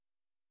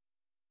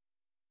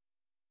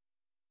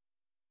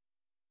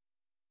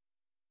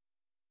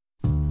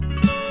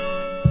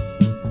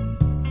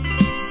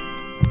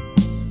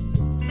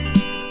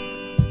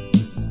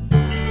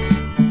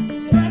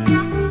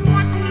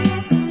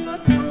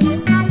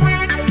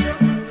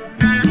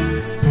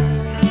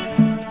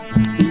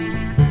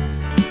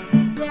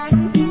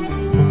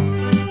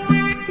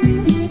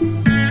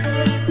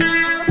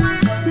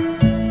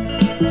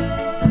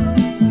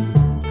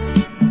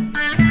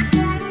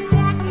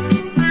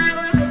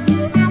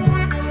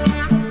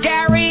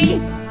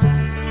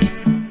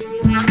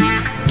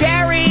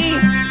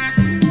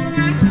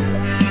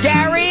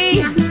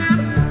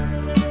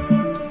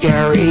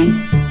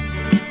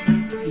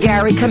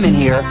come in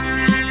here.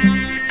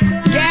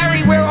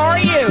 Gary, where are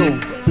you?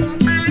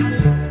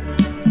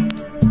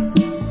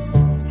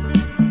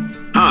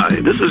 Hi,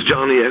 this is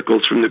Johnny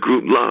Eccles from the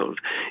group Love,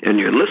 and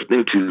you're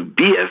listening to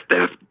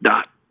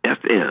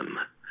BFF.FM.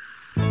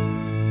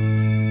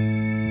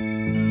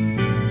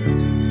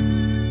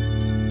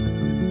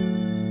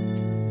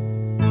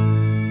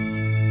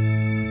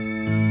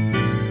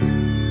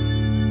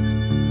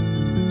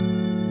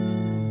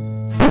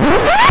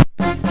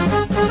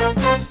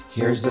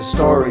 Here's the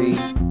story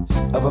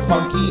of a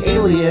funky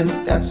alien,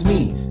 that's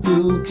me,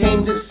 who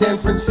came to San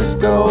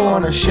Francisco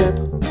on a ship.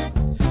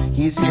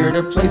 He's here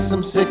to play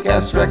some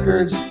sick-ass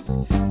records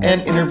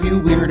and interview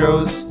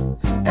weirdos,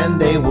 and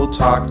they will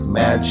talk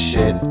mad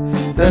shit.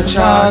 The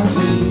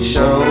Chalky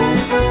Show,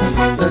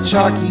 the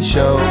Chalky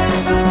Show.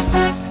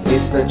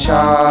 It's the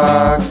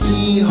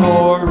Chalky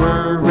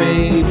Horror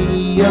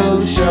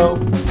Radio Show.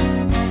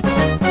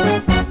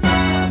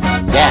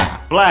 Yeah.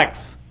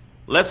 Blacks,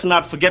 let's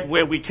not forget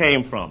where we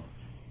came from.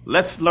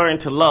 Let's learn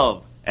to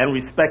love and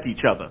respect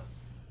each other.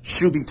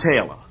 Shuby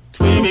Taylor.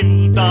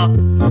 Tweeby-da,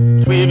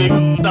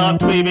 tweeby-da,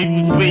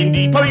 tweeby-da,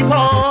 tweeby-da,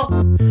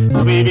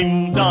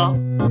 tweeby-da,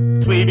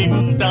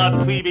 tweeby-da,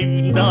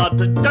 tweeby-da,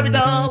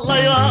 tweeby-da,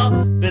 la-ya.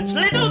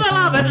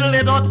 Bitch-li-do-da-la,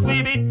 bitch-li-do,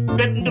 tweeby,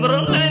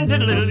 bitch-li-do-da-la,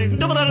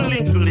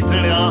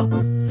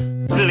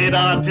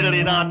 tiddly-da,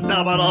 tiddly-da,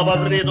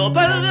 da-ba-da-ba-da-do,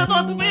 bitch-li-do,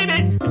 tweeby,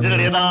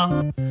 tiddly-da.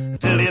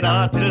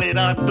 Tiddly-da,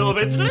 tiddly-da, do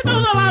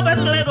bitch-li-do-da-la,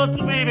 bitch-li-do,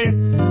 tweeby,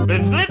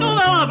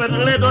 bitch-li-do-da-la,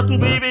 bitch-li-do,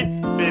 tweeby,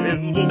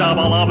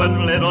 bitch-li-do-da-la,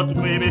 bitch-li-do,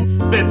 tweeby,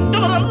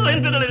 bitch-li-do-da-la,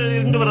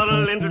 bitch-li-do,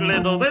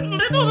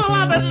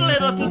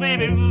 tweeby,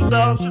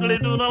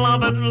 bitch-li-do-da-la,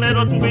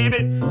 bitch-li-do, tweeby,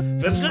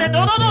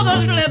 bitch-li-do-da-la,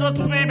 bitch-li-do,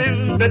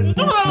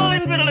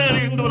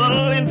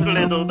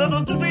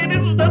 tweeby,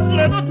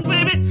 bitch-li-do-da-la,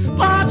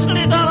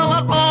 partially-da-la,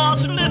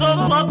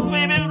 partially-da-la,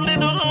 tweeby,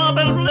 bitch-li-do-da-la,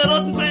 bitch-li-do,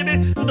 tweeby,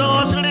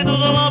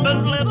 partially-da-la,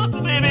 bitch-li-do,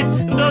 tweeby,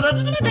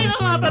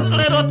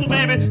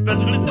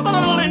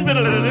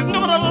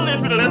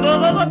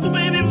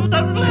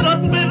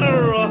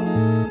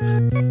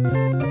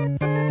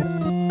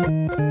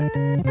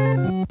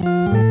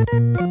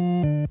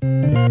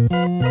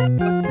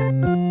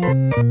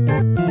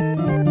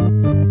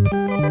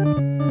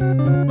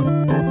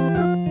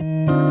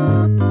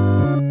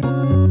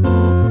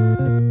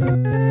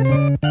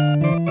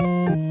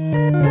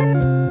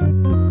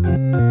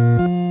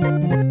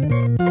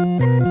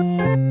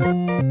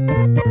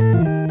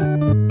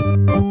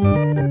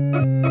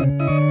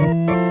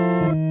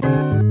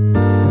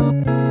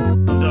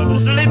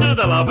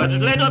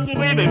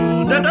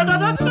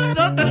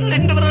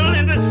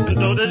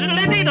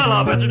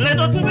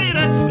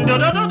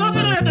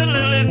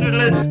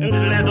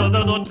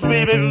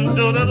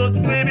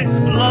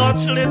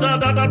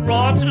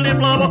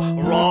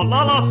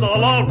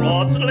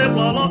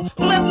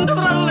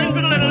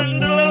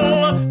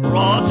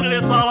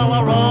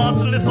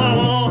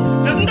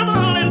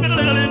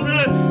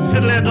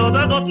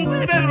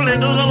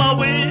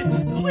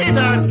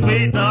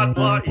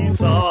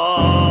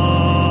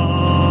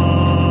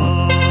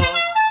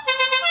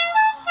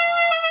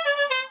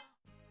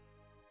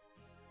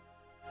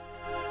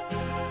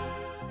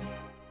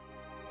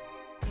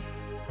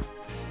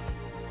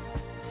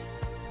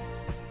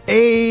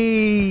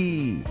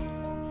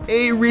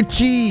 Hey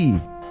Richie,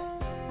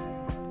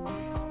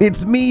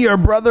 it's me, your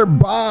brother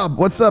Bob.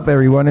 What's up,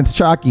 everyone? It's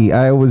Chalky.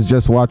 I was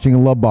just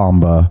watching La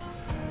Bamba,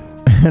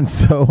 and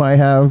so I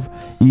have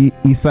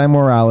Isai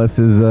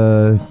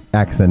Morales'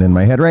 accent in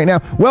my head right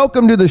now.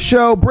 Welcome to the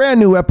show.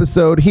 Brand new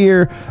episode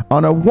here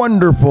on a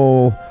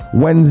wonderful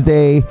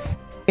Wednesday.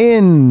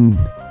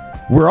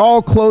 We're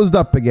all closed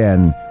up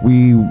again.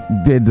 We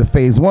did the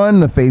phase 1,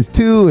 the phase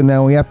 2, and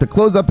now we have to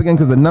close up again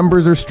because the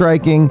numbers are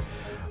striking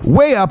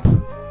way up.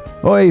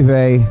 Oy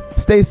vey.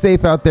 Stay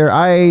safe out there.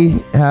 I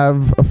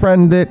have a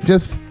friend that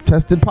just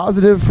tested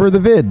positive for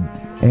the vid,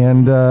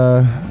 and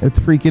it's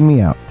freaking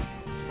me out.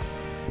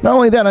 Not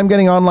only that, I'm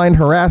getting online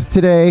harassed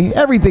today.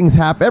 Everything's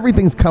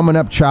coming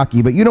up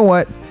chalky, but you know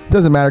what?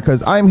 Doesn't matter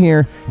because I'm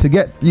here to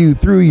get you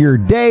through your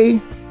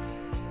day.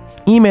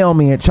 Email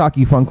me at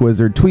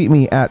ChalkyFunkWizard. Tweet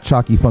me at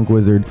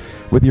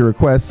ChalkyFunkWizard with your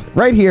requests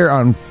right here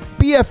on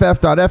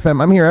BFF.FM.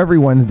 I'm here every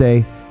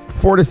Wednesday,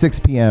 4 to 6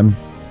 p.m.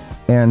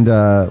 And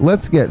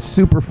let's get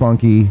super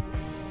funky.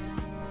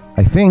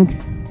 I think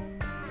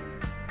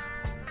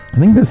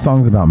this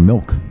song's about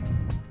milk.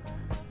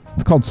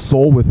 It's called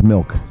Soul with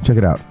Milk. Check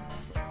it out.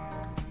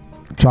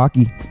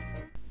 Chalky.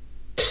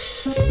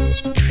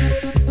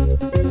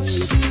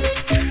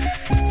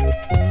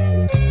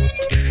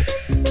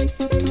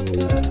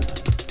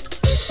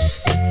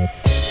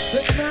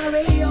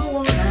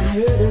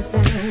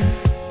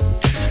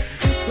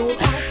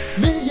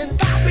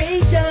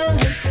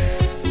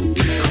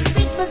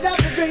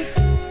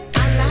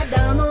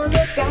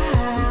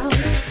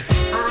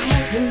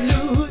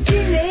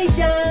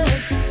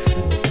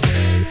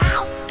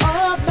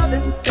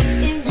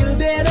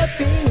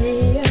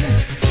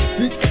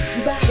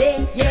 Body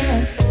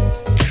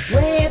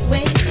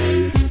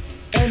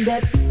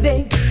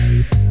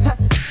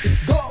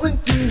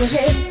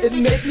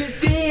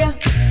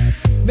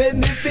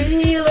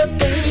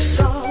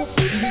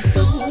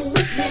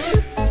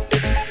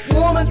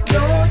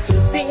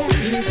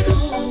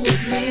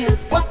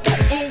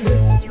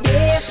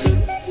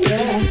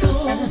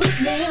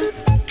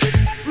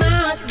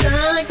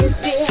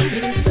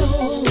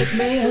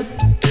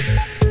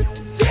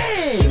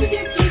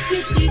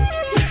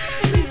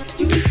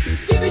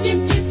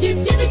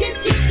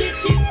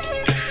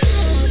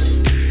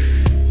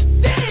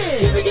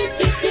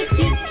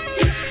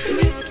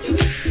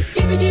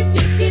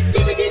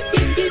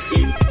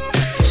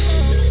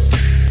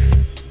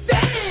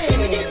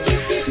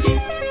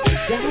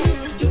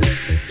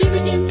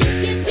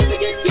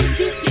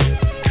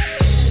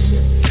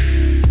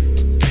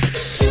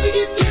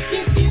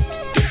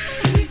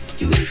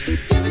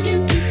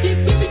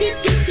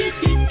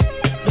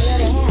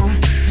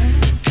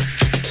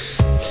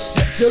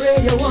the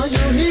radio on,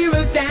 you hear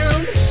a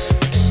sound.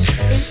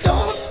 And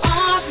those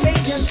are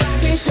making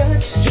vibration.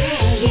 Yeah,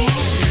 yeah.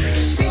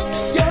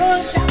 Fix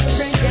yourself and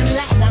drink and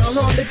lie down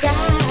on the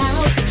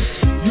couch.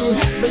 You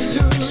have a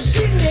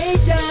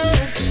hallucination.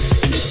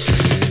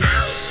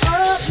 Out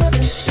of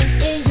nothing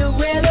in your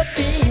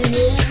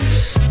well-being.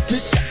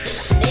 Sit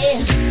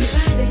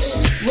somebody,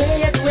 way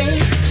at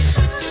waist.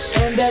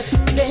 And that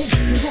thing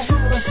you have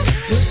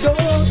will go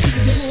to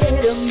your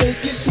head and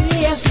make you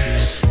feel.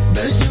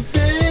 Make you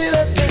feel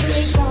a thing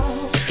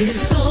called it's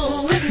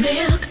soul with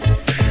milk.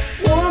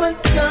 Woman,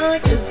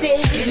 can't you see?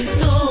 It's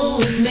soul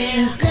with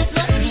milk. That's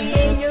what the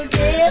angel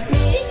gave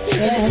me.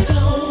 It's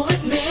soul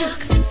with milk.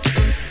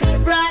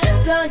 Brian,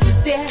 can't you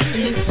see?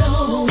 It's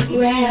soul with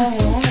milk.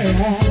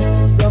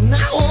 From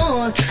now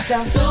on, I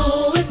sound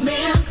soul with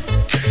milk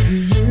to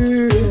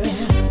you.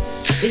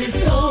 It is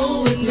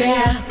soul with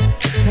milk.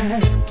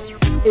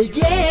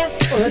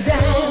 Yes, or down.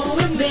 Soul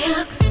with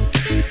milk.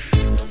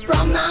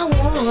 From now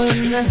on,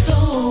 it's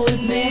soul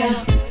with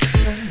milk.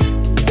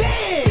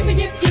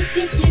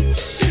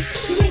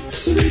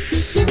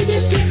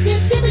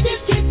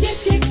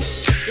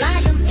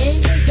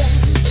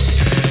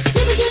 Like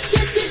an angel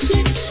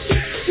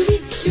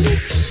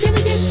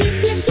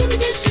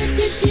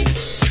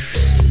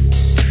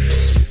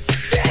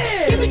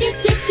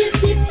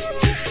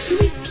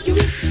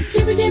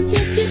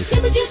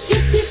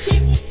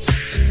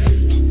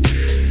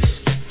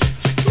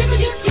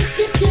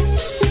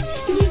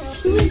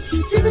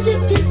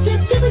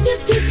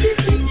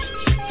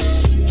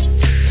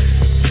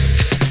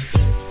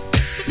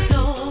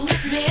soul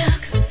with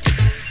milk.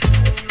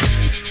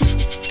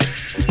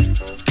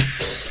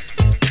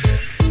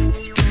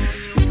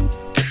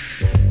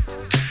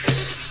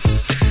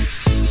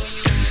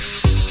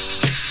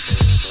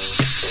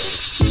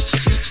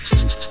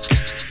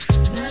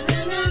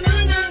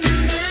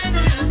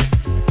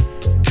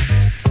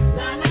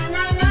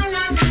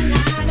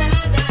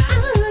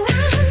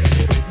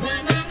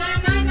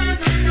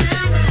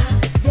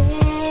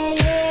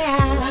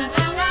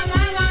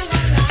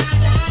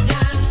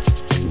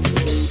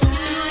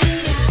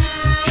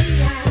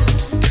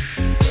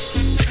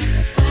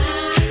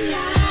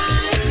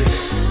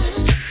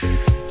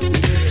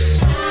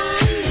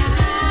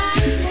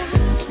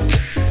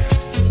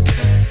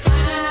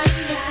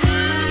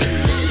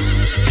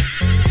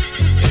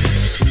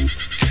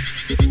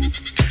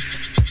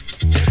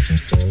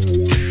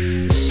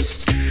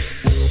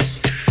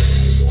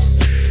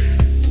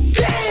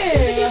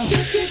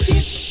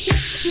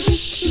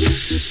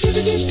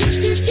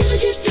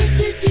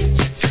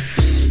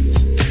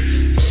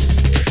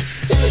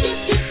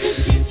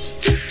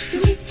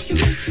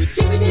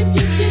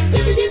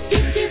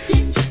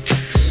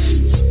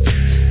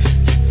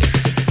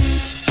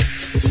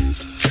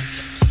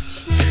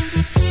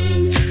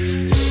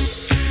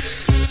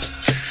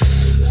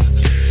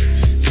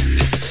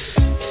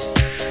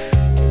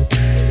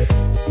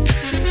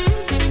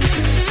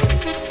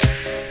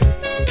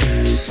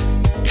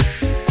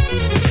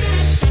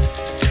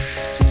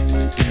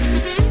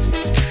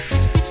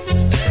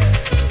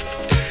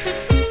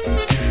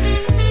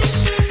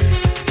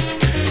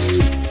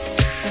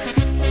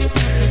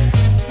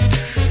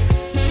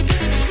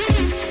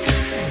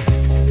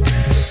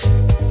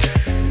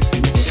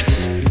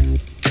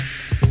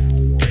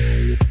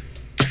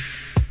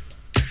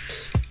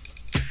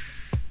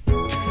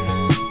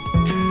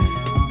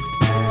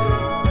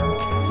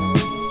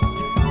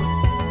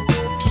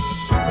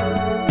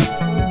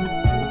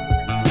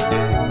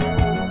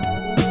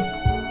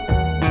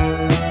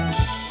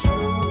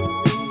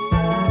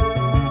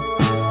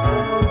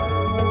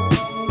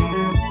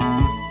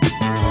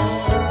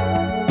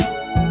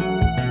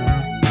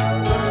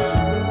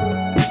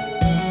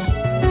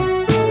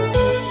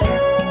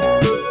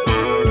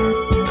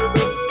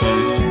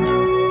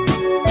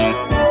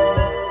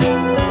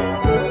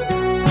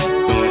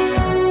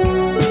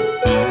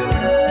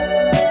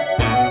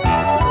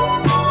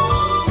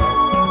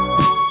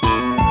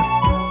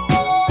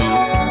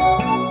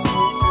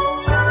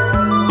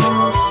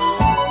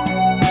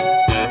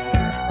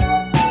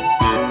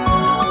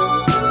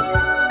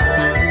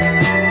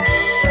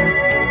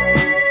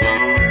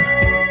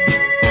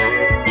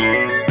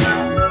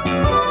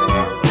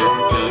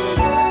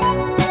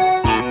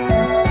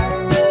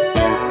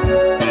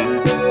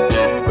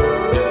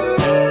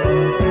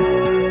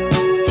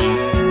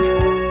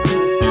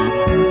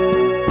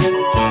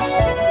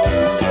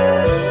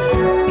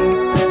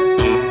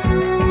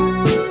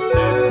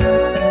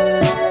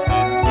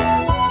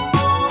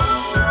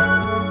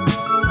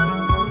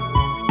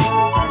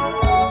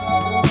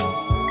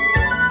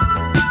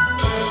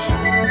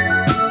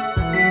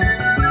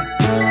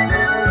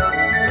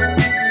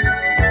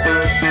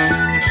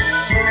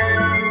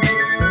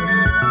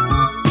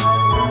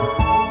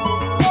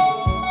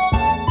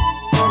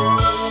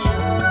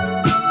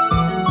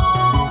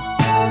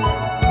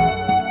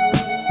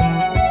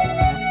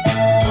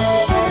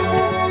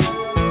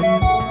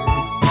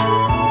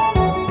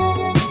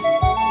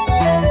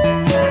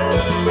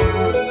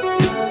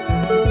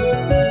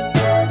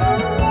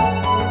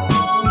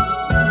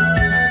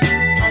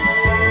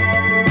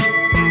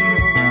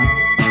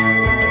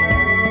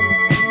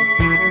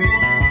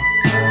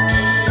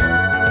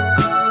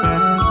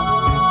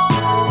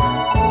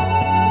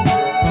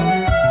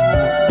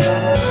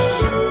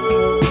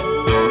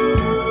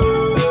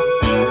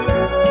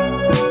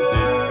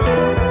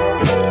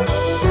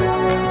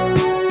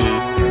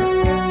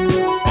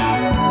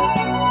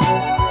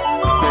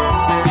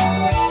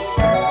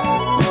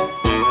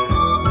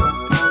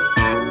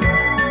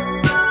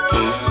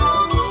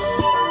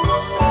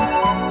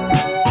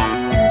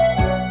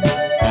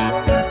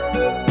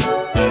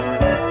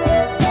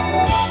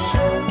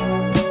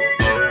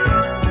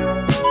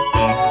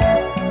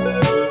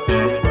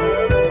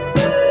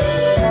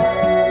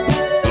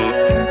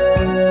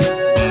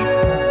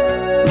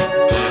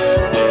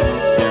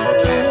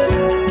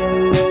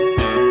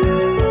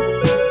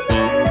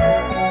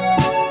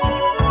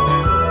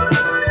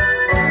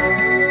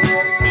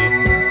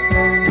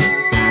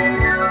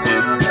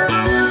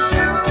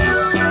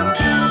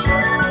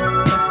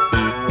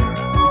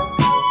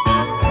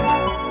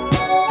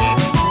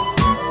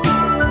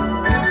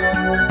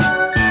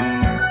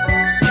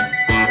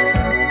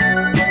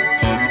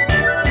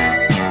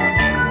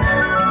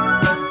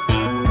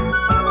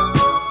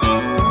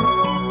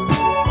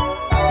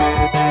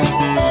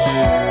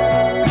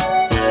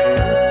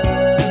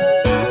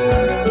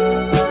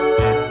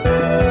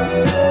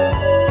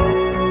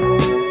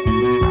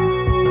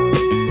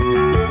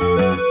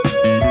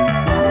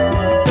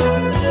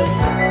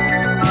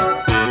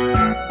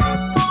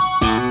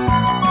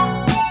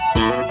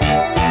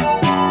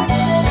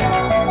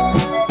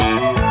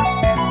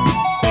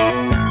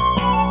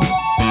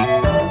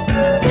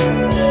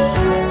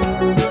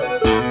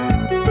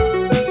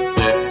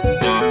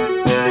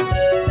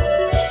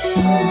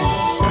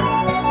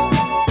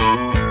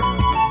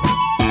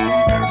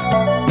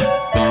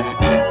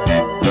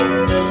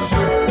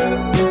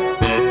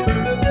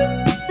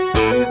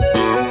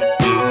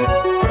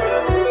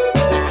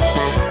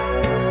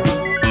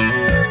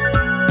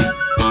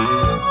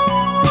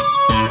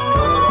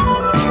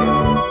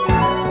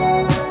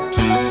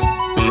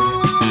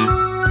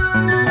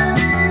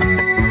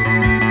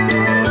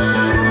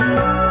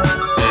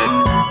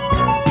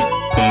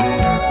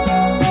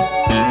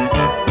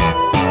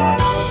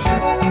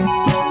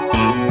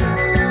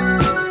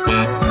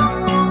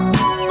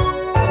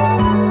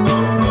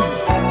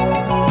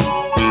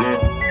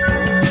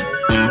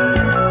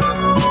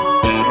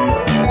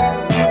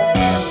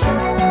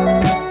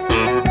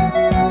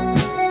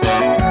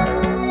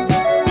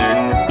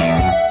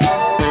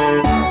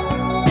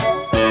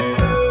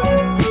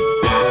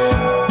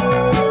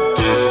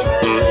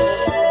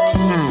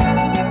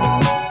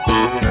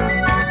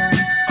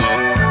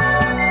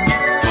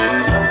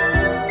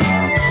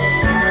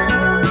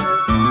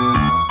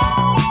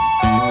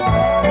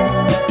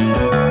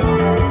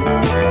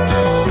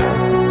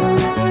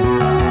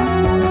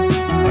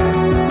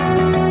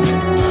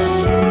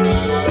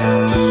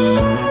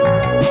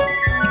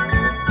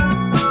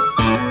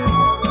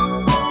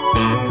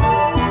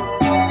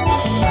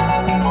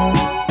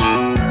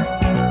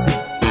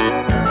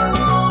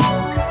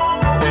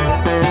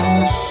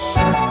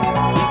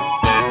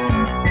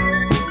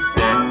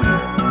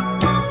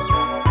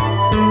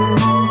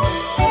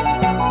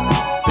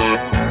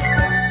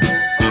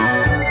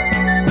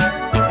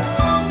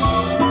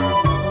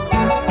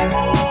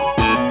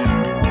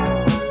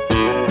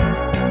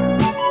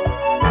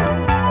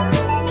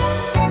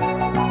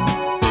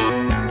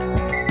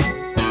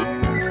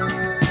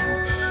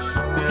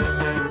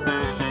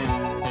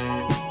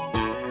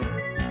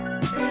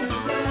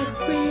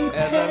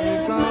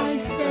 prepare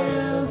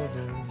myself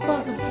for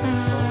the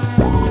flight.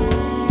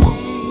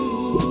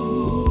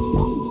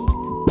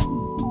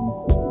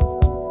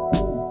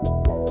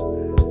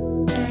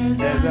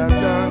 As I've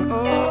done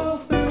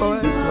for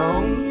as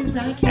long as I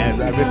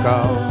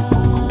recall.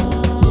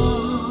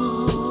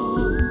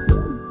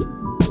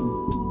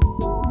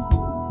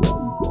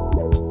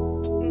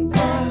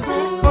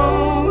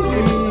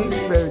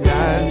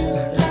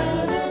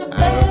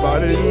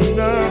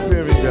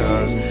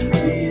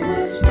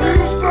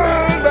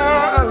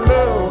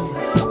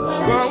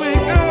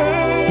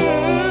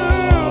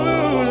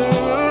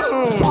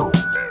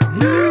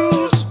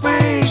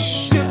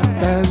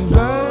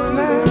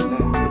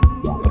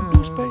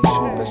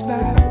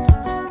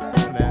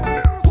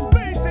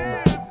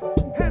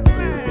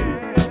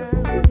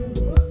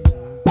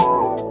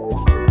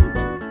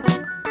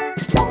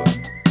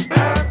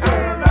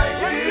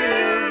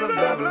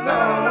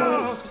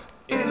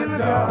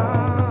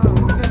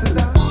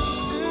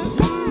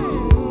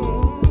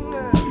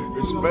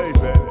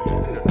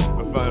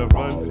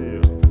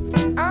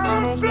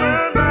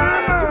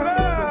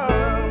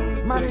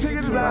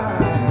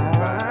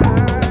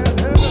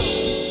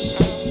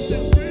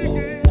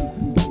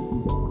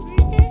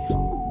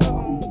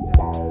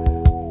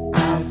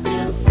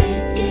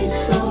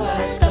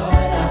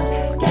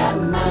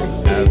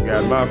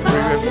 My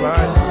freaking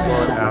flight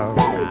going out,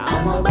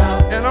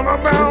 and I'm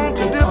about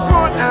to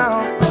depart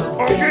out.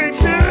 Okay,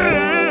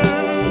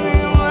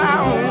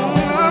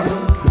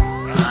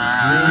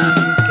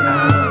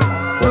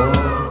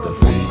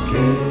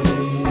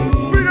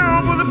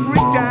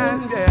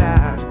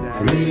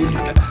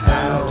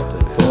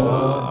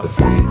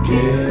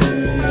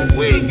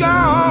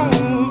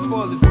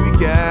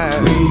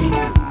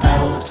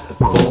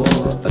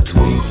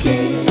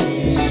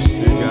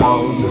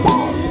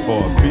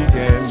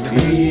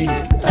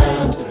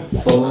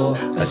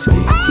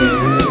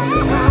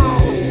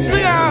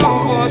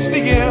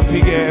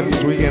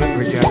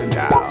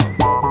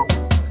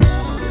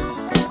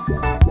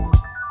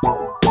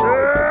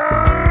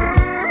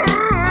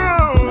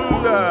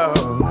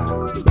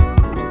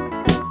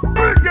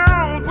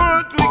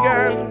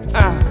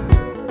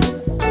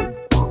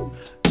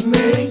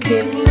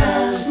 making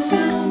love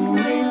soon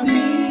will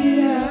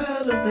be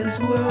out of this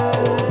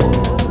world.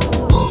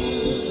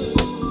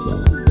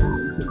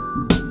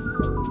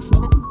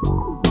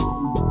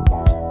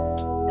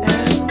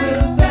 And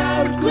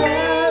without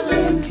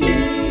gravity,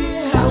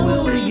 how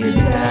will you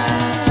die?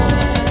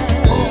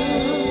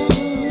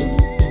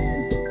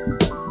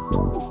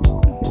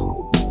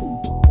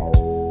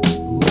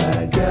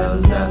 What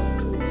goes up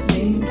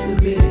seems to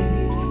be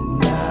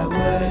not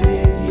what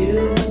it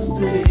used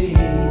to be.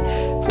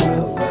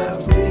 Proof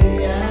of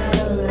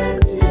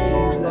reality's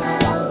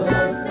out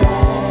of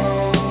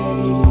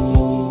faith.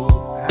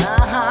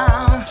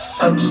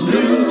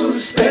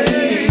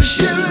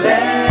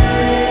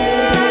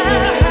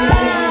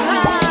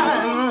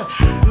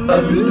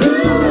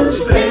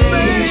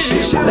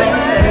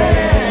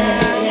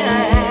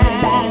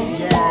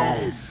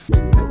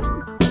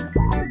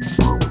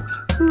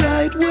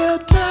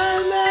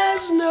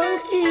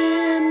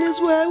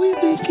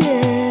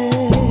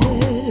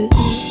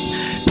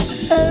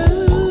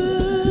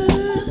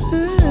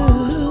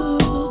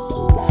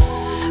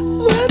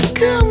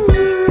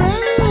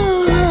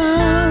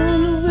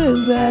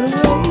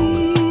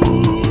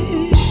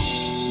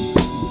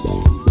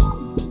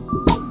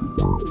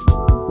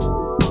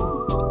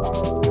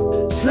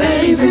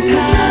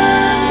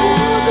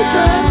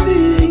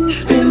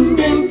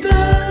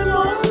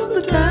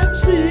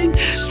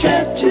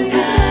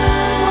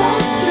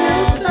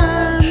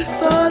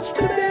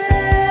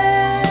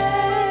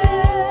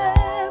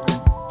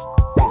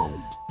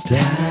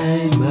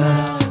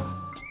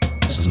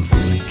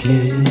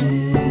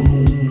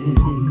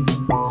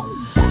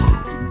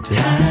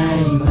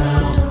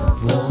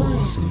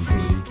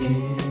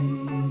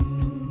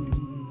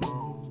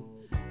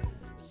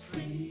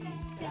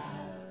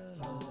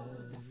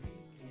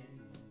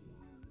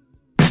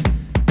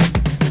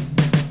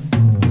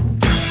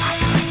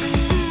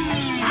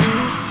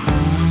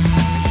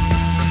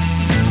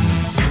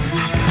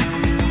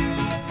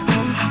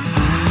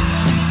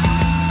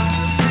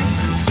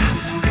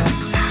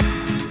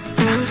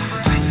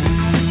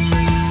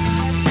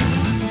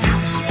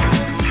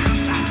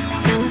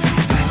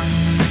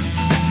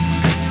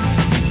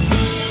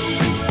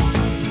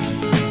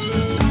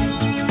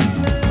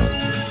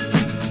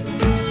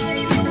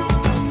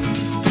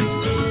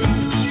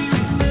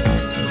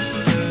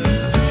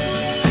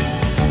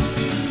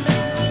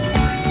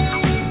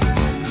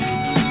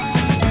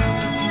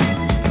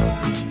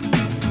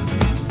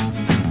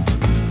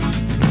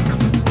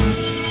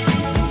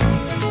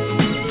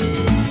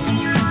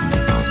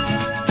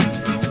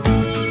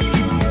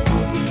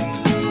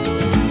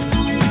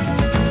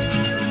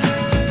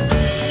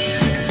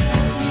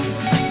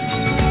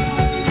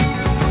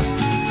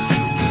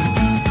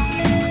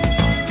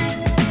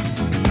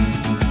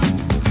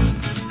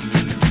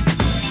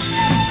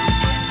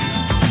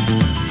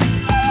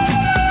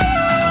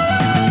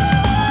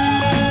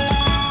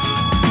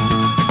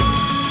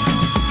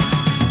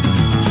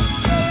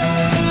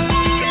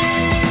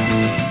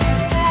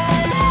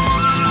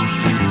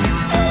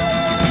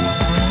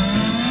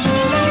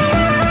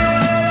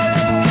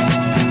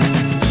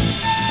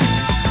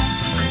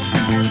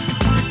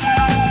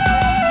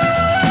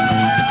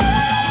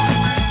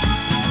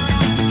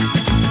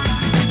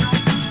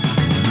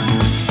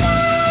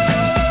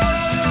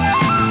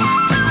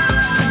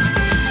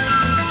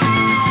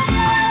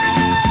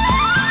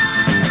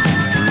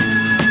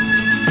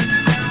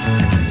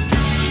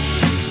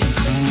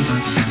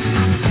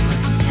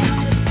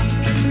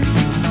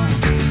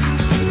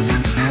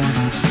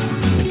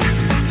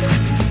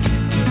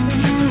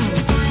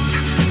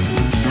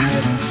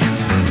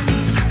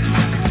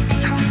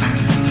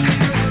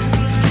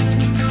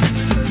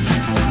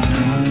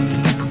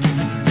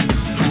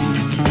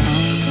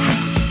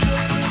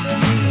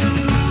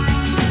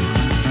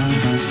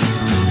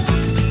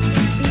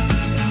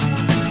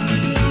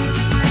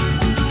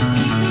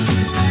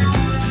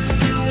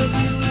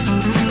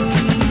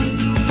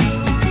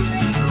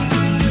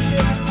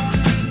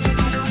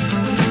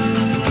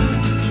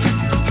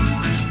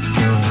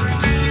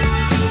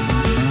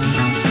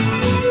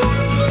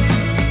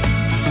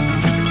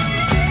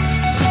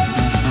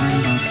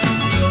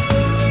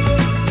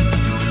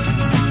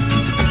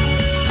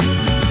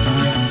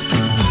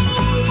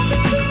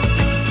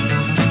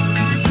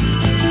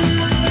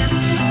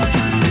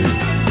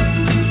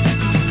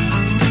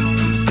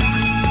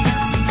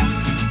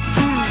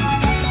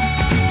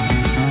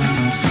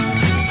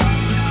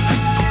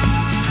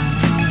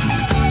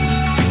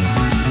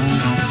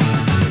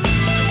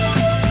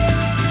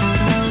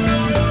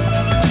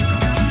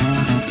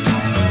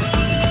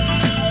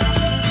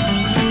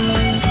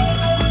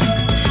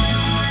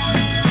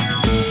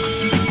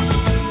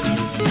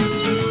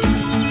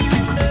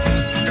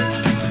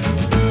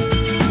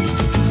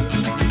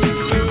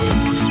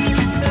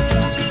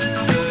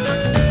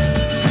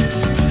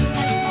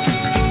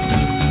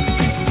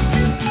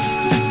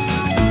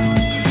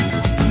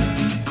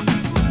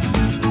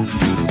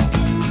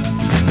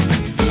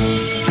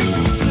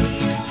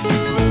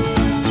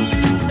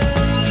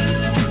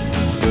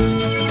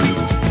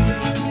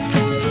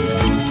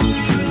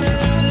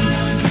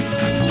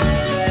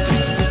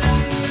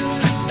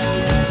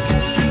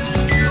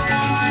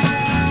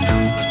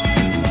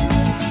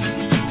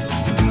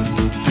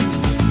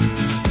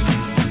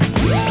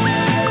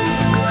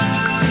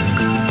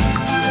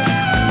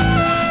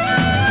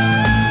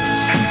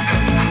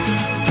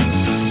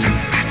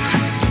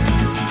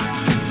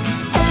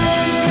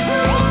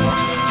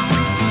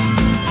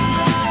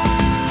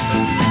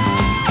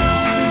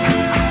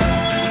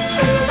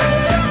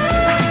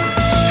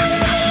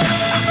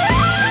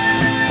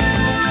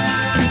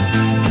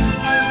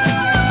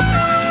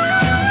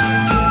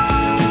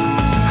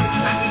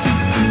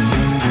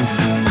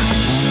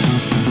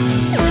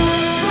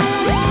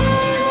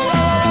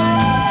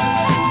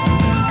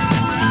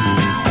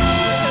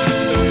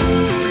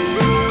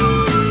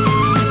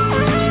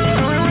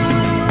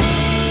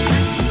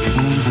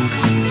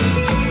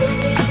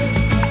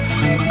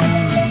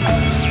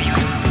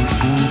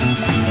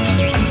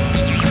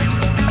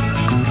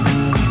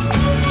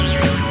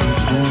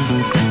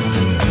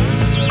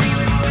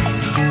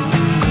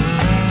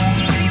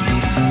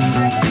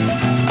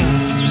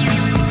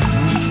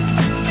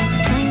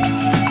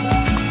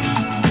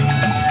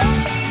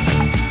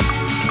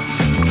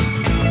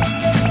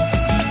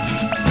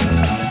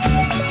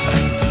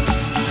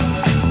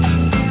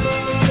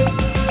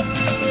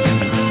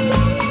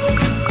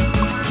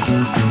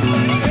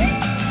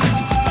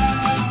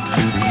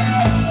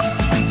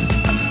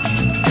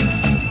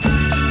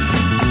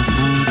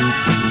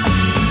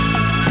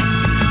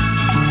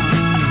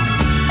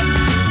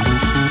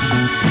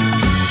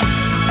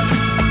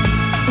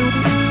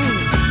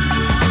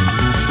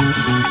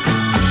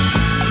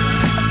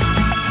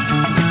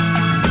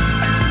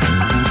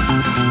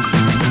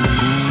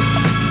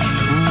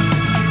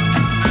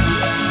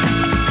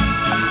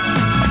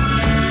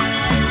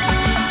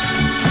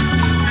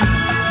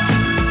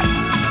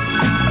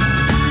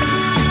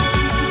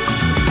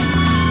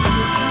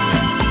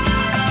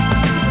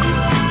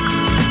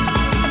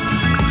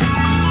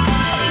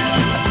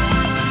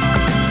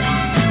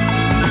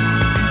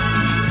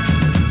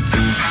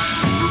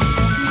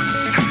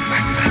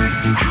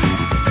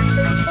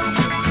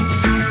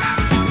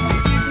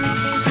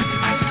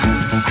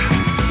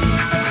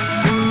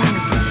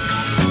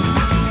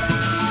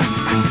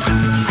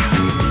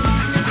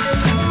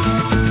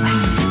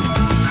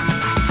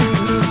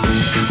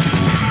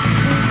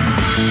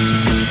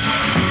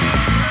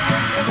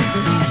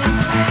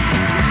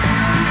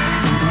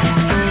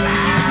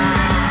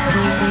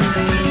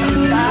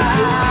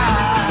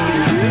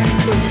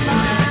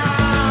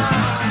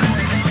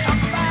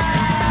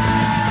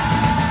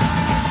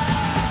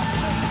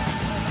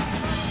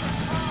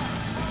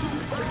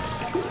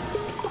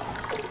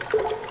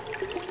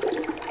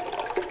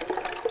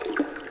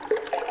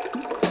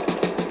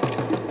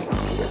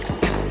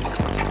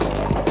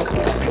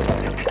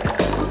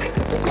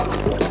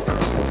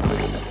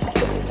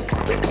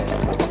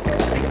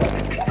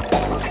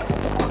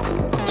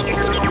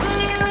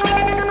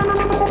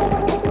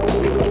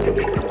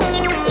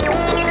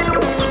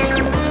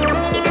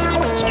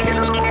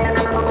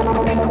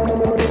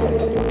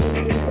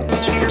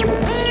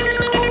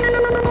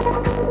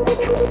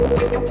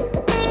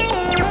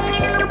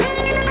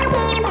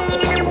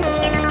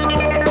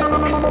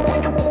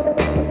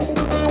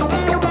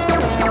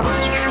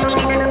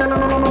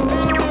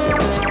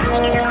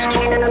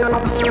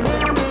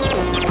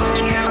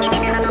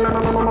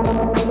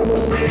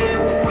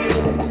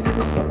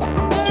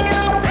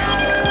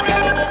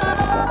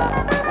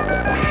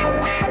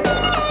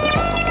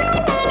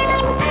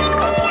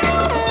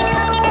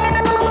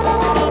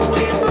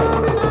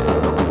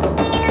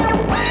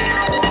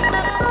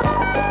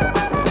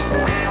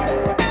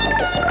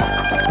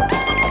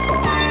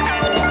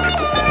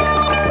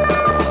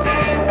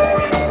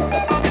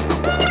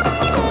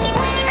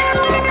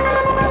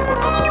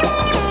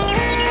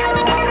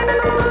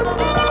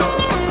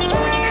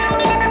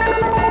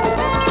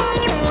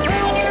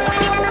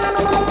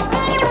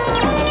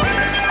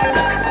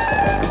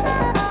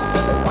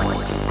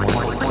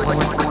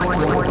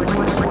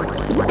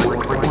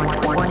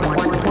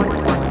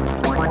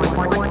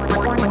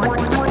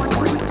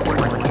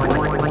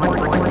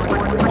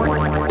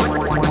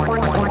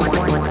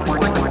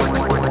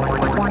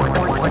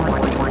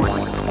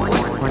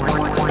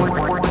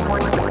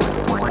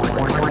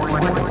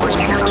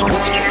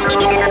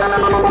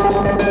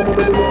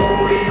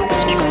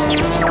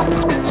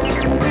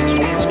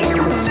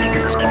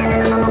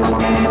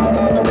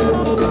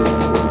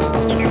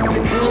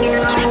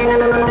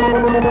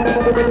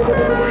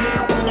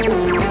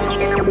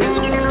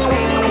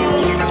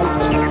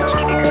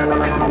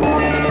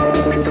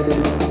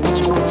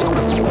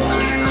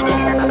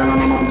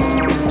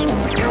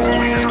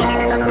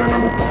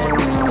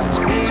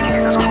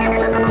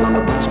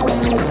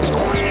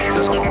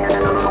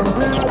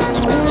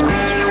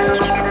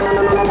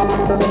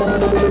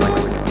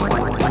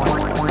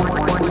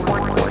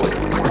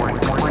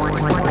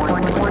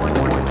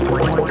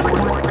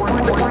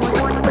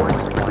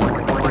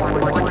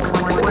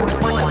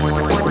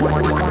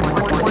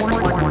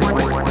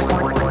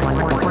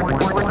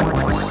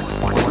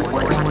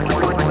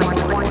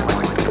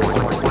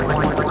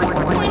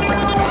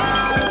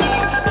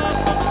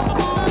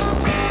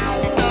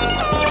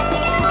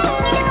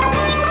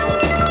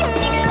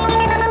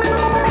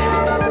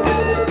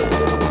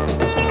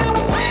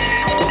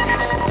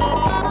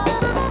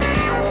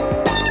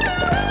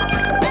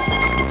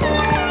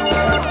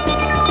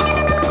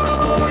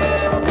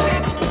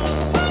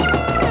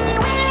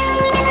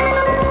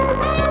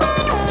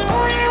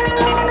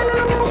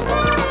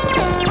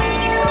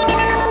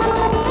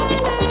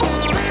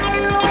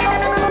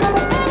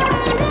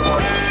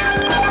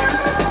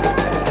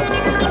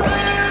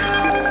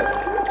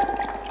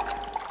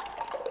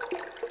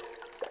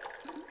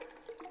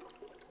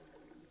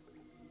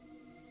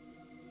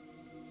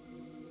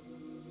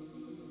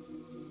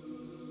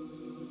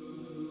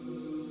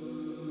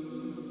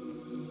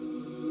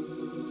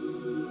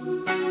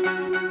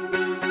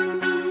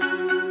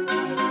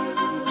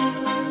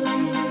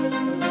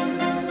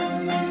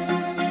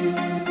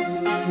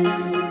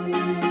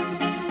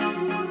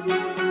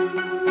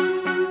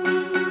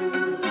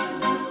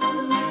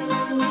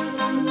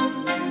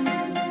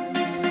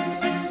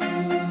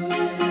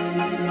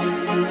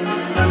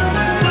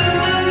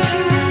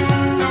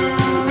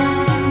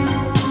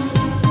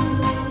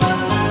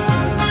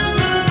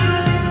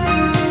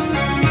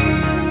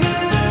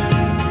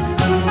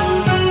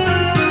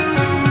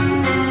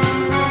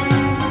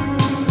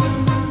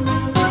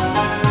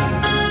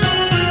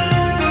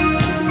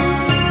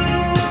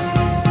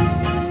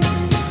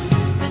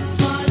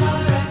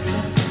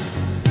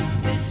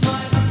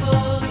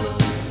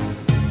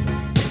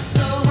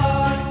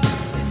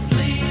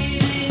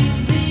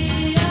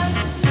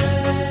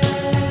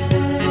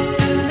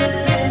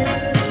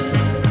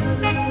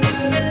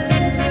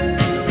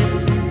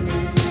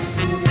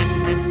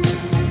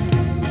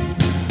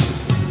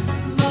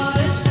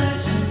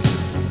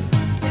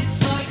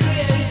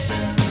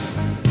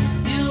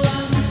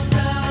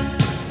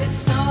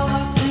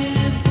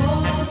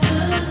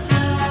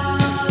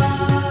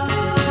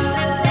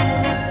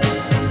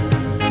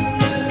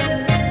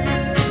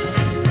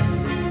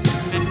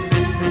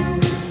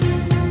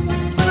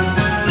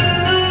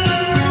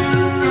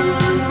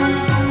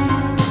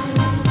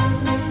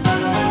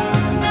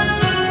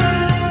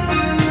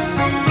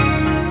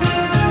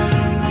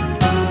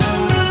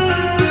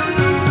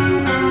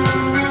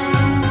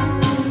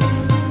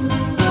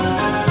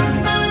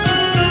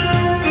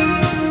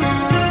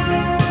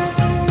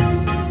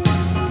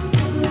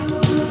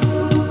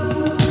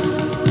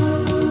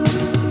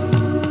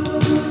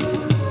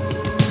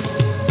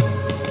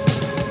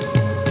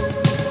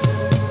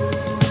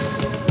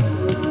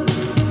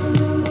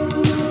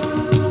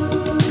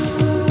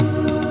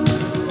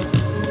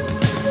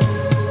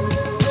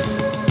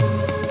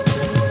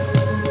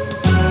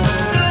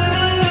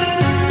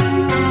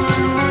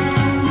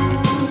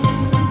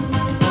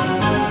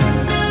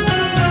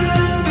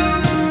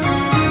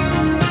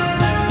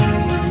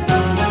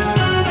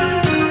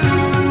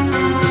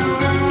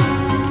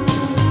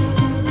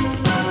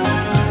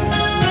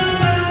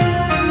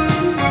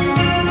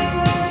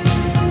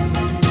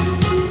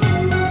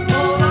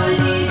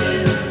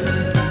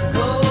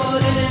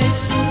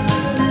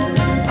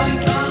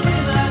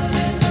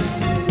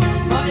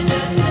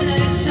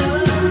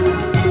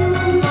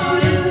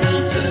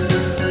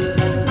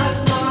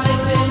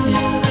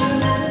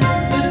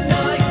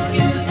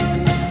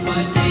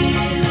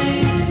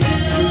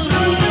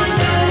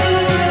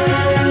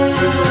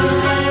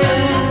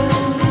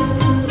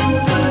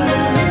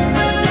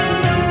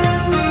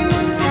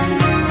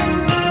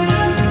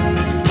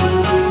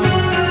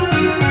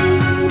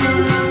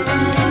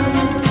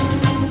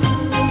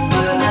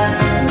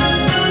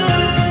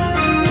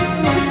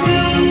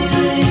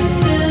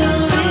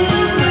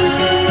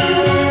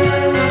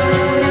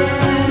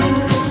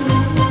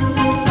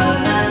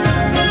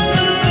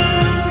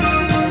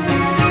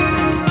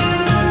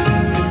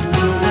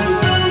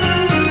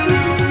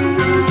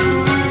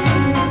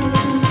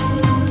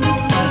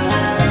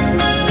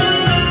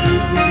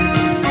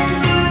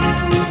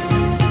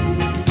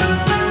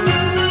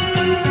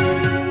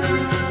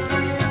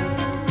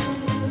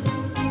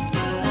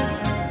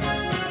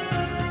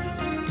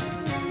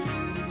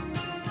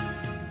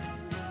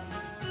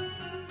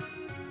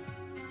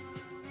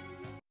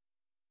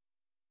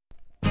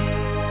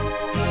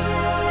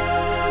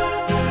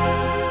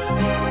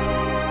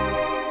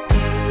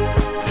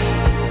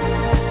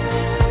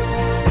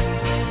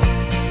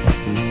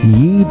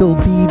 Yeedle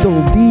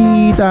deedle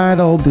dee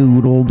diddle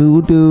doodle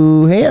doo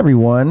doo. Hey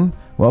everyone,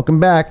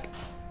 welcome back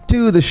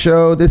to the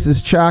show. This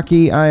is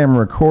Chalky. I am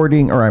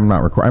recording, or I'm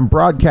not recording, I'm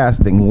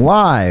broadcasting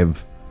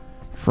live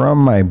from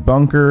my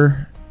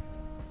bunker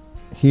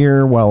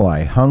here while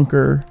I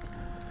hunker.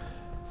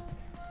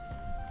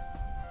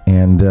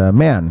 And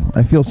man,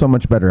 I feel so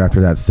much better after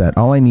that set.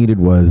 All I needed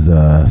was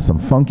some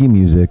funky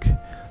music,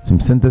 some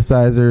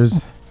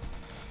synthesizers,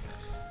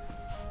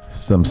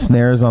 some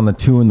snares on the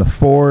 2 and the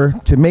 4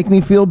 to make me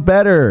feel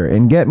better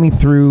and get me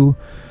through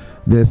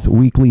this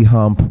weekly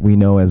hump we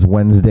know as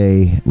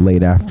Wednesday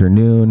late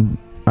afternoon.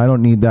 I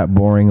don't need that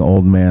boring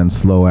old man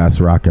slow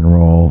ass rock and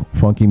roll.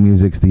 Funky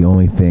music's the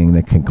only thing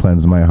that can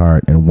cleanse my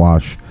heart and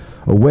wash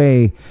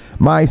away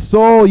my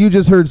soul. You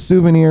just heard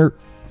Souvenir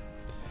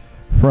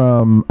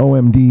from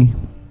OMD,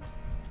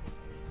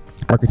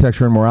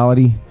 Architecture and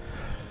Morality.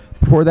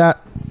 Before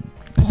that,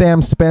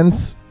 Sam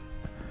Spence,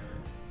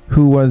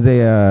 who was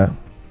a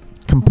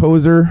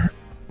composer,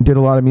 did a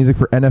lot of music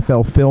for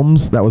NFL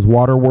Films. That was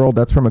Waterworld.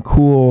 That's from a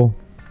cool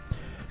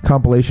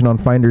compilation on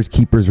Finders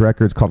Keepers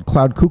Records called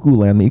Cloud Cuckoo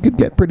Land that you could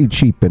get pretty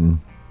cheap, and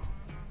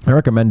I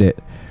recommend it.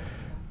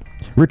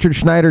 Richard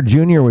Schneider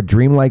Jr.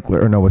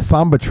 with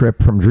Samba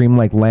Trip from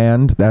Dreamlike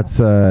Land. That's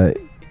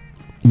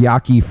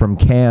Yaki from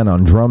Can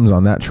on drums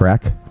on that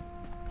track.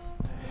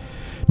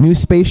 New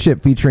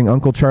Spaceship featuring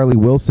Uncle Charlie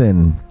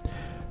Wilson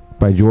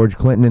by George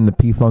Clinton and the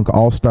P-Funk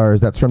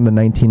All-Stars. That's from the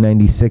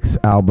 1996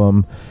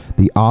 album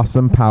The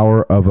Awesome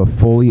Power of a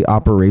Fully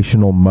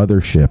Operational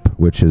Mothership,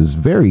 which is a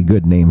very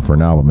good name for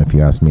an album if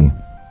you ask me.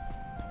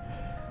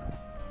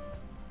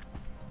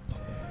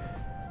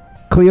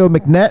 Cleo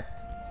McNett,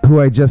 who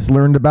I just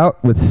learned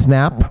about with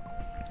Snap.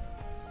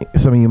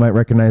 Some of you might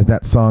recognize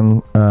that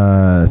song.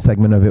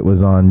 Segment of it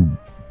was on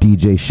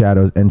DJ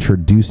Shadow's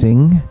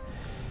Introducing.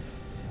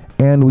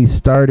 And we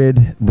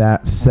started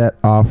that set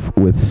off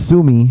with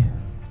Sumi,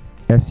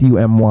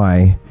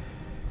 S-U-M-Y,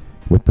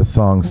 with the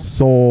song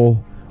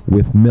Soul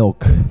with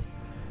Milk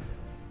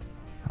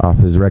off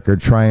his record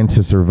Trying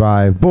to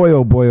Survive. Boy,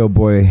 oh boy, oh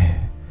boy,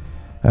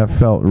 that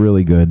felt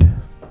really good.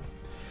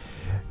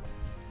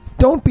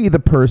 Don't be the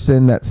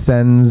person that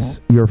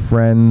sends your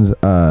friends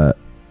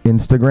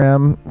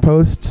Instagram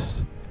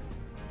posts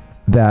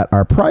that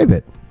are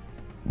private,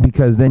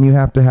 because then you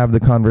have to have the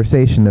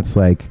conversation that's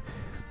like,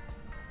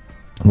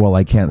 well,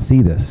 I can't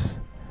see this.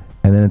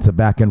 And then it's a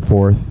back and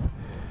forth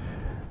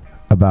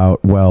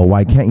about, well,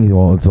 why can't you?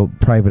 Well, it's a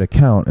private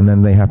account, and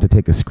then they have to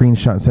take a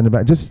screenshot and send it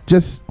back.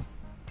 Just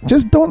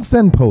don't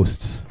send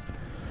posts.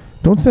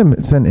 Don't send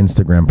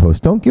Instagram posts.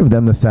 Don't give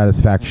them the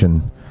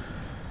satisfaction.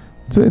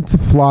 It's a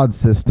flawed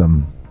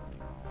system.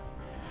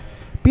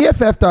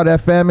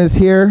 BFF.FM is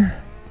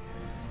here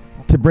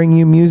to bring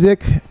you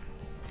music.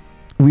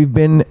 We've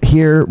been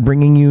here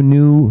bringing you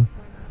new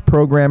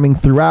programming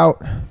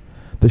throughout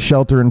the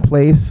shelter in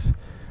place.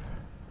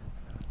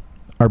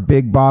 Our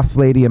big boss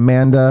lady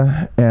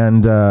Amanda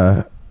and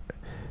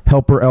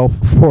helper elf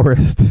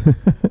Forrest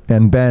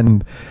and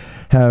Ben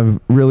have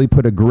really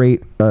put a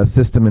great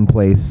system in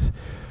place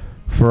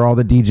for all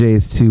the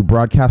DJs to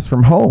broadcast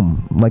from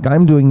home, like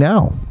I'm doing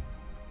now.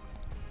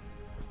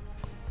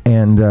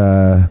 And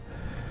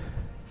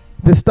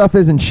this stuff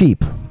isn't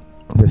cheap.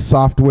 The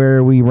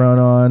software we run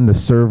on, the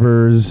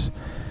servers,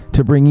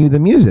 to bring you the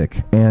music.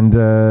 And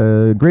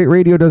great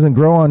radio doesn't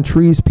grow on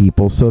trees,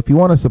 people. So if you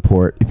want to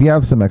support, if you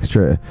have some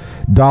extra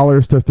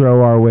dollars to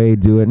throw our way,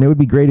 do it. And it would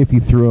be great if you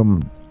threw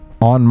them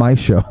on my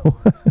show.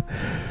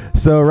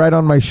 So right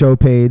on my show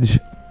page,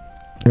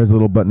 there's a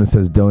little button that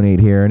says donate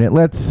here, and it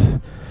lets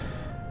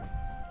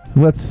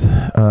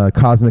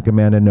Cosmic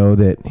Amanda know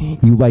that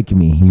you like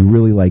me, you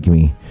really like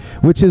me,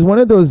 which is one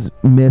of those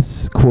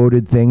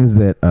misquoted things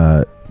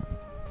that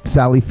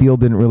Sally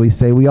Field didn't really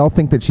say. We all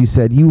think that she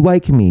said, you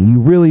like me, you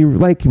really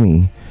like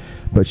me,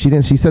 but she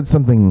didn't. She said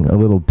something a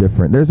little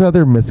different. There's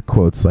other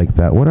misquotes like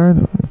that. What are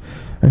the,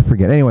 I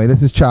forget. Anyway,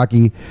 this is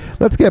Chalky.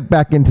 Let's get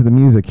back into the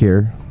music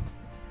here.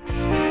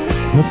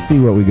 Let's see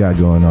what we got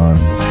going on.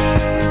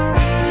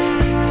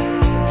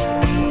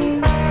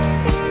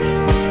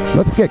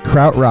 Let's get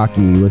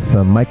krautrocky with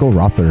some Michael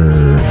Rother.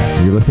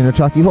 You're listening to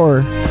Chalky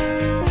Horror.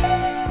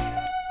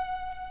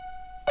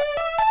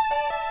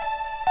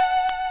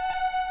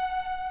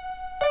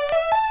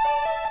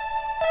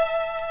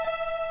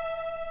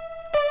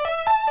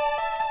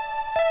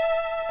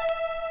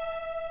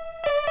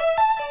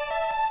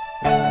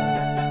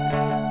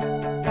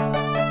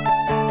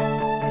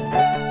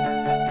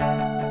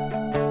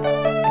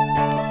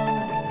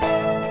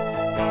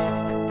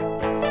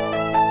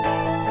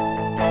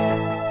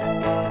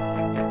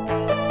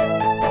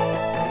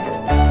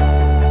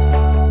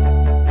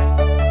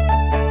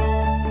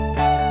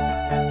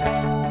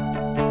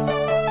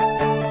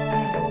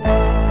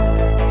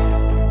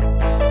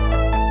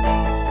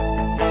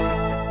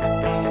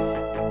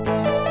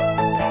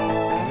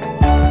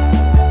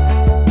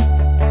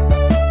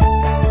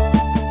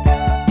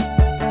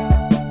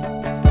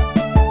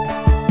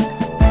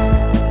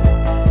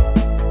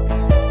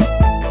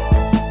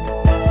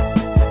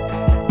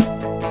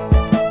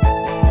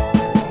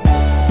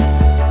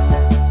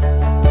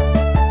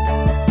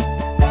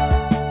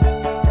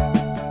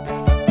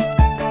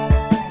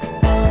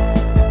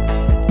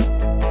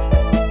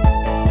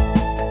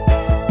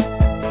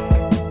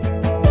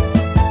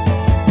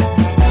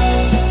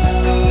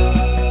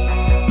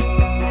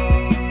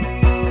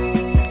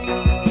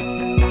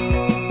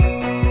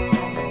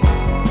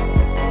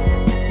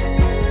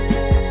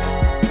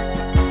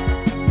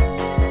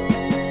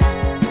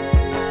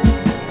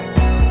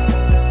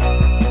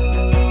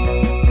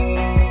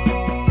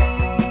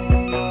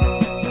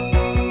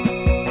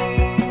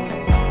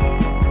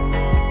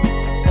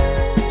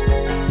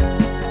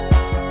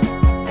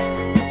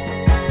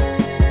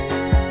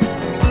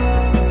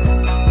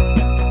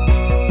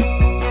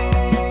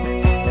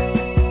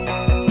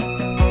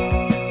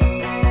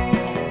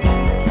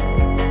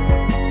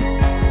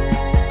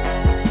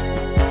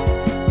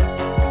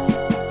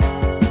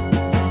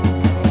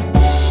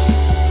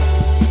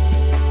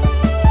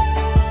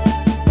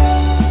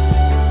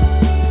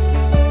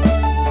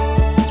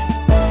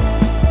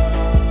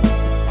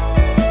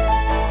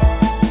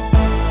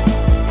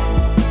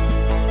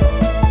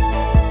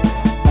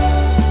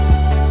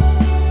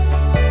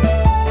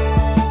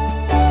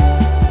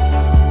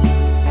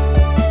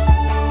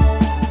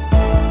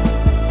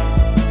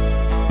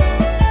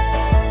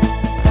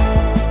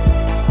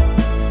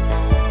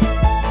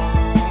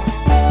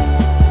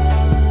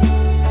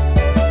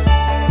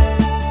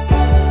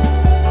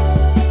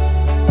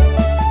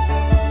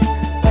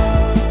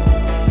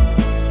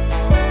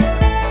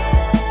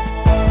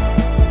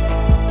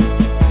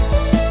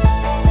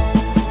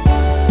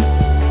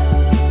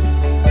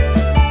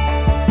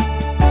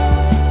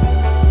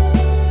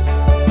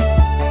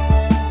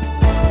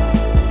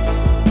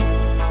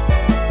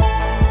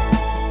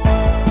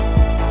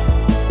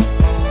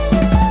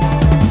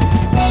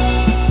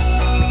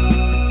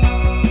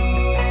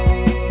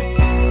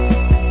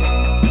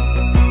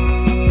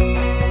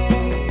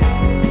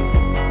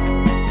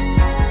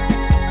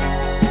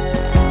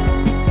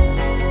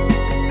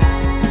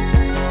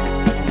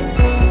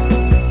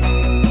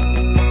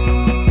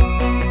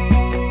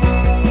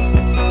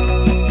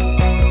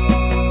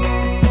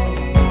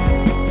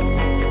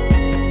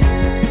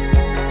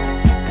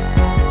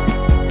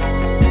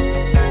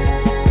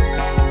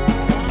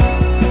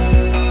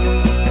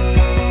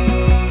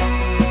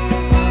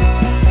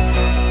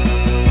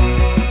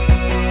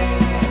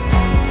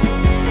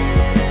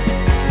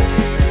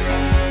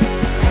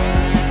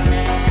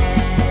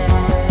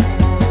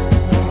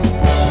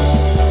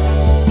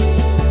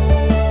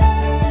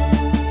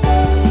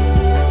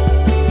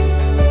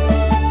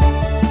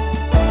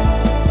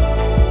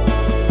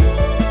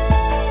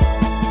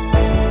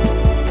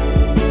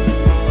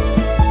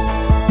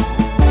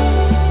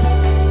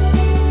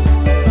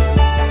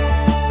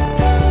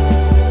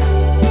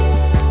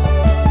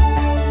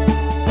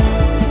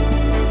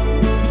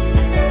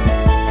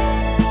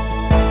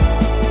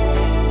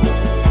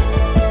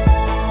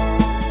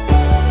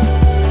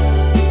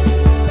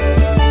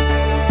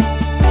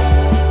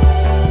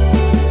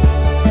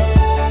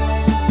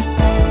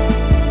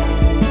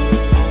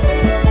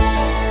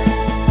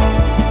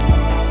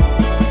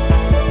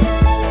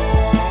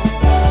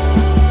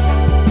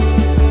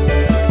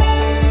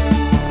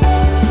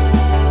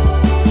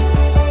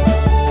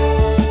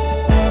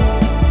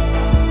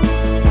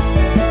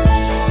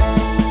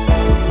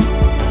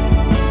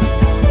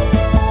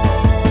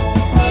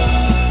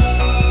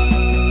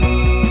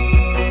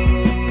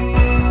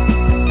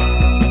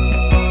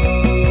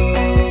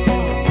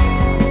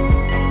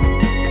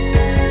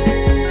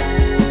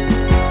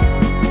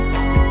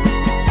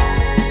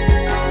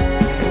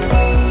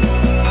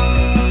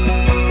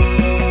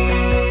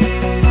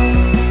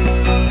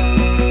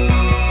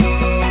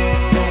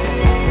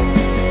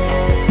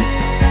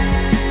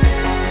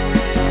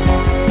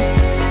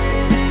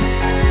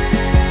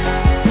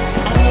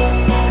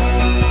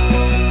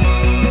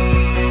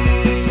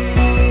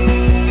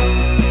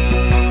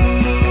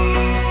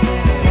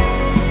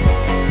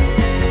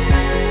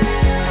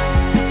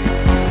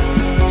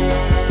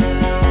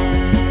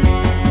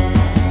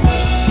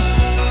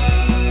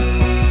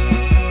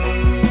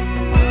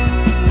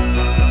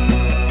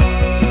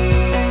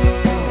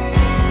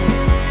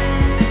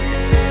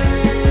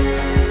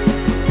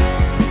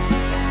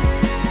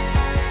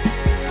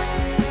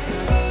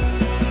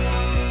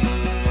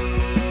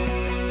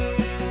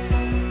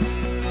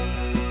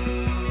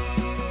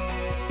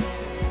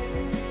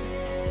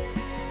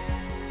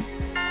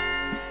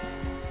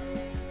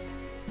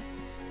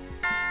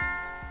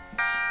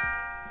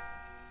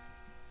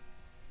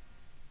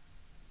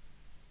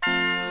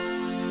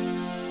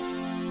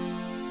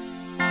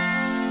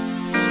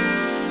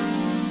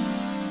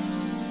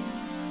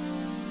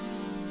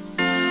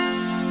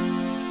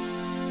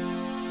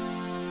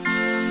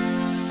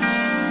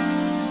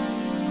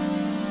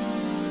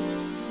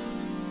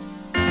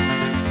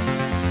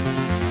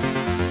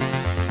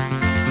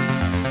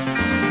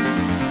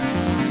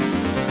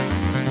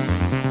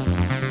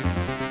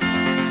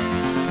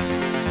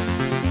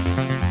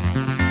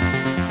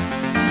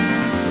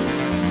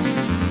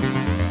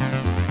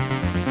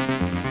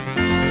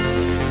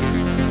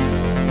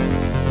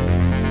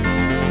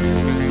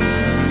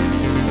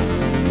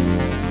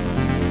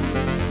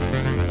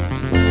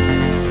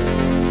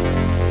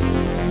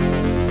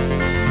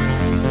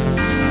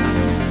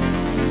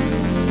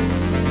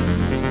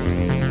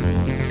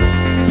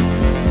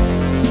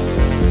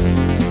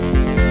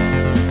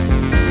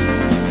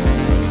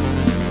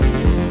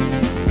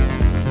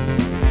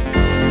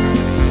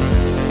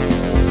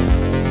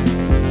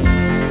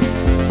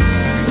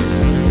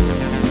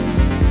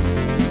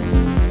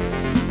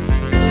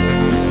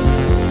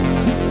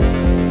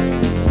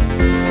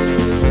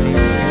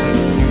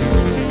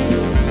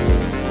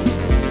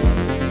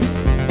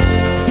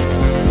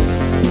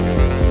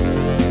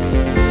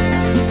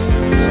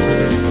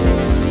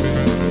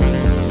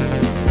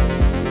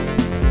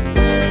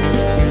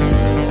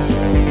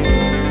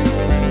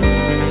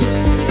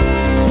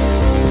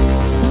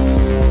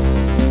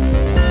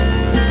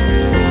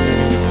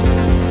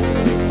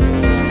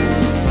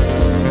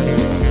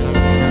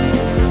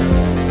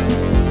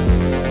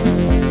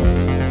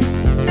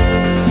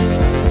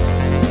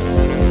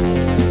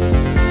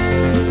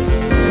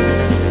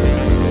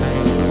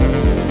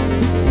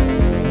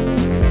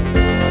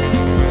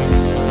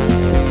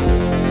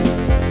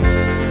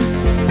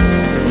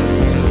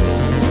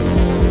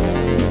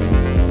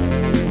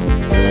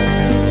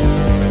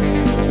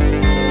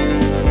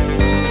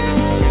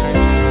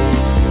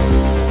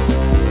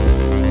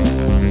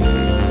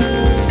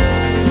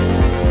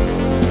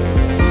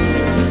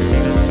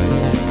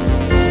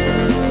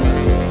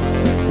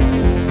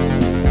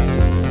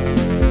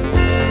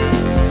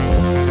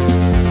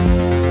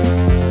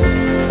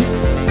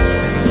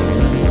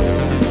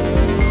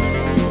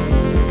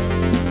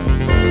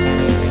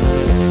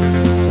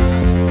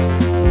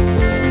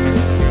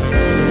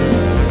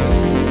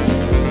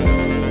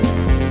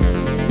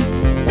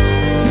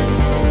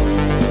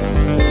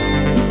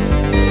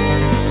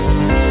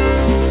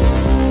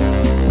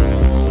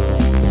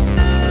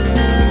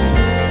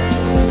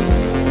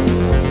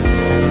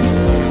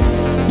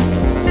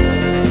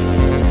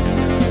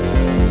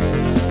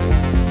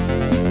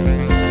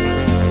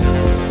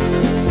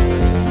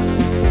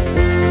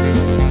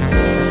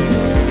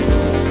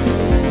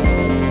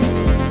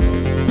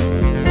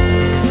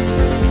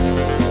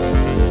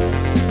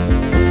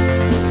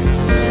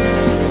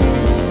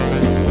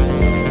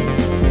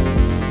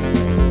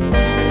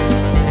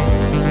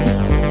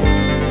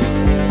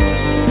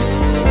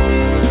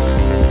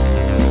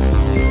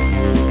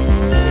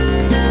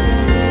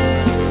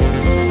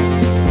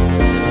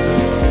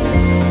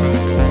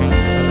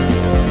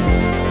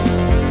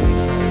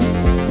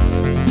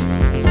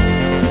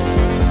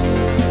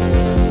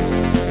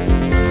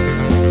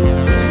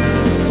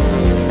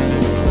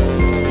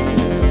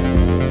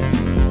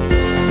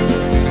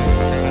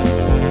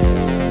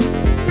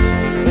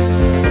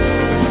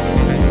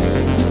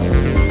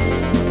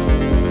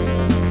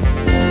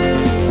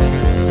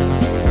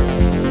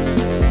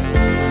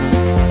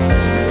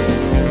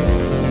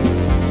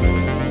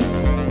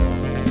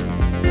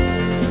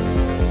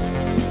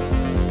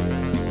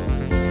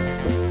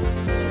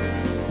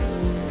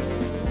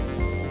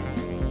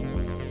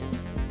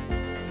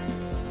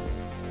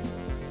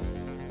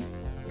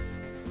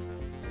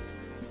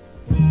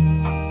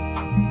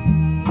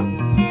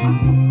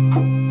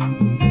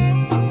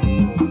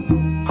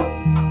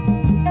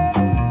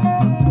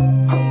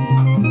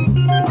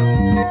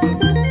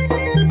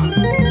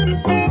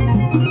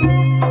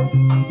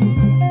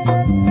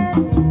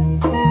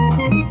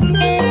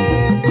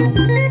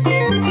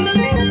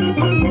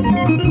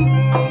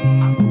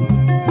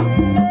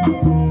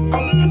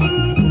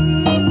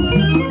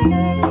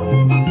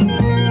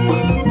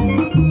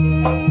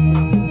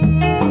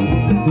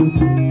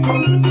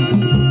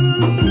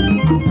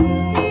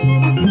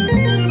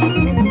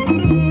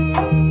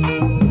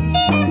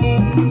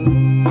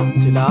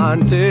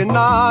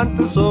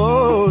 በጥሶ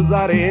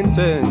ዛሬን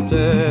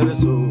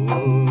ተንተርሶ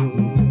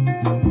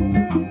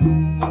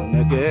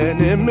ነገን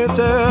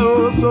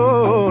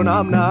የምተውሶን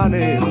አምናን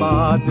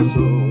ማድሶ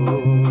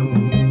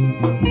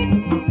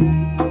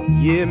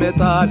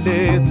ይመጣል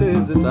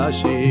ትዝታሽ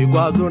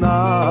ጓዞን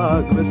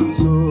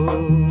አግበስብሶ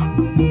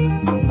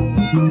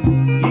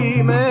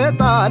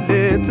ይመጣል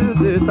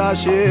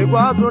ትዝታሽ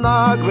ጓዞን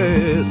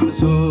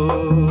አግበስብሶ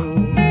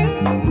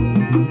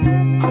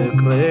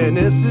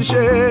ፍቅሬንስ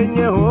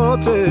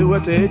ሸኘሁት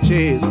ወጥቼ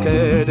እስከ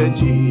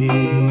ደጅ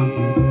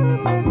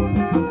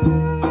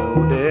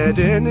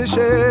መውደድን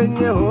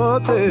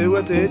ሸኘሁት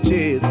ወጥቼ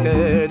እስከ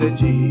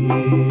ደጅ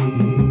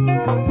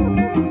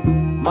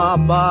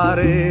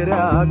ማባረሪያ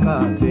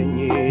ካተኝ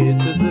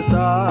ትዝታ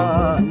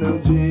ነው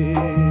እንጂ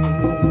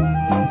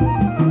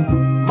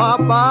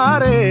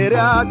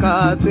ማባረሪያ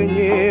ካተኝ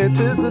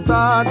ትዝታ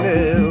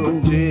ነው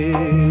እንጂ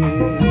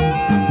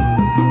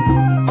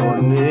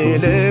ጎን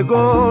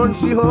ለጎን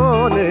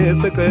ሲሆን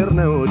ፍቅር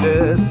ነው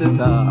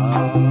ደስታ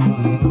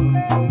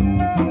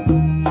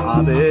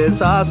አበሳ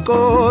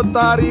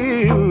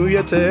አስቆጣሪው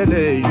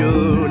የተለዩ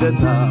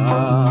ለታ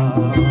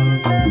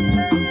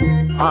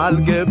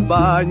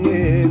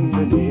አልገባኝም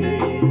እኔ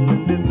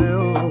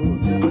ምንድነው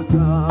ትዝታ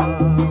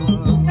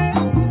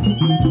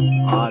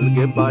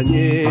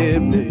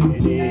አልገባኝም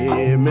እኔ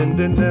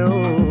ምንድነው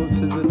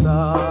ትዝታ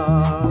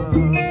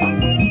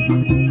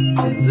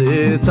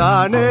ትዝታ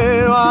ነው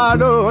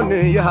አሎን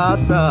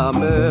የሐሳብ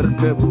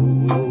መርከቡ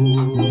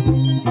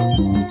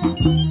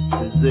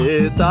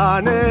ትዝታ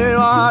ነው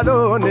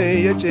አሎን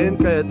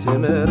የጭንቀት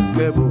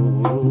መርከቡ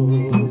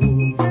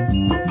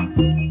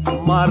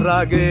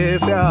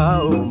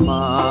ማራገፊያውማ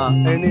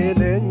እኔ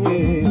ነኝ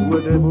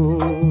ወደቡ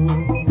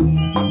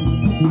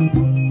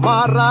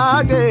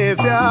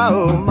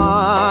ማራገፊያውማ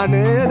እኔ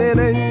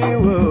ነኝ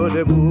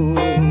ወደቡ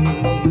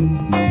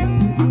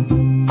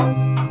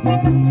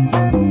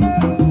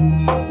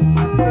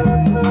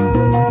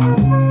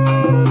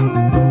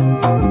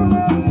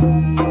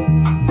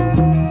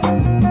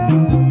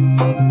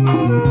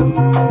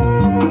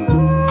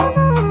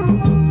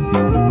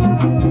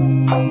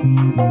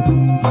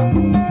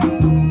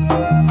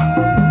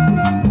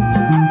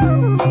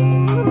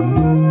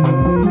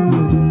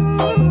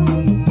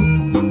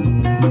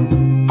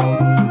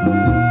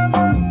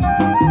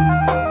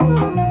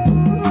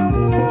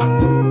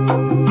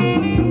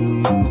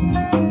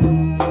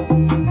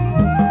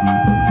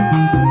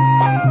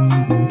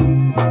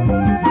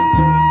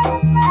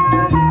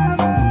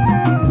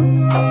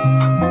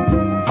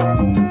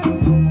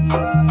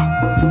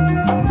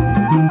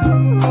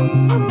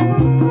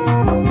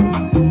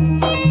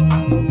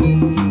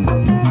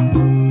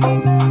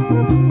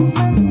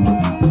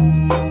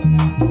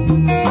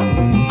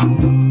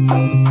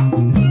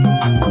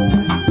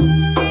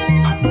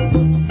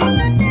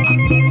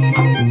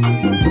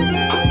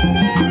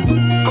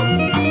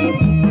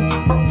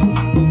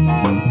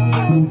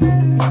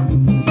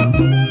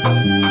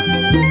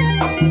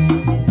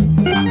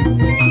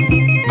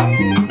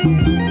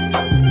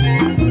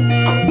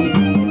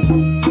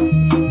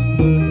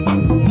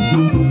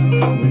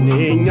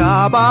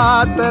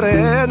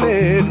ባጠረን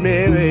እድሜ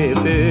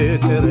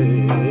ፍቅር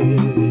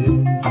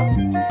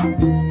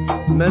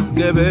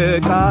መዝገበ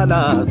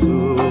ቃላቱ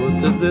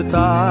ትዝታ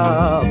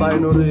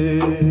ባይኖር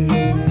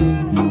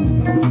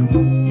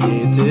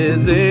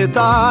የትዝታ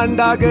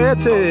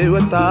እንዳገት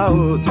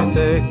ወጣሁት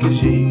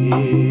ተክዤ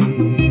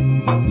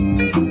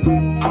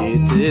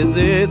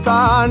የትዝታ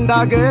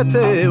እንዳገት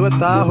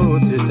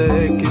ወጣሁት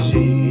ተክዤ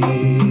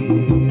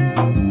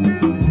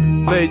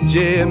በእጄ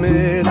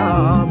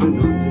ምናምኑ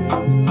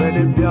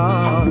በልቤ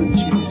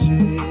አንቺን ይዤ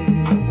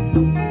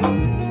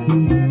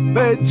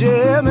በእጄ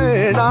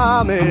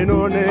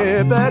ምናምኑን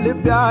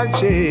በልቤ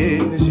አንቺን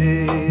ይዤ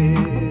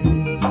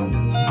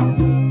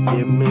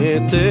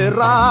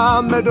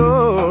የምትራመዱን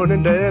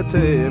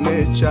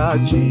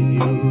እንደተመቻችው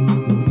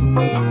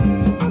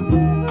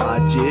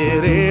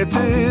አጅሬ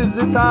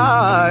ትዝታ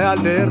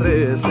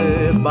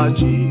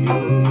ያልደረሰባችው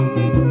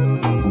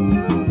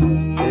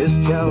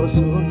እስቲ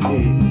አውሱኝ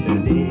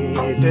ለኔ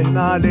ደህና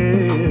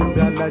ልብ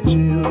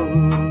ያላችሁ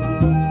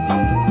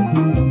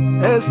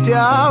እስቲ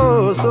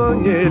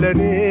አውሱኝ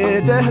ለኔ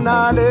ደህና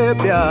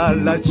ልብ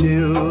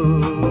ያላችሁ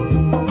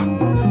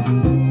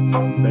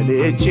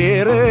በልቼ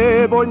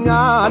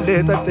ርቦኛል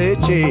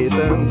ጠጥቼ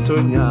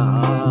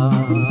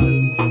ጠምቶኛል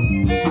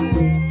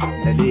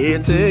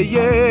ሌሊት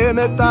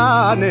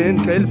የመጣን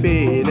እንቅልፍ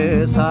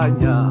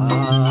ይነሳኛል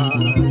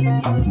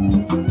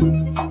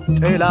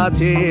ጠላቴ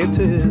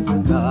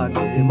ትዝታን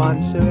ማን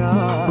ሰው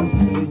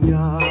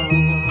ያስጥለኛል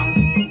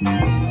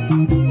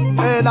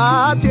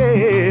ጠላቴ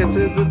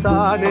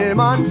ትዝታን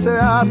ማን ሰው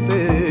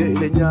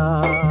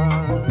ያስጥለኛል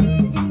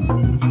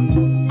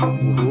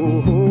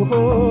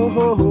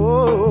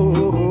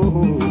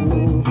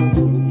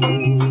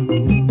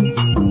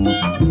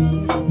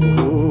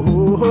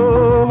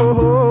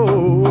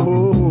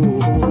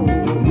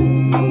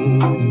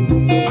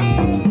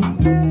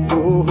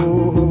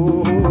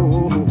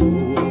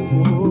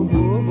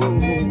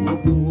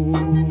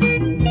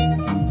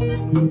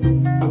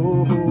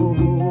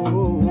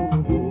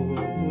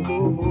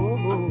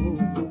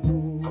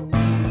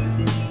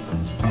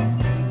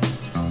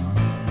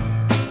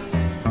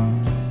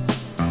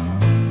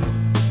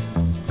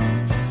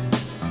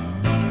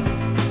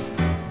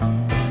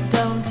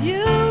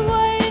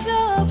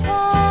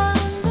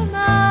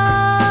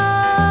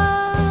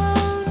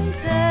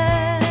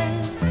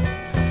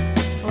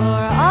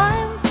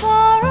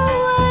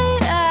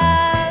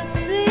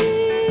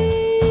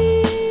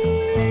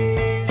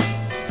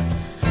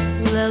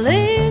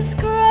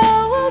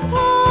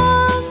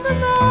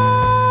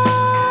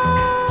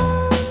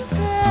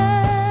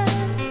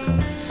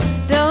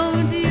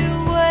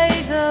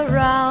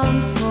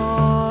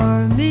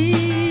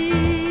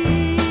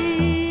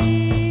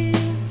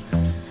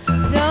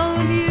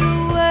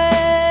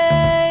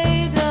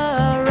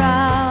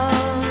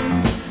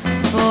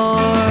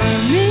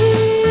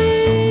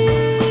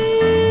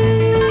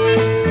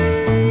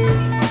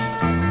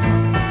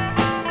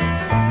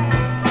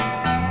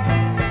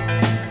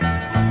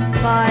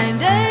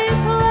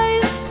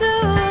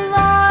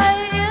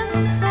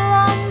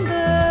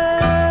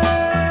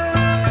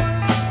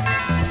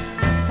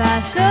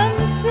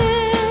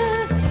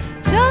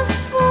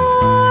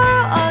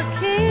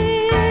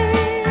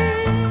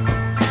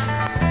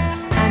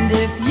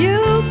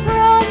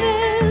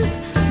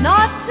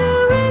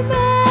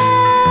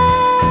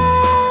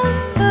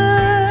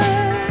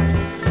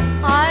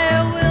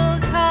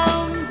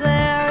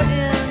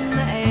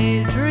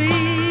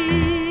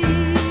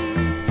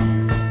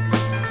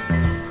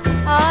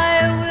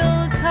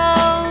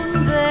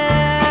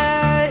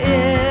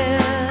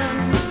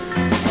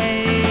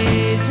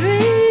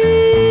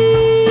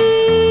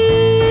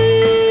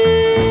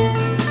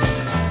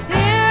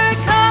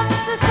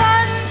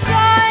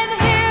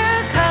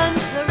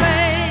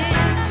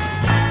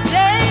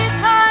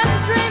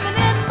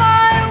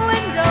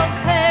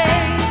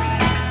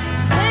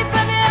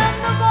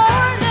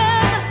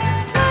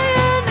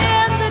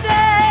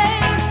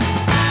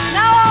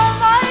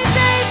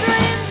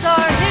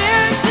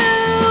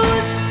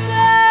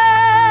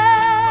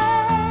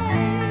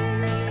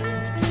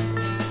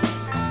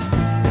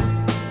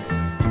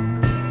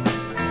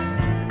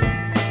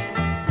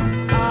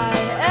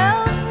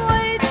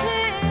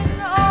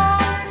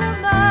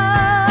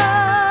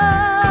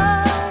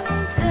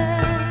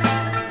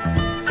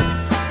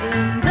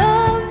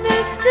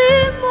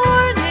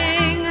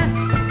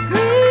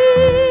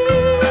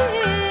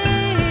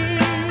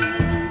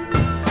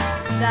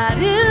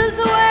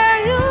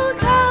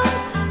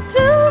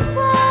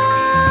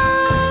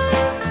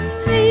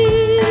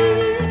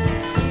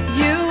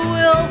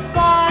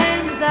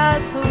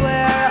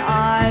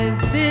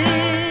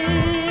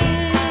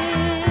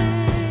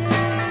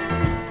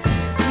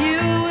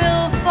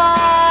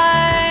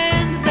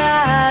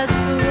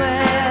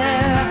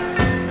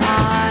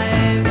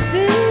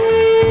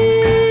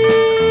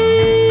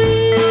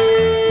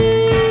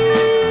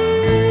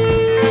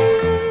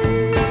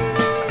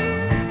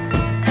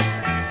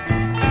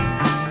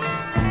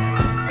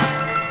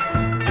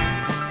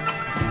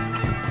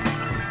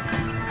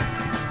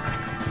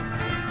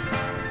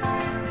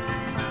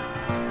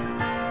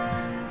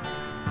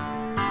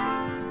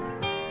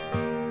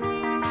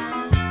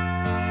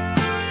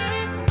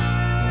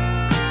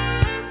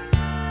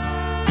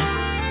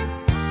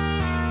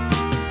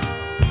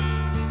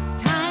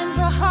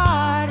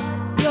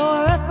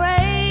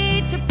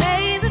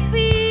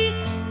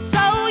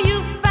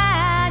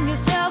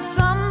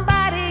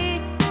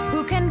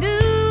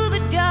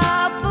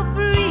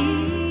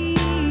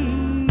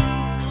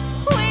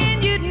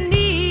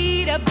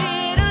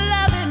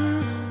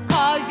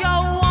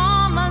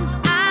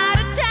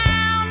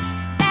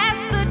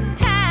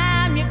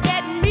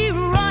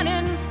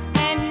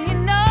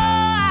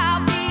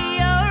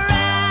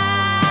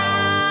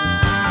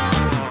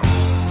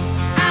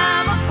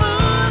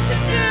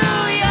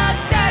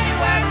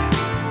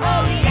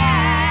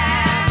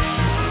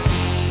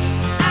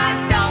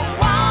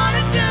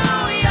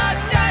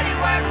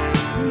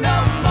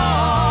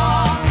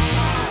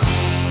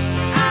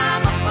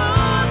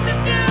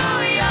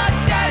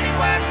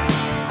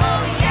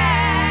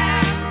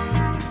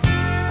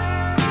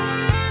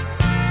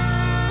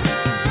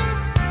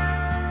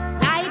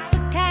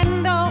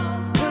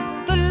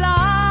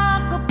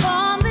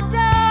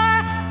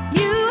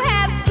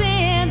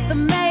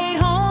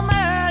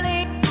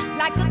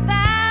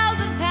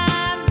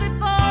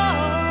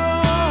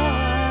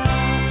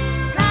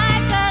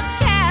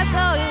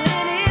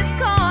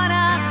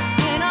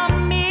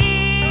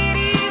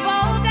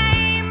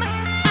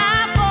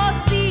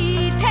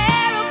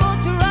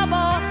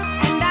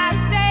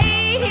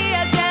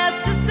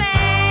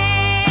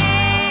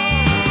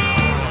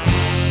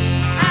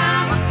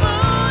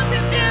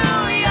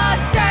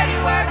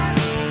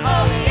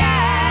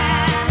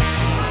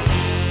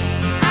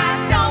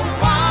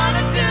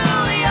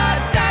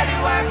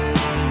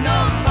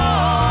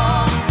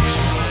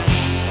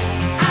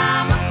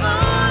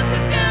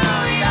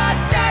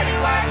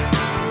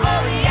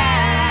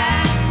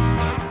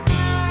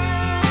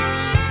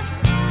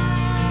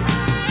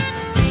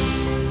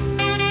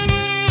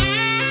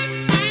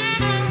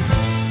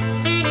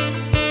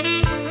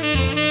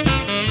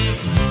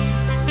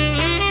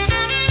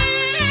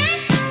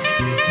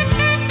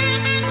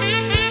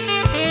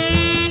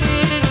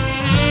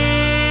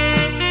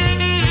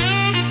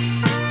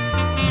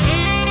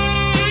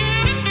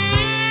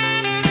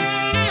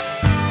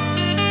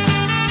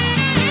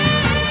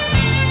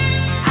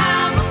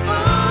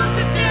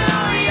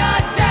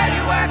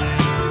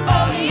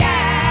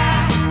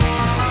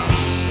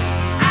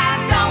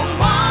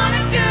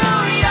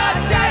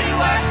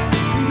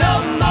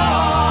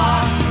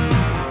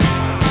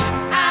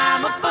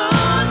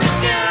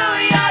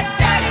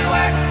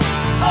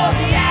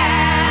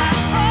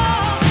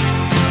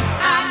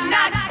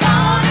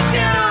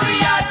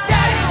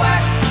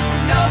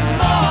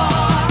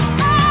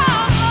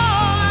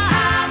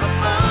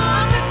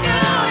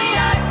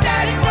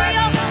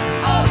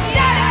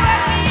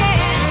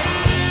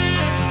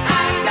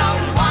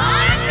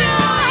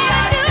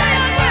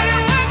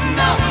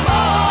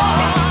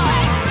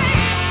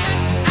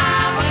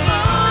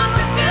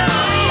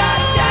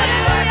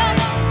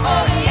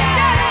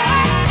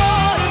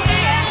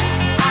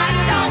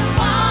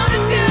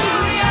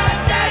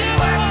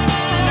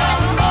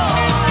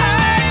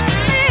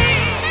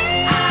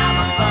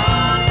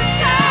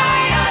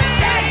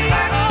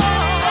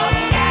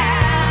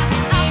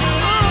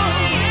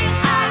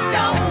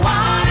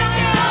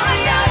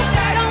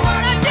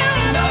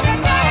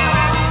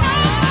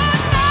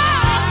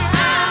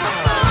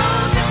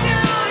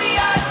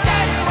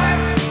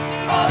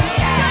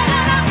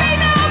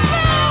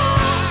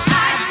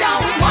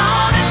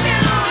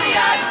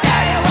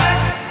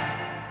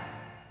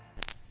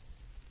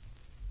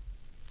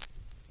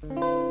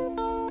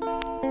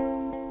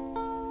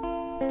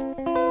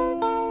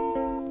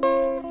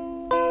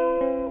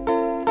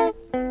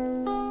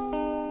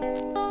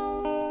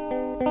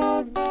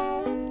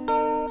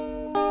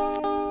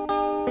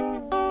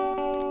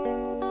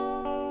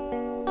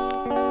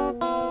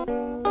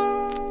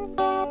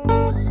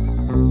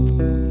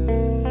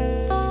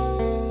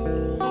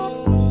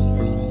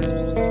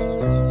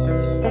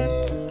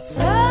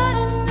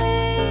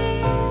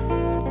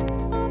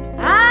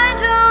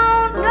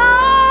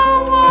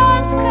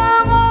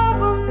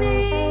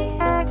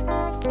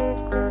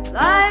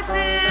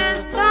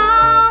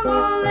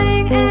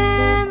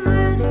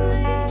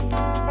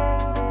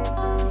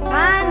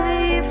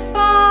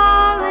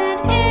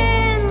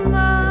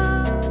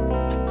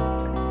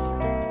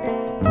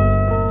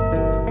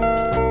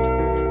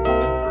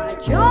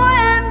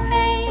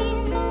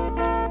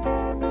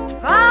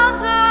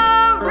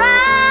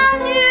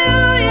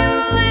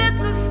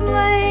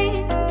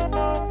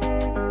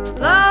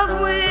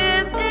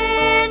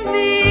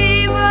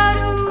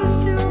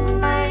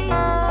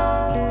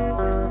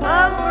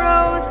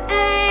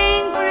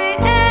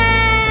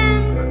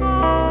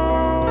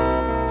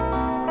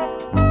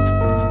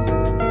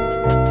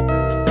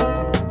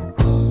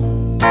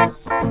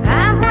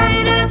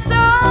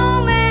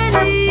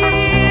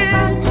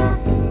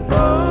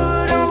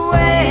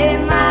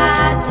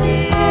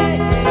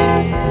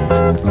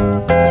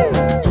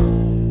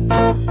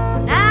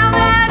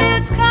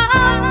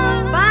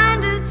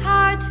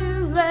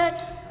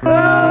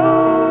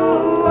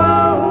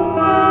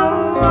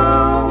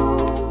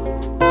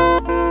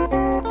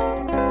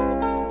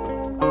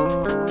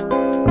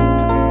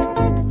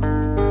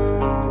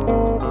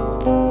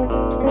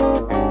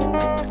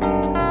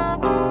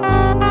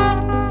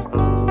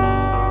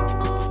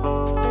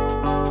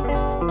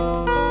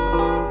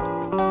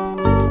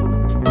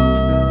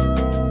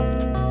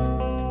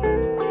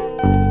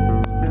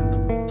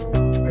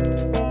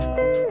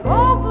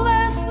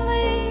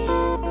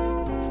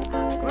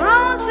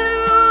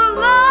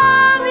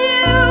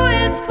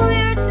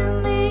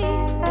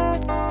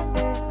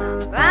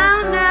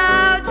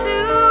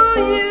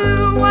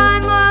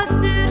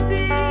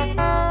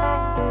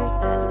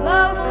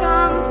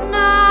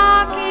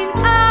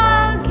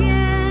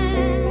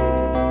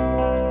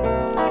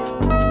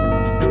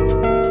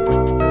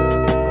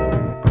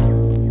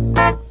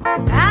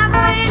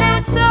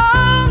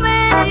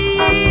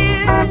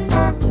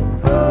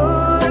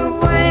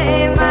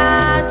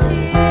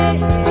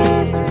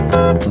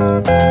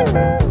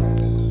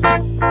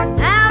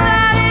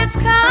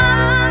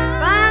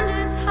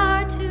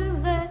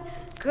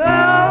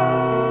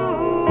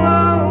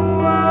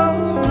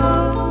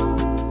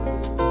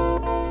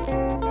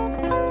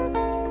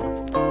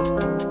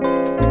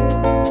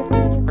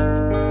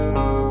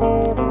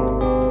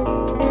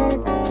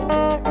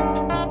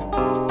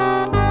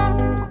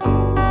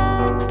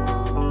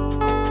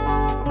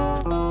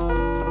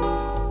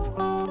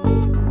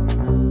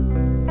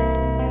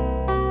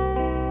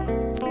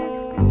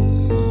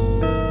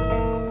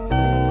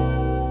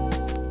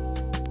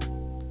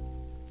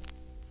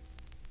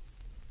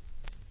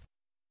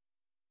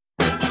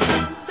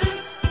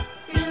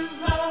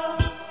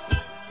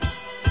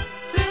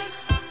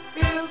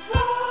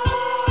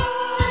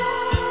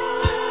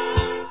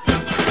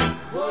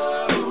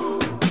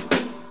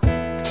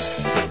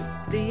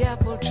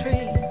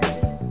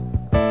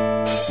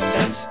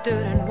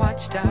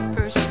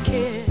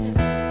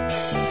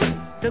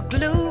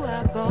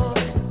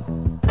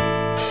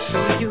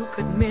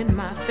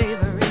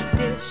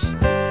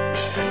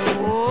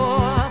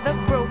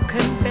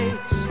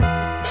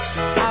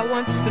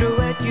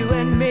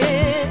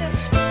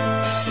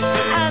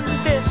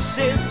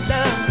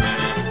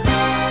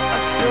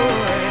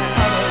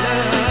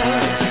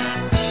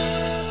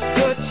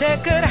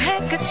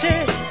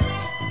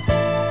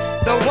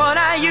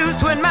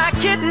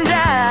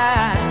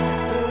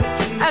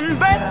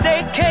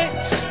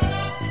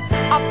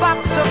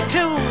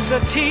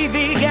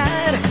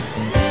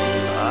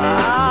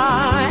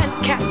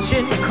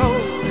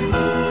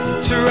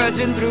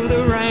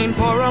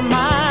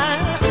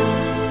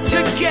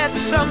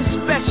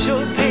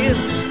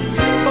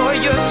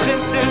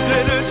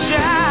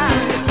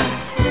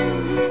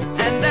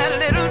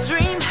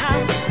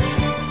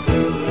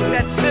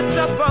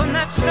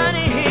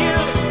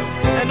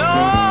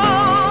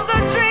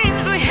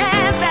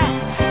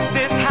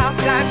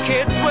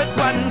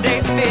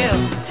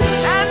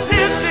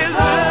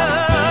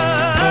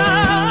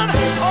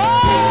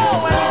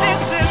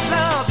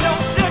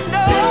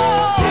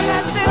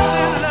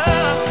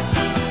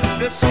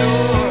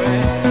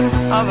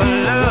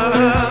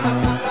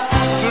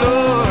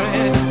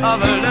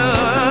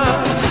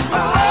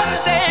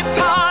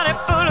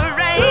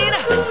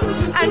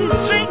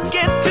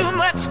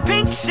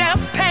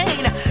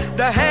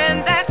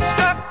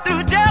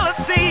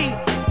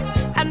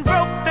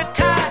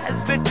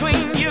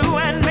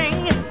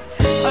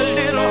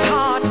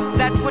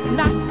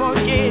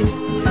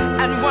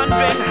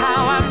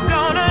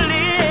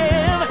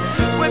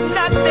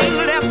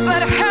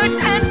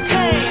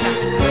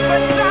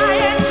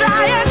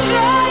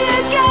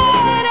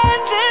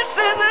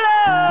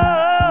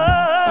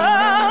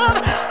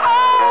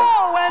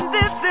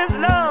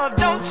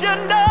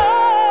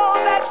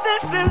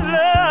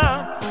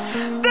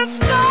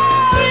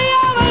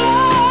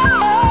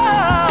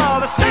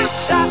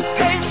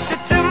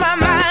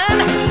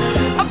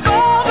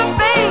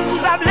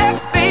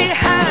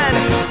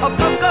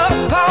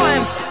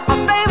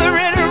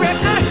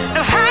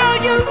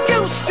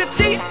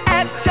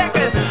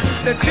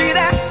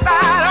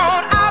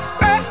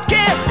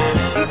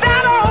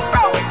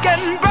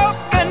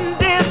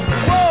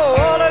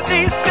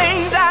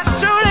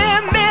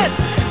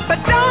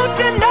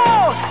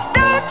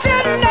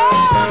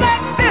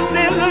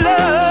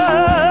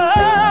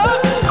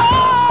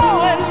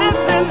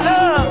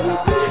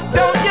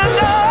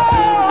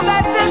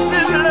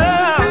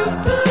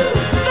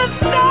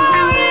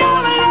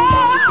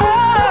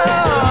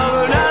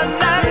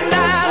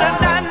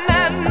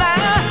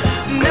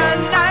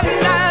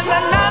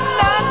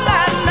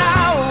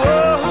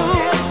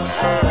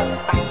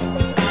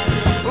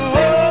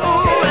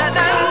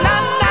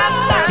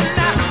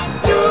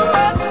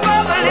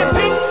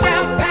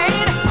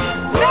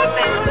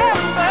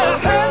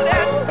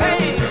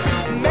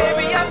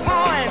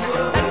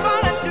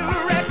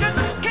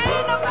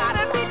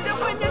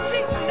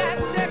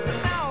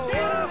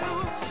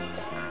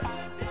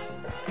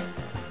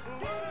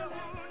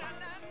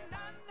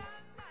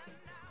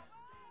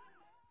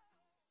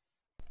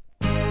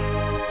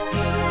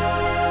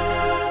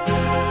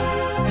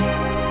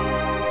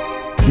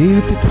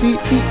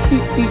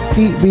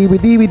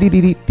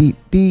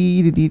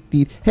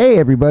Hey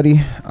everybody.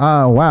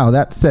 Wow,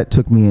 that set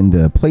took me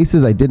into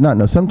places I did not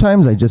know.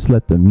 Sometimes I just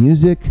let the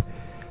music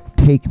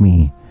take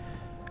me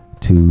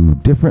to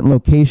different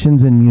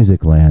locations in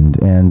music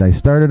land, and I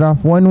started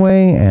off one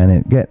way and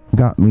it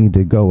got me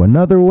to go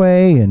another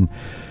way, and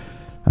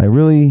I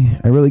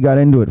really got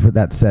into it for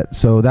that set.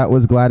 So that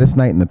was Gladys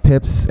Knight and the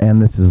Pips,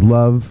 and This Is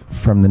Love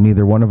from the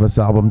Neither One of Us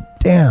album.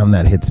 Damn,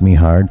 that hits me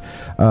hard.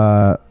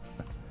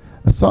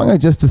 A song I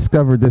just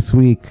discovered this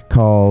week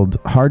called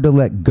Hard to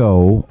Let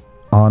Go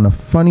on a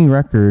funny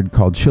record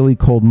called Chilly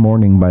Cold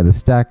Morning by the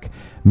Stack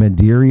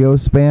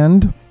Medeiros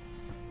Band.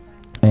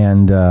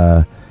 And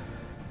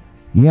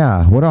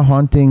yeah, what a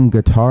haunting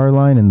guitar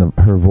line, and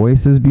her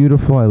voice is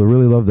beautiful. I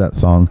really love that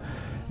song.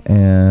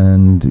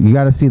 And you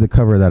got to see the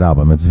cover of that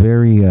album. It's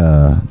very,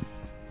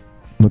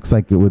 looks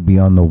like it would be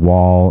on the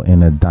wall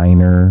in a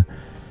diner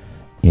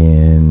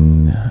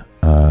in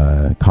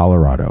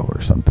Colorado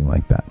or something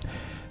like that.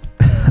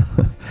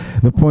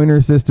 The Pointer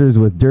Sisters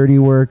with Dirty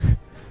Work,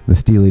 the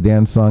Steely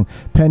Dan song.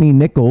 Penny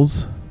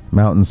Nichols,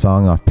 Mountain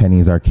Song off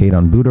Penny's Arcade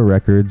on Buddha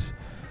Records.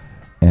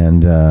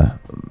 And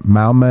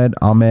Mahmoud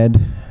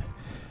Ahmed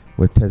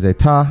with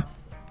Tezeta.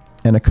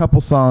 And a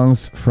couple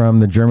songs from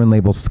the German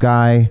label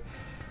Sky.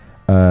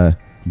 Duter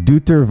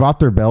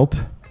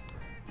Vaterbelt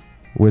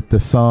with the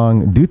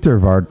song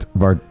Duterworld.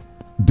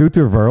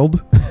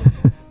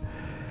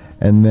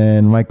 And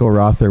then Michael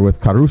Rother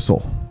with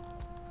Carousel.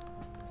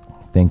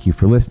 Thank you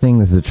for listening.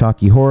 This is a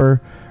Chalky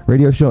Horror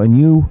radio show, and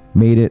you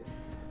made it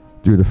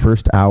through the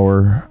first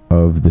hour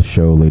of the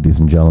show, ladies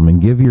and gentlemen.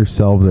 Give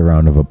yourselves a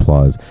round of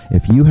applause.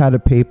 If you had a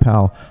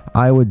PayPal,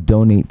 I would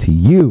donate to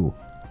you,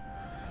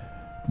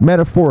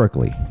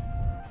 metaphorically.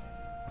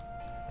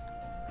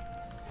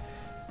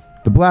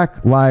 The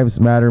Black Lives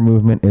Matter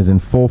movement is in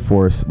full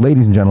force.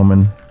 Ladies and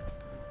gentlemen,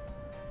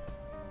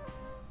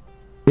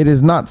 it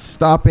is not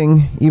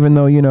stopping, even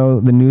though, you know,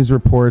 the news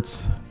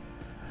reports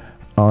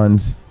on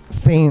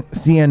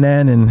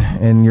CNN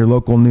and your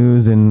local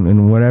news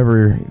and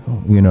whatever,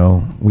 you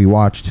know, we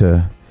watch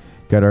to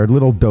get our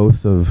little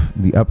dose of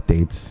the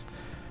updates,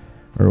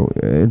 or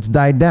it's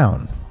died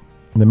down.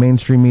 The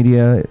mainstream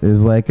media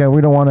is like,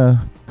 we don't want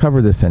to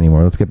cover this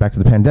anymore. Let's get back to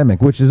the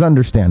pandemic, which is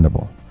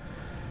understandable.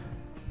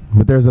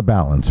 But there's a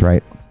balance,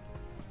 right?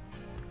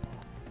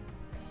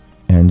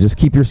 And just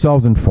keep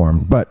yourselves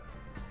informed. But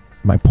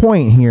my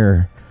point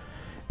here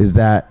is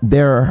that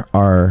there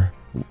are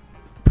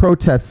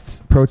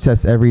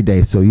protests every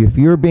day. So if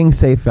you're being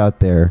safe out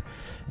there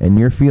and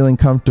you're feeling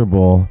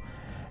comfortable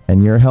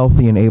and you're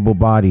healthy and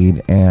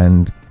able-bodied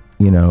and,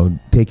 you know,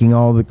 taking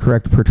all the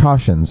correct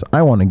precautions,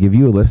 I want to give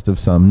you a list of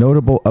some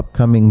notable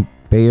upcoming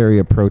Bay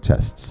Area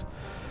protests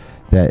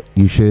that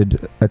you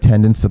should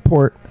attend and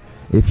support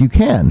if you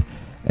can.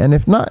 And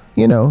if not,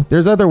 you know,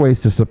 there's other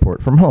ways to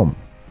support from home.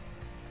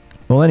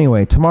 Well,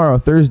 anyway, tomorrow,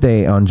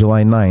 Thursday, on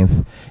July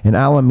 9th, in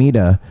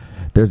Alameda,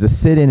 there's a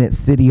sit-in at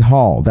City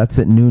Hall. That's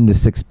at noon to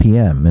 6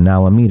 p.m. in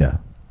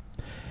Alameda.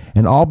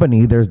 In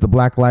Albany, there's the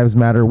Black Lives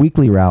Matter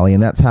weekly rally,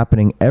 and that's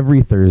happening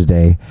every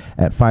Thursday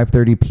at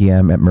 5:30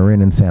 p.m. at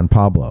Marin in San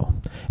Pablo.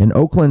 In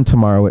Oakland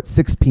tomorrow at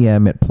 6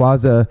 p.m. at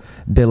Plaza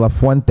de la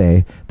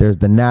Fuente, there's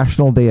the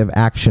National Day of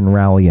Action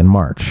rally in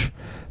March.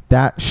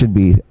 That should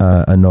be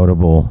a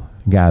notable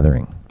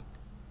gathering.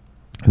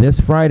 This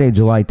Friday,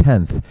 July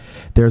 10th,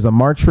 there's a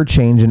March for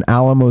Change in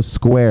Alamo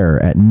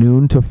Square at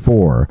noon to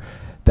 4.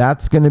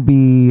 That's going to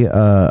be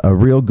a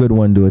real good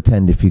one to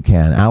attend if you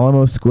can.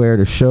 Alamo Square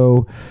to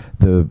show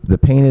the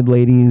painted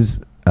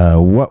ladies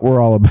what we're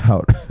all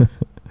about.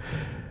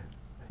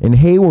 In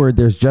Hayward,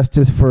 there's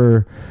Justice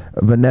for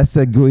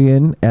Vanessa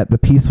Guillen at the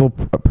Peaceful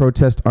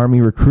Protest Army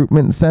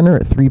Recruitment Center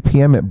at 3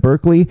 p.m. At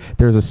Berkeley.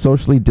 There's a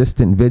socially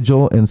distant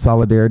vigil in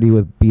solidarity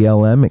with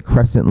BLM at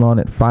Crescent Lawn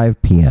at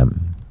 5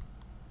 p.m.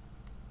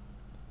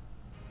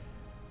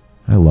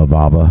 I love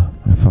ABBA.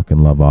 I fucking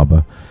love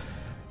ABBA.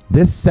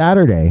 This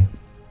Saturday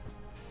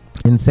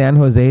in San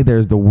Jose,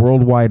 there's the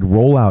Worldwide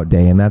Rollout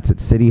Day, and that's at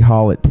City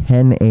Hall at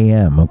 10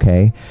 a.m.,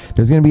 okay?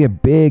 There's going to be a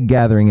big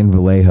gathering in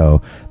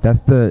Vallejo.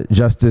 That's the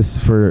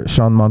Justice for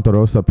Sean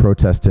Monterosa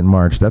protest in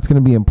March. That's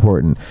going to be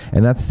important.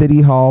 And that's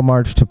City Hall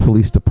March to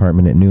Police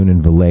Department at noon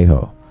in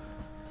Vallejo.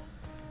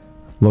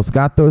 Los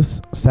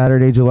Gatos,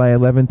 Saturday, July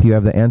 11th, you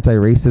have the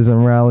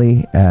anti-racism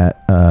rally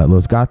at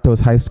Los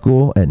Gatos High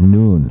School at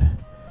noon.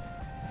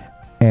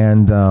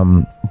 And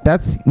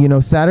that's, you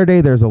know,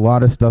 Saturday, there's a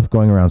lot of stuff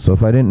going around. So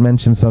if I didn't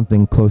mention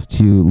something close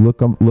to you,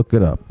 look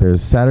it up.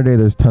 There's Saturday,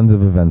 there's tons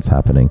of events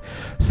happening.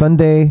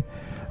 Sunday,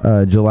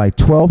 July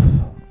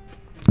 12th,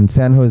 in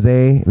San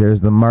Jose, there's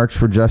the March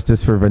for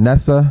Justice for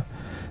Vanessa.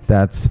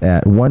 That's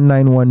at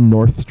 191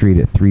 North Street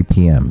at 3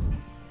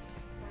 p.m.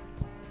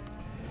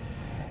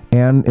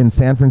 And in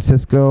San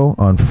Francisco,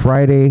 on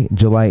Friday,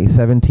 July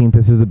 17th,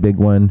 this is the big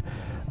one.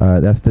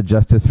 That's the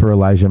Justice for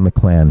Elijah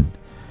McClain.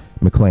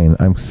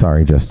 I'm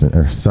sorry,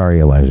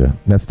 Elijah.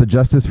 That's the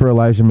Justice for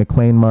Elijah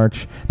McClain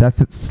March. That's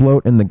at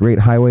Sloat and the Great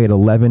Highway at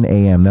 11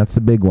 a.m. That's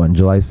the big one,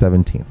 July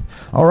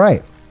 17th. All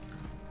right.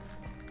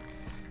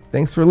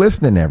 Thanks for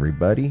listening,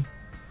 everybody.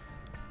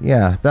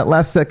 Yeah, that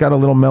last set got a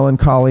little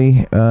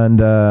melancholy,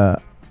 and I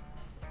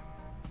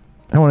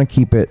want to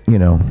keep it,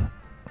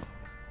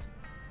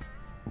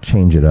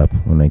 change it up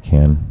when I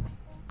can.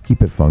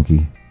 Keep it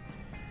funky.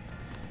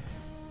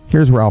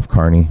 Here's Ralph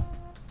Carney.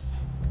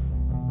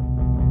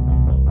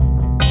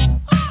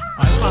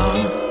 I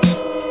found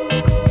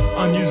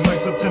unused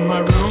wax ups in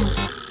my room.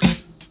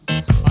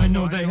 I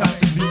know they have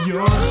to be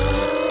yours.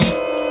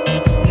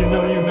 You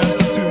know you messed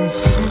up too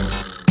soon.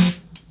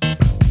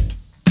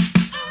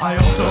 I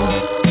also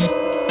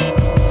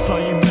saw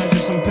you measure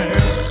some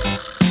pears,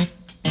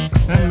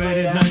 and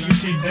late at night you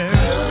tease theirs.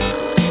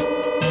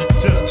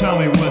 Just tell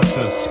me what's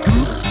the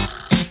scoop.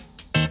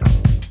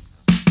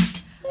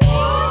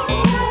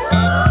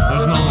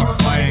 There's no more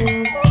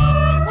fighting.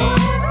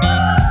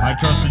 I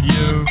trusted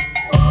you.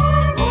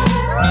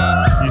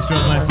 You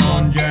struck my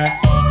phone, Jack.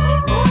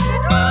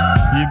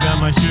 You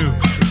bent my shoe.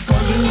 It's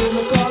fuzzy in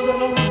the closet,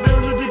 all the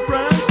bears are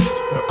depressed.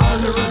 Their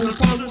eyes are in the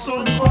closet,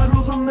 so the slide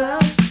was a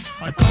mess.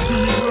 I talked to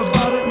you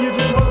about it, you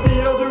just looked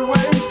the other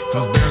way.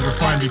 Those bears were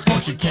fine before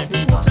she came.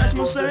 Is what sex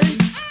will say?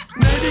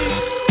 Maybe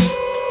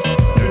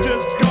you're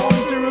just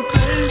going through a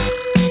phase,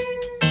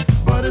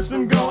 but it's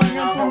been going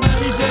on for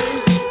many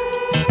days.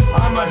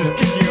 I might just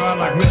kick you out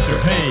like Mr.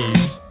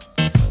 Hayes.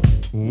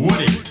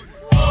 Woody.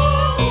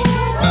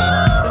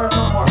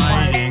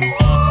 Fighting.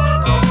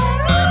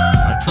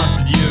 I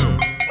trusted you.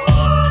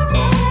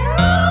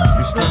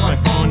 You struck my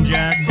phone,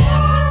 Jack.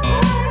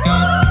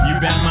 You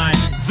bent my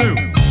zoo.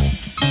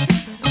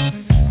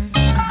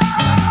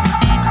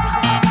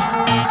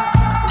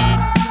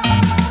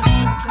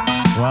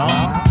 Well,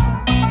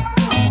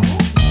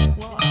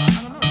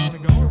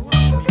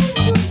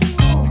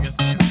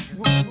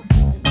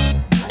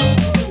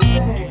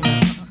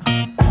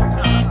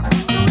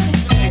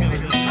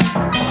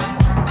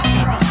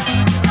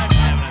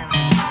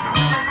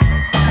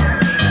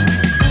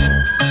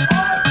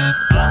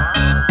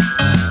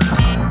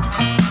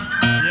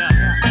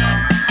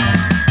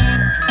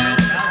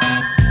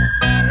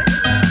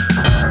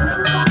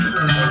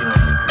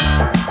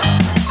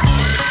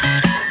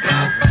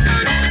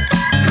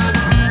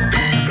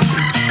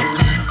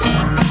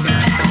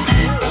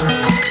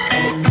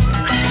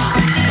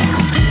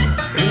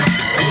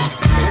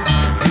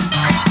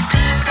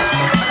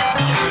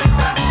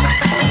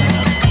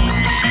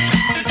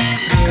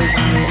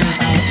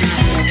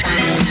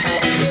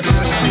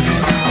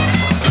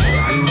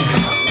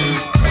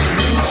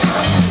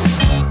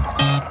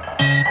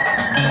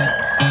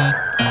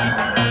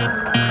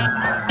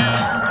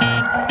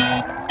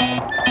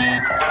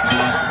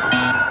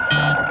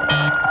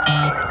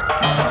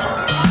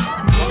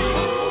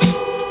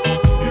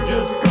 you're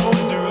just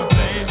going through a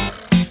phase,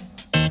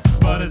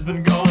 but it's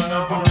been going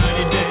on for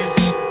many days.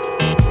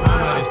 I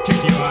might just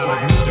kick you out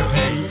like Mr.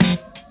 Hayes.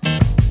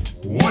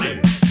 Woody.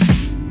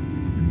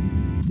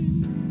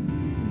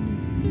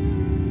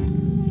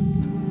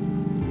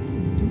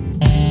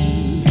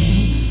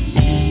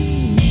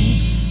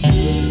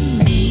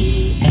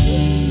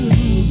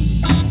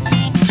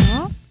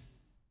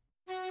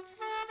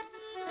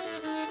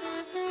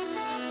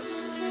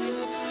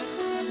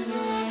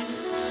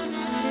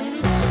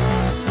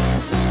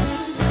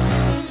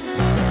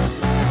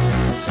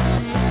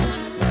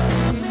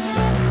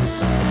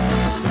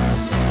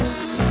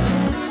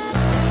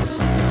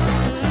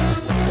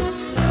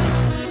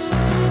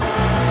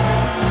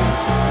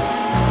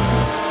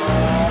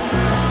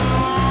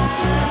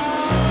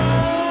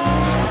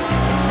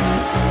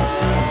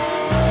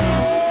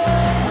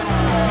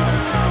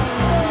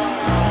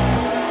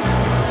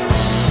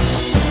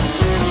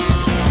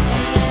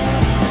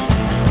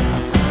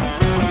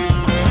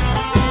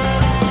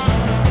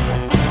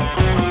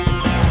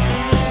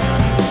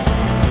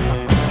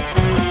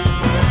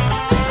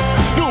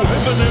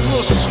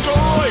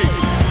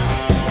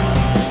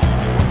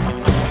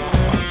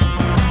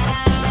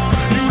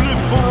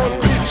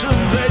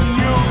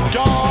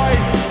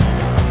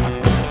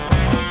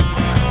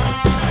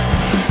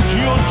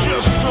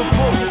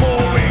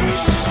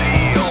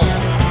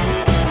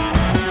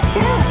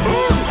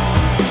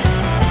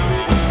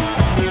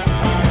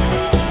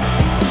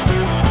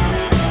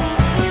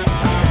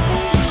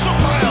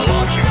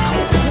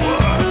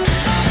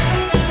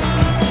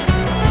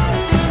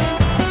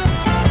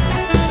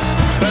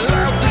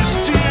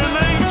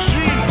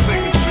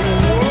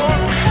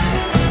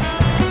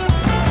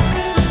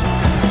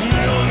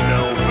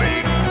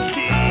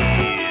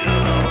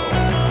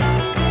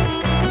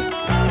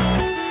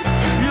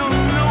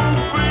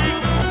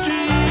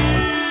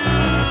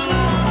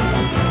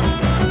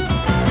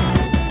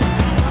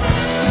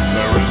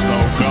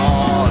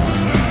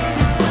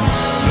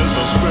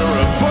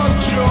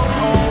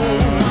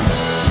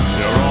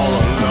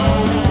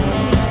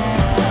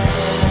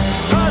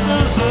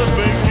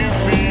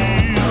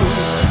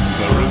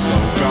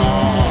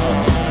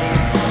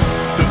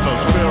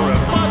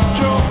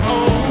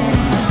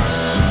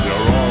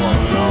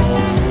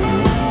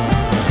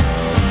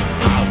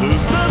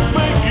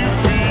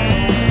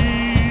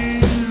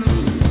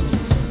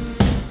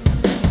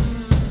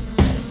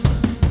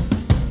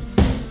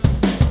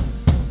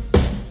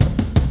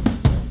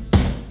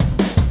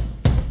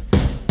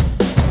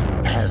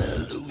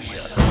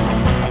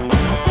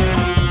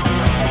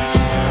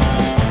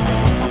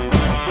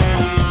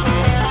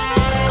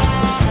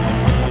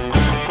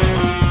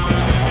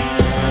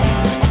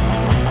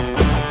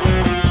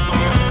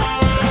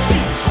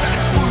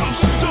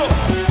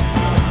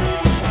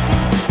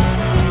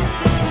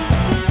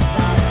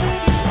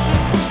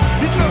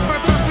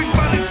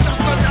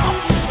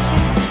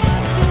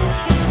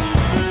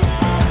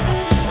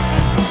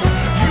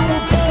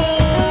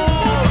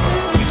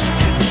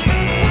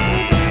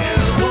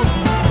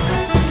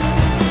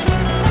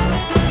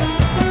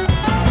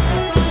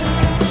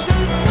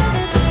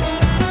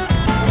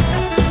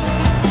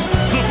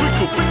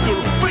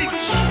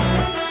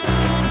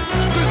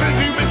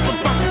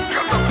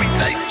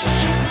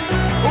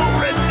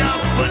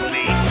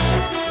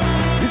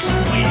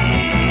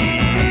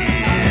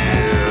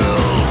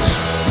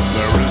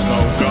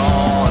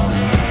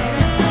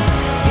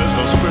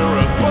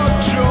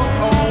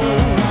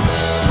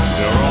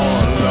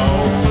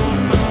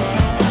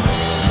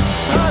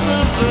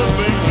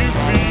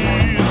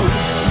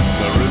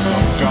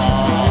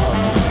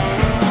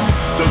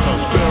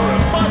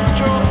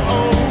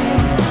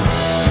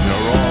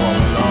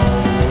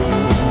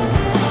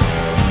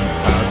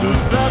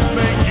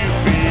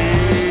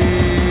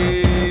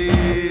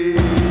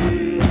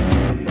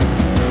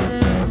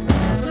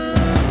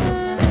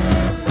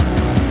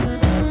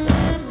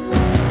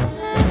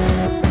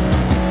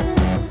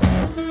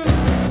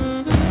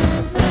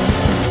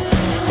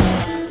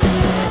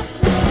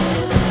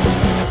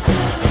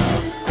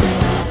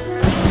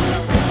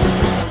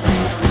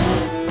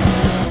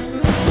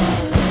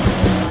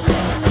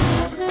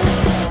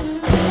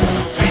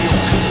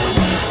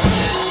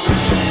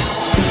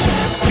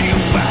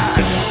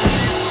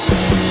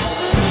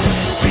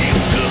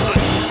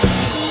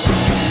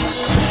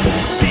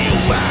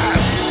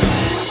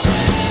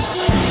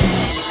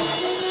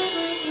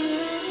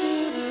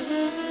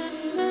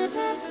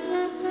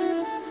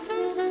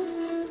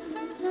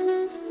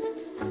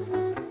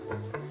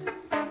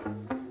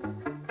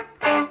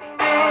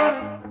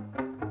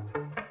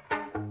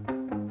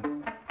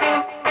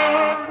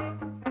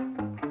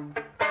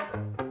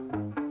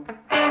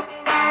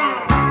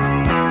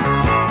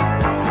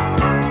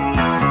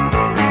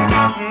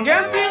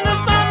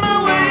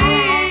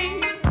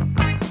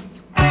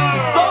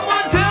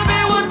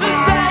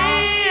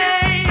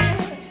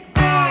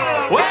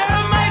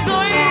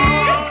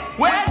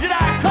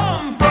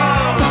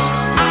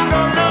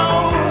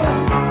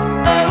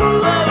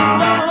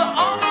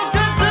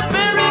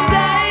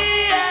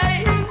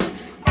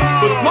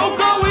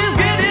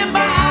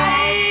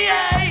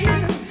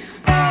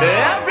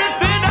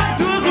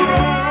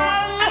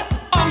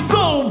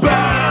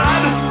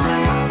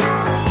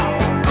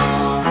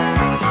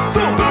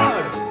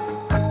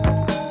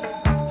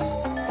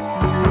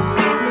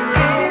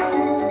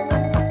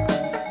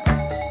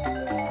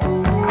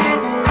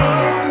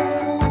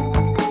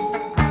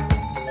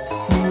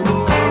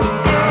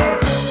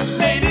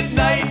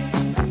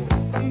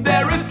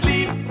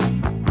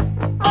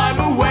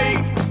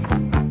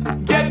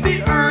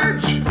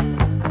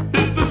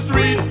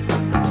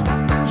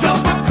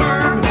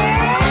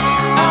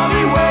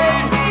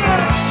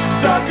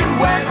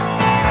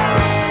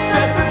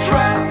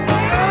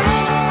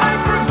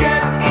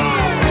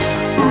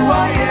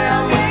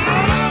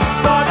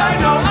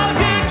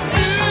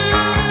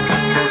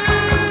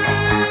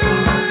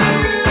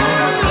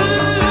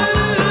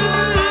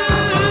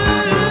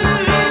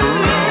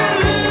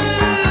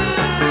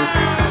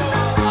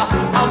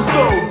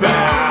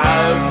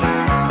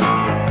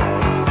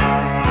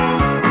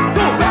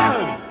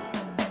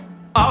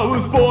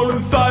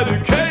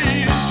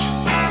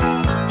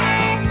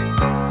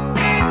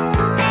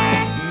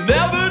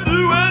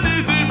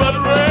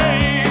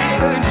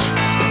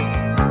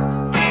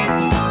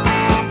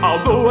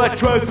 I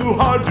try so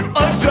hard to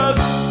adjust.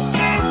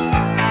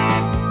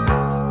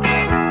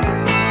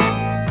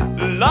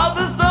 Love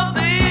is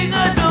something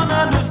I don't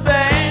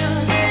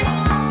understand.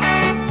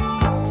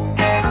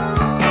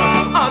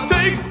 I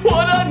take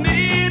what I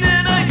need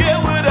and I get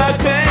what I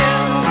can.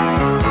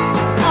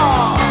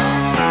 Oh,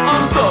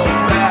 I'm so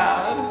bad.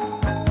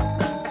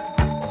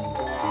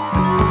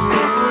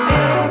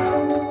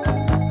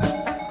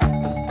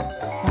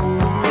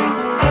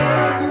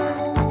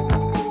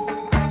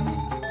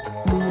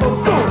 I'm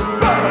so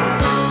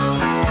bad.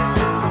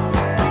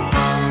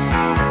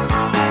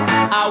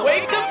 I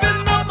wake up in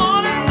the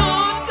morning so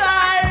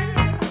tired.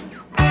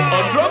 A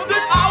drum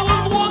that I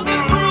was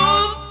walking through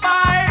a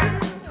fire.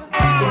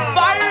 The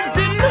fire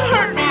didn't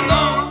hurt me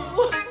though.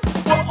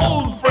 We're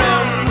old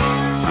friends.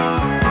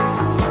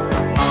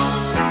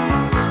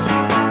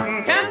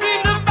 Can't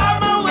seem to find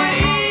my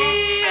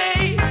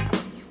way.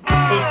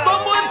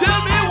 Someone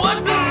tell me what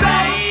to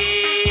say.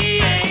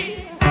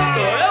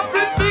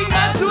 Everything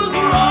I do is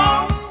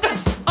wrong.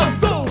 I'm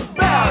so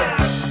bad.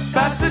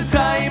 Pass the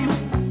time.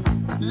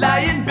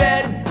 Lie in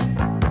bed,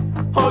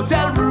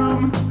 hotel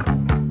room,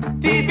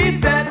 TV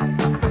set,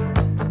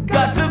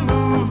 got to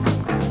move,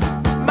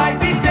 might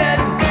be dead,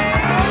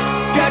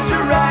 catch a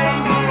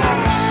ride,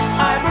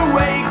 I'm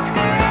awake,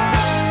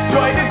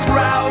 join the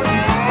crowd,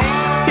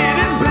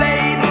 hidden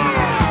blade,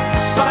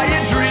 buy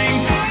a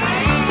drink,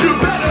 you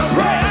better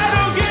pray I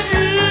don't get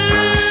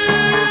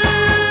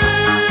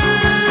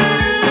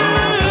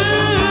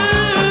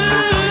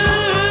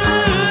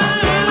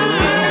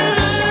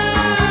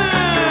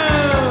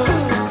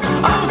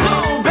I'm so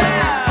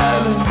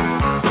bad.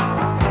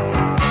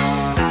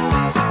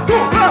 So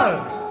bad.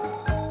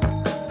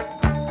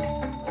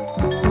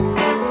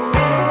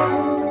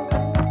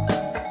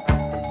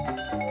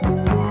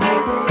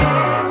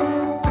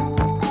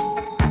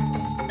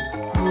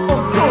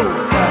 I'm so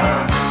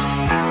bad.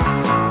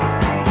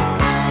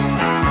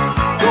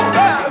 So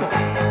bad. I'm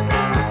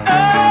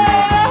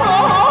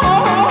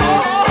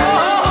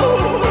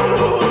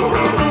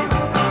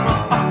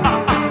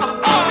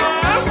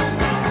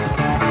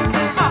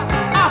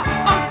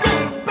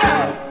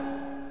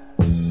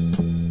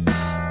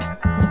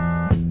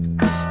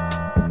so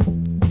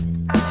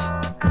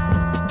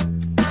bad.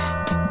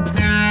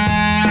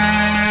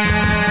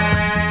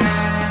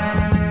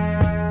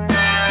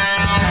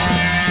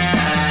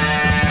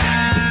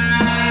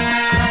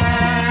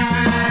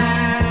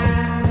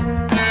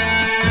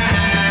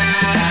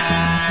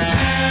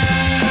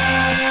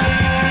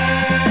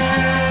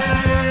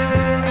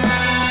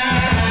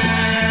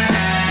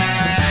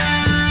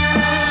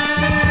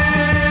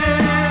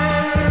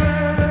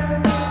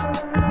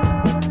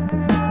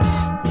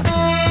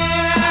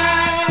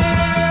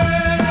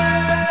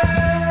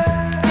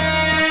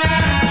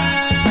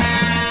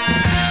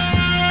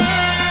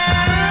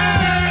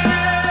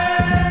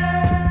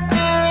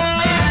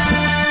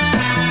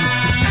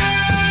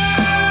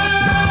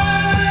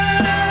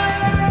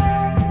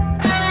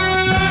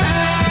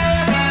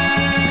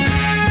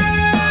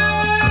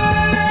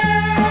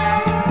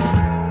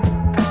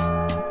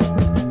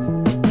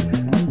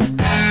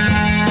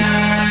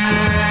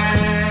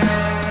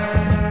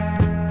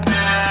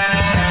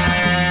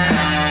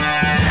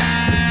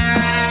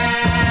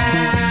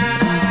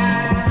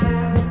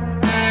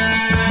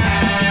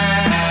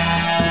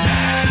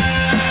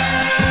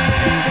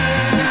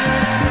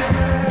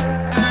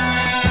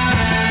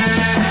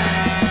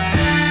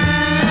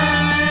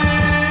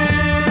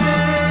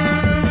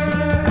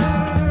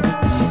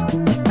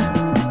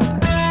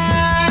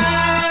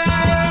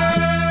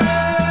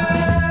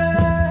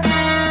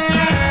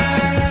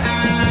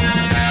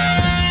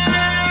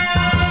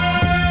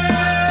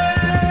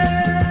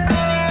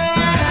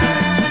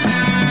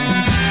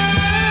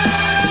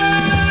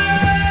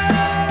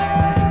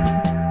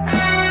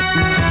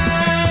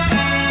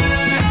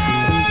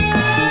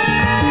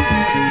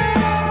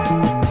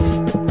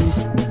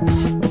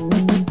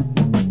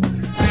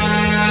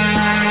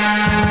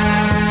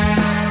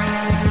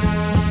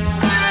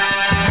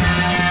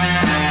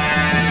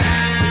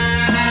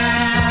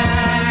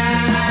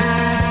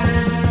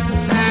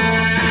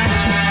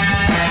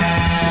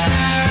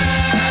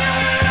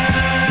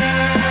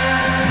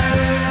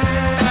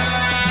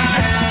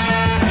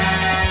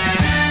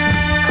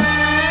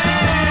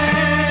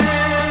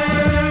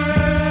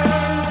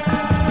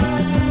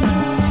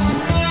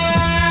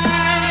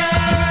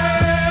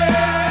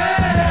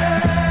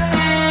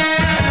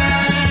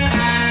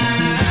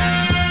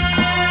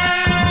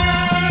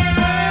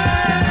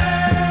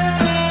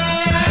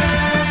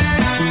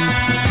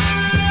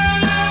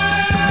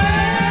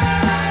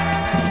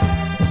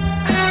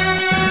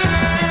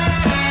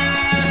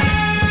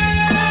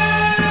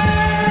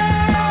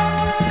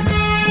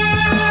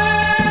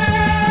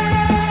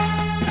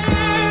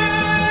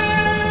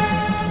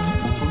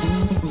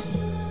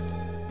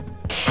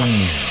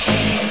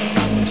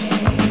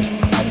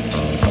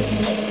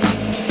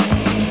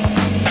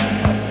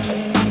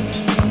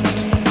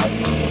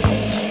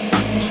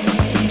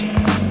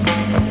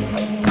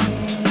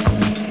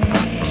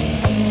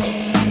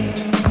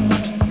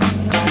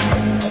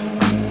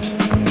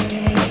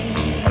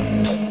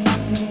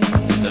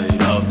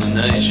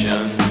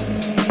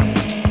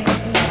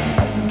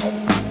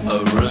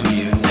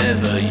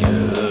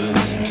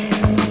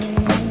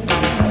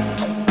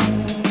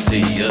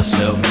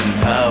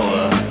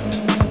 power,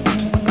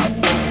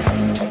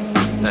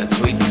 that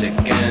sweet sick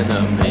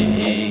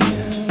enemy.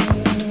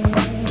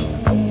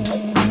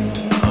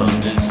 Home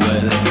is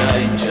where there's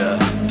danger.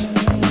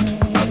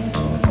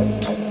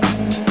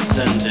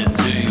 Send it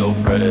to your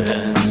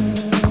friends.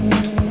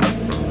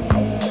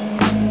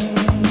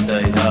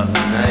 State of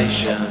the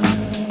nation.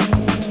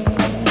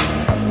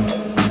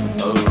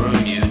 A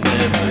room you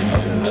never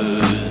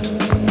use.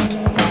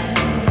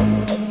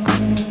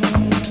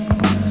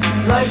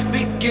 Life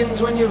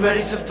begins when you're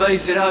ready to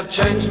face it. I've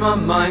changed my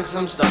mind 'cause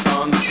I'm stuck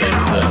on the state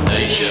of the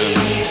nation.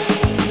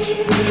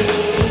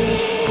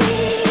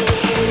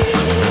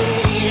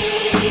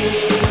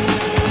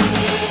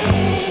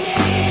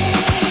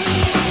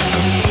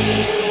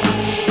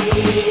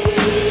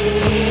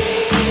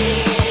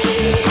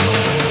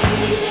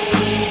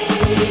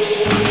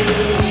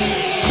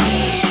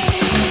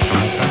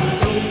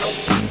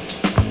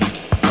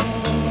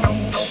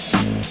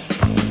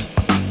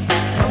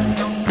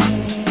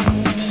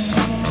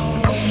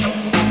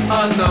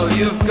 I know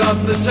you've got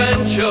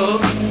potential,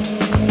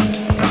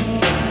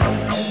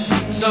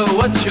 so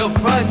what's your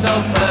price?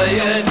 I'll pay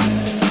it.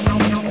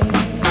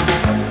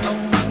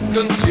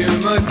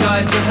 Consumer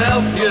guide to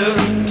help you,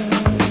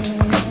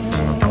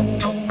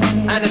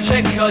 and a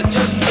check card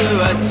just to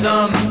add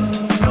some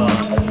fun.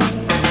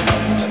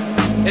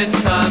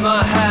 It's time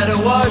I had a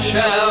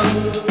washout.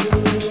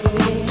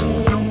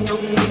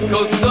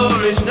 Cold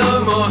storage, no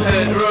more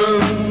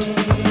headroom.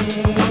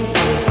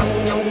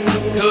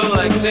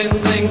 Collecting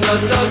things I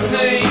don't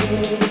need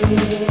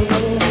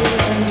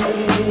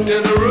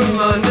in a room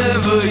I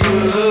never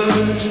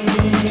use.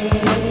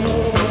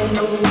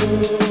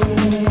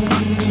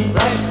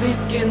 Life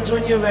begins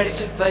when you're ready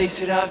to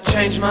face it. I've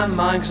changed my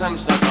mind 'cause I'm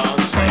stuck on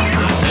the state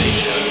of the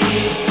nation.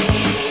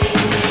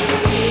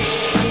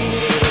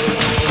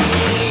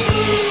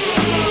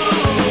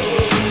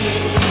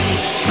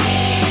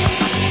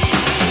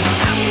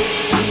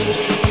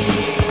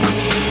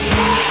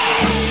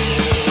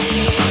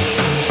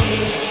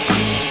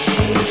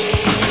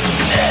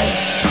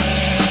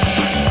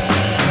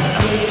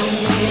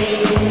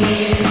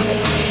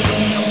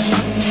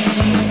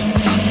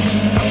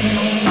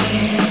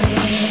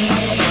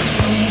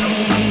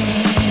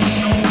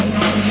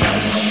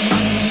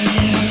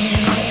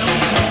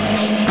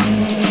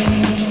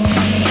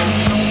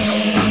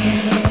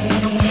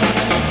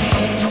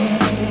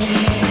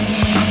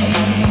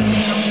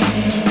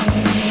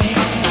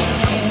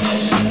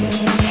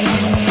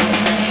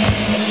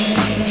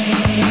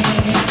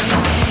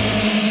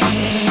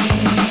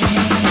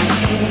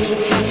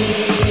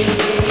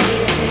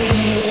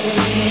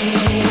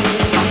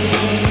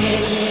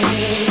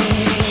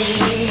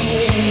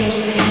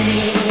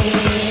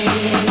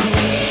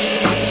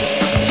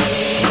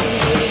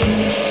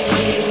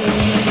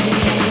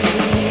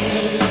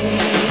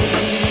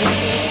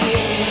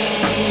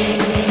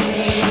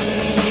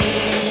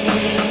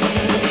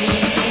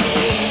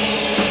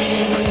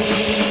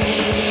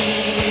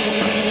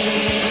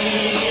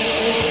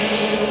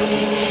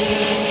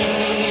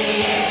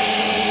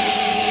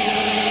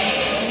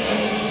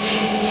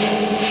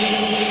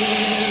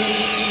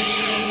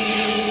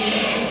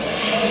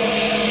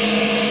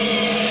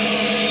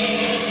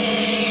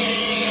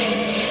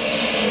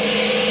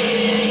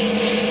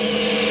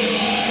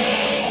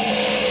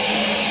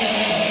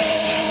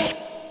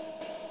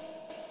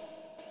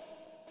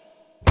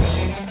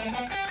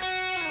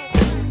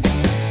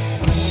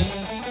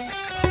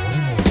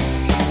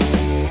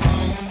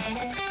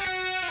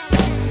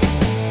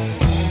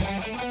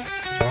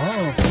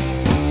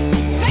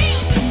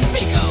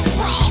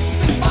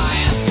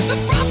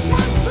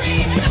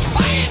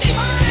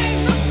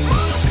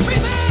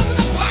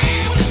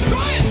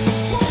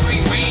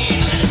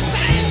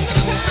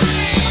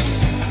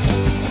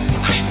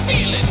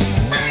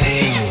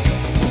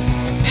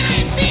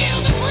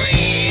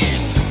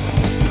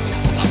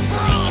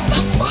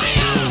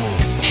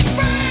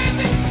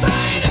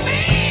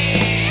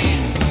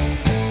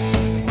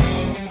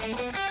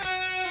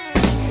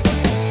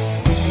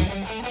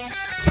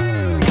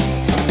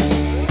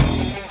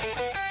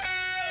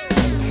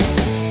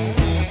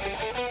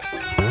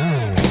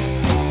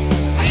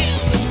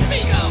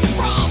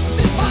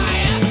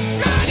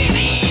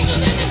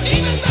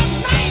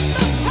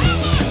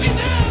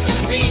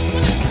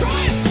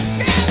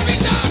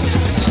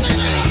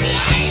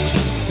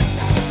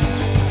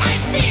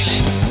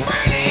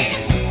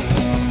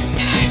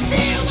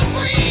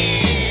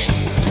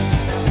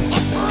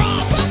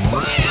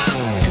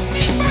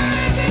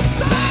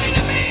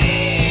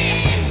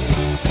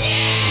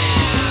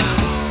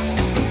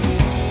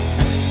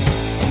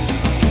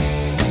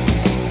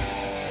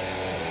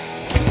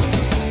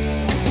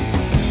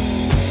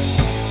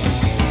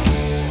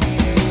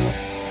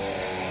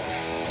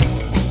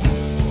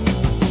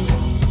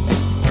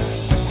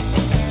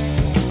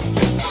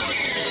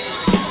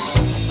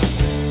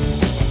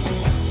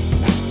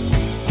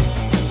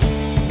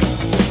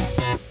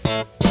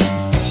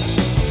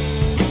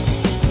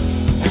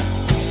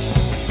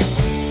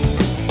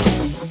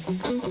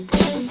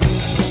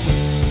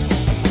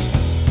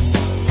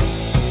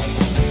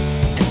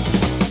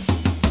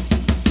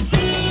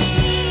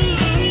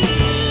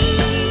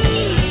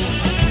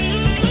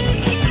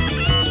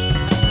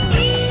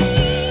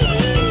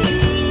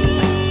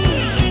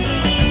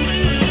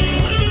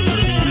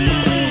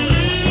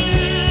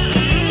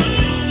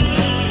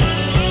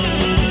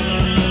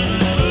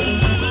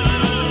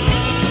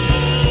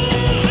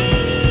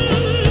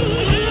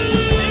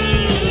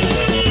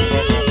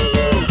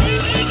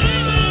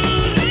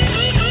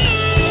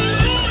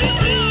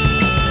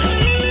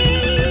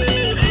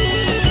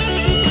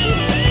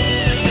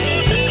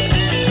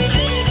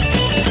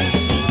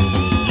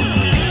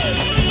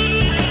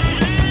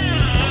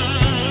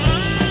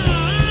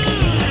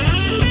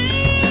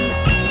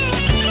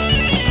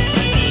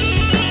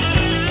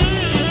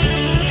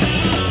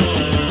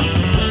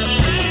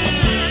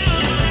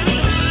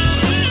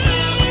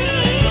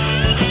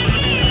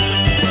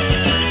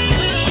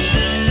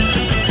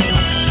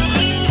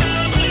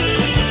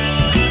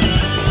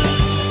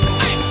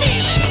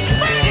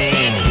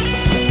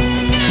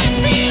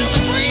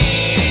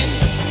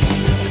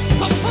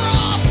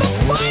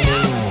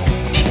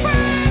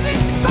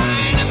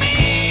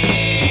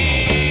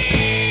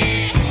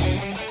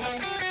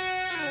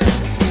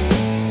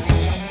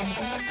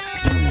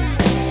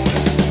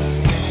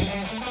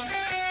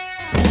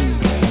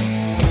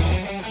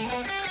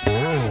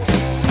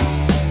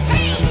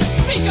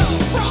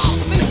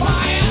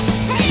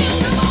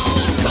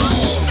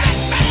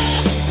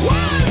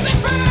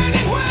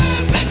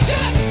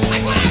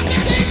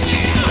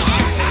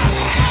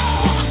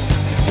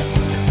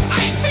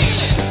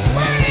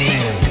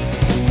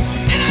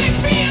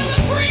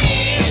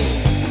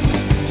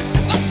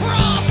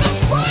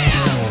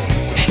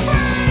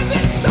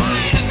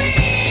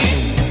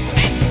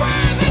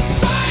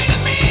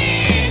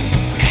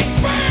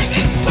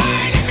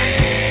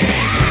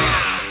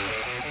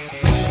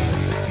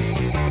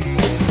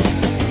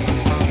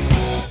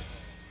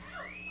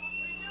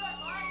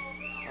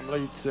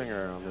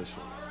 singer on this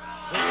one.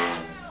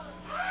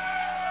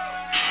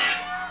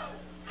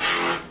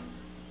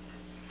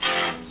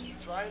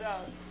 Try it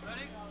out.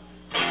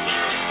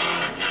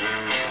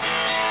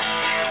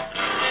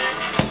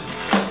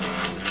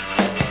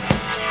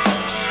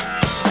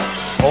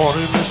 Born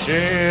in the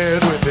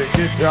shed with a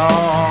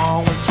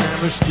guitar, with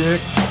jam a stick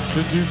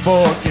to do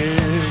 4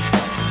 gigs.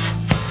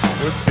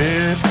 With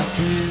bits and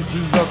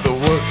pieces of the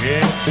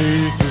working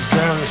pieces,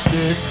 jam a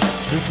stick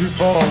to do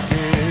 4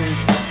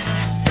 gigs.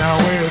 Now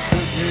we're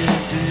taking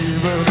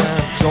deeper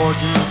than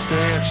Georgia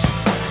Stench.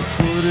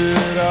 Put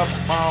it up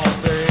on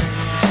stage.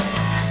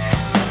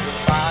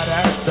 By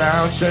that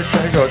sound check,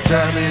 they go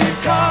Jammy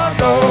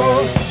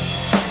Condo.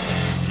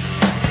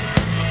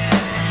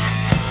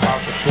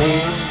 Start the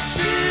door.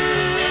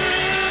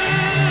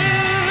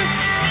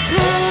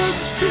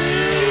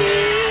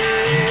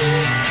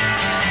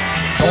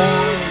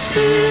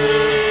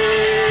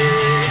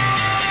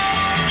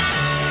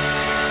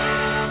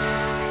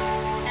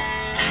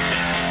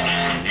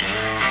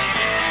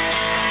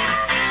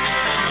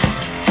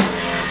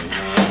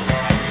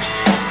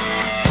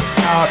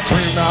 I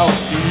dreamed I was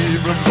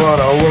Steven, but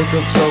I woke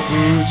up to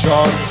blue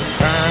charts in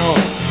town,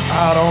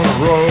 out on the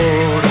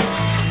road.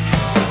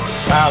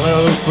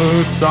 Pallet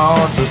boots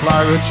on, just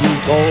like what you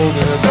told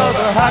me.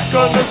 Another hack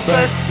on the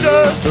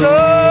Spectre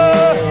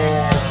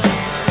store.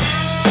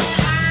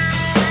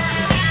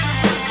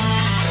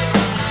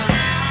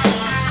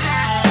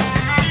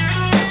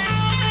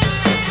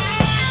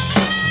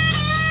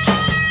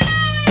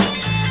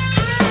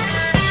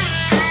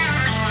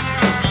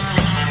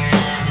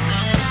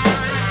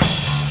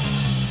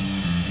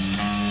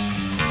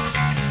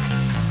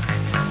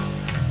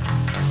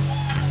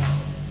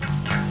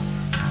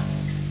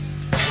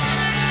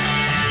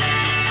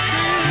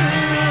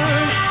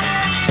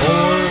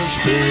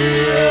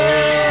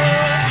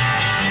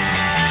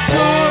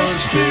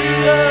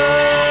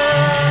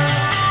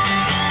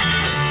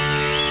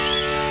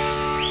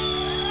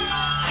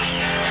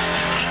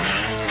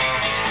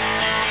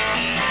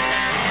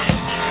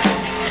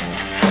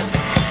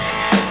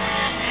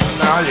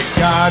 You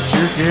got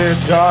your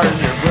guitar and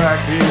your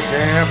practice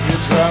amp. You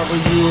travel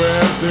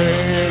USA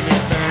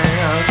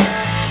anything.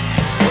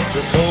 But to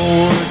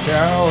know the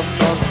count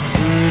on some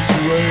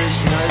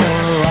situation, I'm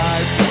gonna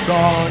write the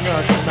song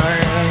on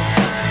demand.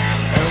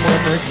 And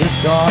when the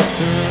guitar's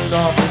turned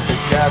off and the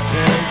gas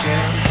tank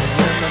empty,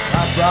 when the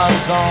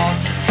typewriter's on,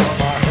 but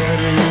my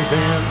head is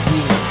empty.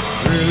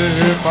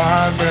 Really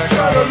find me, I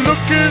gotta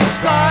look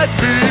inside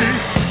me.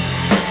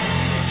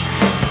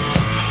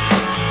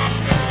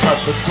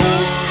 Cut the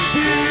doors.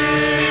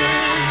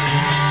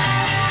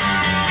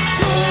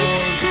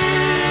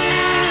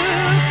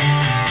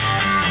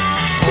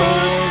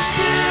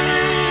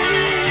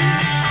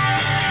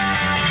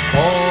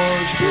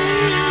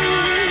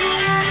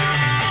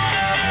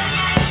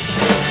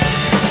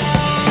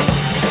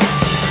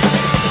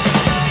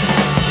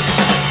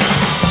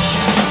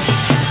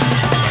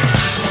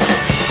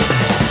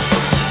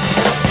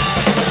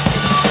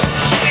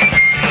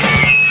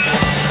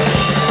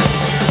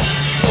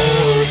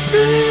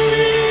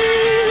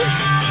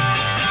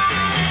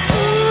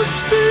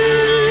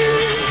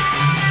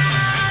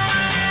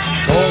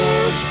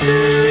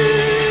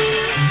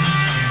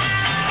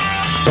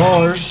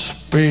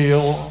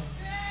 Spiel.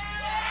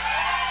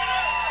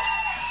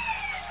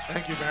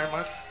 Thank you very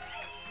much.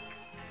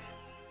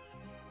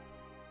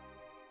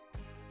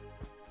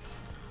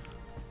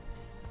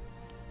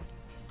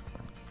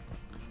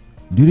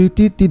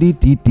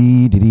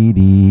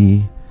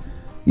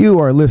 You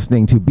are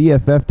listening to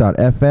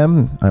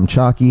BFF.FM. I'm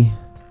Chalky,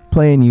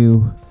 playing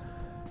you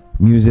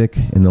music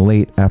in the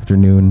late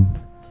afternoon.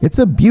 It's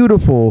a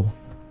beautiful,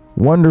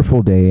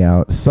 wonderful day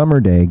out, summer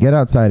day. Get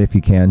outside if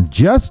you can.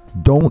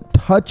 Just don't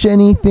touch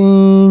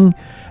anything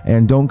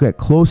and don't get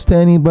close to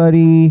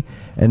anybody,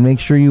 and make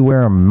sure you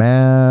wear a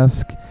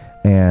mask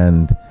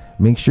and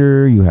make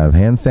sure you have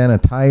hand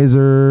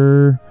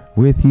sanitizer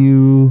with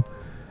you.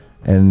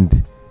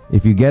 And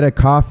if you get a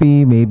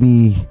coffee,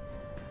 maybe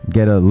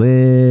get a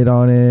lid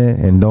on it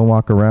and don't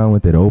walk around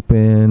with it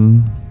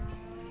open.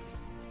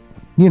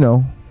 You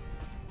know.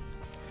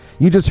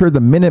 You just heard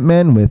the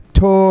Minutemen with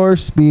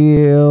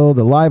Torspiel,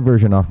 the live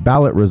version off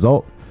Ballot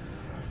Result.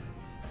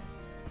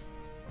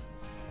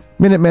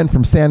 Minutemen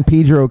from San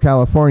Pedro,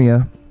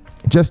 California.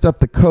 Just up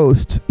the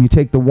coast, you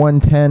take the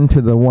 110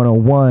 to the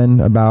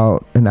 101,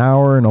 about an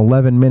hour and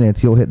 11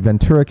 minutes, you'll hit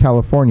Ventura,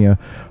 California,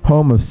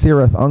 home of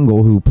Sirith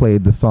Ungol, who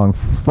played the song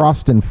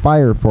Frost and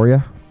Fire for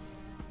you.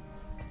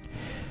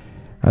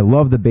 I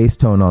love the bass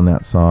tone on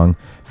that song.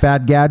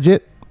 Fad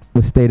Gadget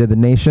with State of the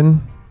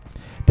Nation.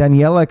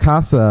 Daniela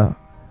Casa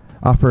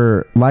off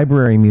her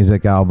library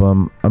music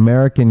album,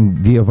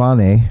 American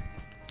Giovanni,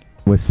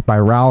 with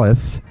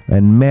Spiralis.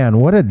 And man,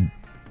 what a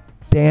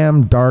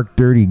damn dark,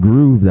 dirty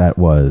groove that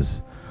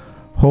was.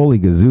 Holy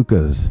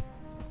gazookas.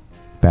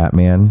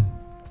 Batman.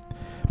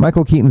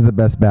 Michael Keaton's the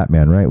best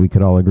Batman, right? We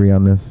could all agree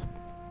on this.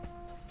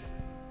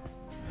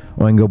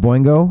 Oingo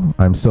Boingo,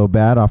 I'm So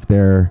Bad, off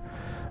their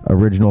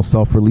original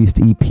self-released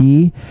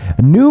EP.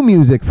 New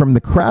music from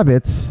the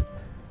Kravitz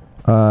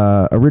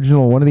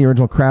One of the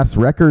original Crass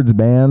Records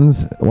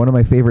bands, one of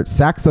my favorite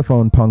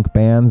saxophone punk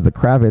bands, the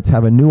Kravitz,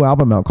 have a new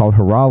album out called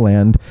Hurrah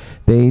Land.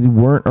 They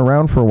weren't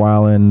around for a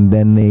while, and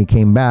then they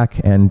came back,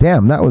 and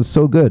damn, that was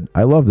so good.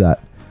 I love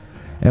that.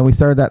 And we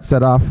started that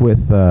set off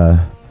with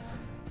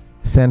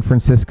San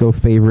Francisco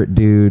favorite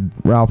dude,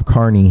 Ralph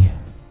Carney,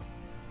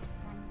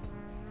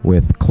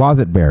 with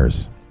Closet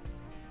Bears.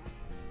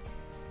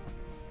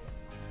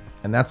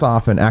 And that's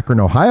off an Akron,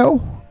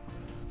 Ohio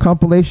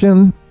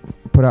compilation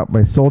put out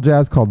by Soul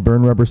Jazz called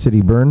Burn Rubber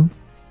City Burn,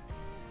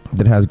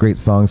 that has great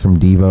songs from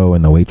Devo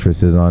and the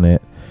Waitresses on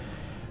it.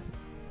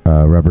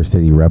 Rubber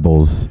City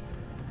Rebels,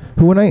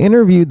 who, when I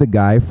interviewed the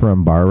guy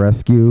from Bar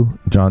Rescue,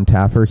 John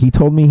Taffer, he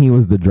told me he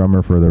was the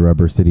drummer for the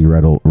Rubber City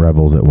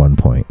Rebels at one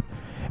point.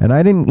 And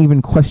I didn't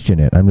even question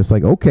it. I'm just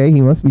like, okay,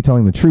 he must be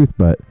telling the truth,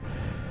 but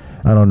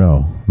I don't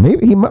know.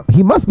 Maybe he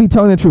must be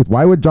telling the truth.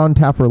 Why would John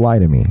Taffer lie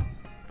to me?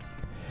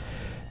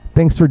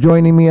 Thanks for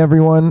joining me,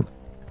 everyone.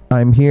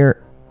 I'm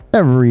here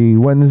every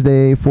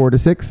Wednesday, 4 to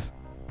 6.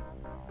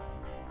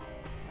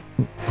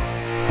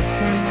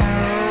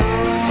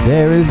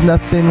 There is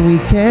nothing we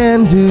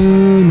can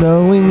do,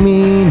 knowing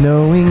me,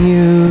 knowing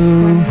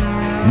you.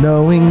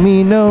 Knowing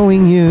me,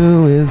 knowing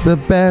you is the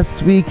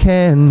best we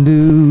can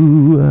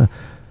do.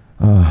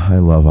 I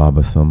love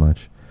ABBA so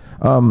much.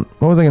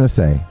 What was I going to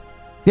say?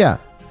 Yeah,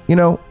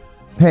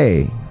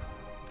 hey,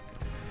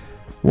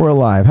 we're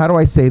alive. How do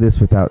I say this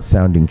without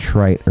sounding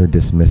trite or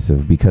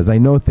dismissive? Because I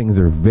know things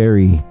are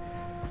very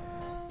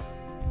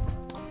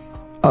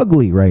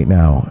ugly right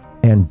now,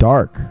 and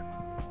dark,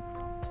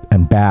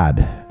 and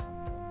bad,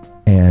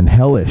 and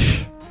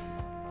hellish,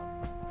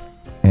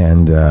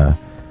 and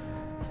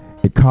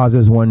it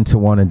causes one to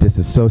want to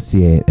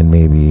disassociate and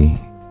maybe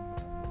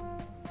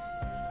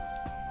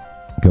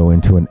go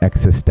into an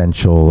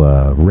existential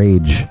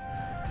rage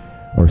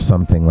or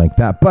something like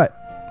that. But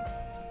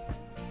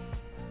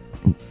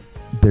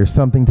there's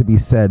something to be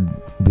said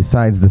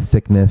besides the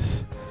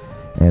sickness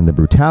and the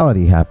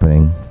brutality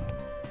happening,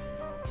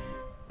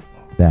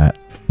 that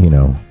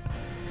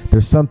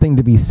there's something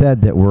to be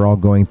said that we're all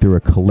going through a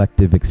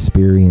collective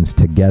experience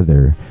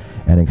together,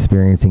 and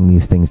experiencing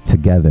these things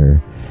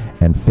together,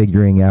 and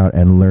figuring out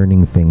and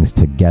learning things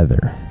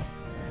together.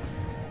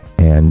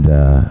 And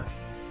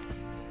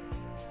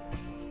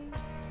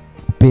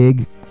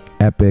big,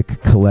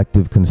 epic,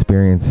 collective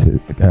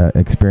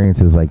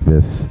experiences like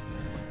this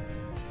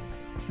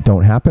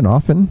don't happen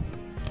often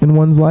in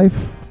one's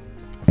life.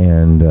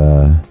 And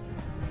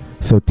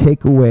so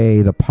take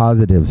away the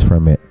positives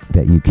from it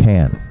that you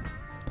can.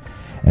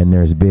 And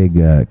there's big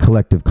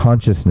collective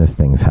consciousness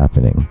things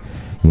happening.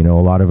 A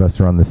lot of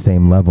us are on the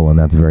same level, and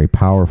that's very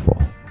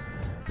powerful,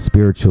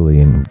 spiritually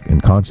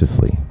and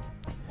consciously.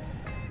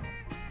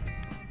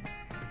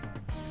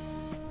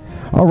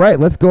 All right,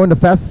 let's go into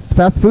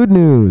fast food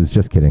news.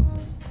 Just kidding.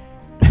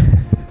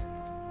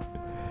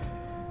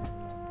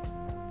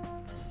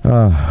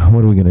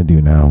 What are we going to do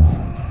now?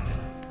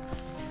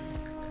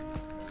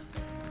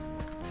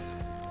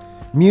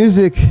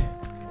 Music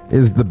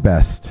is the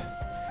best.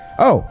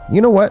 Oh, you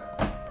know what?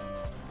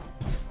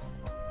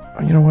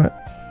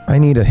 I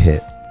need a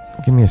hit.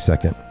 Give me a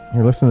second.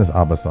 Here, listen to this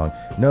ABBA song.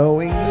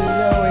 Knowing you,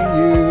 knowing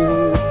you.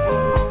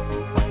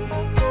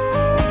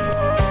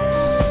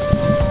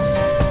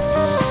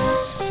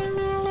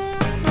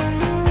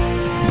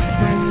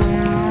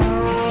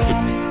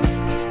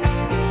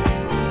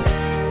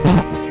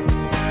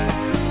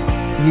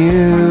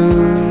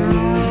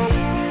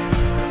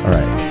 All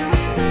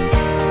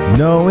right.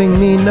 Knowing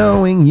me,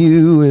 knowing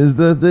you is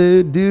the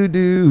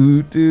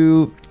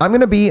do. I'm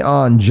going to be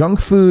on Junk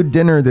Food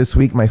Dinner this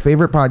week. My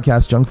favorite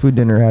podcast, Junk Food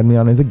Dinner, had me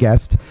on as a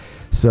guest.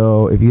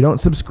 So if you don't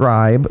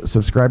subscribe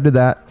to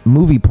that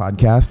movie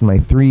podcast. My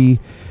 3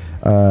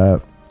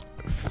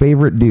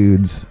 favorite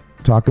dudes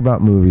talk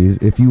about movies.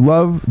 If you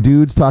love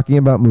dudes talking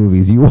about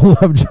movies, you will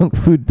love Junk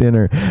Food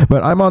Dinner.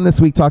 But I'm on this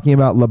week talking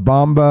about La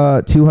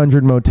Bamba,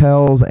 200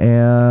 Motels,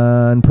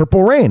 and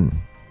Purple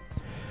Rain.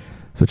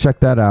 So check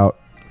that out.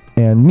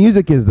 And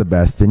music is the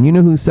best. And you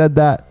know who said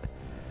that?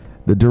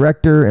 The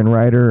director and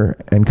writer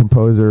and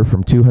composer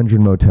from 200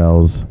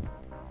 Motels,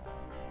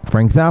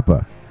 Frank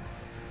Zappa,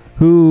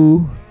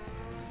 who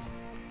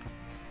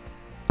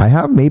I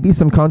have maybe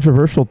some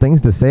controversial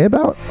things to say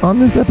about on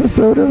this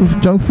episode of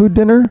Junk Food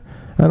Dinner.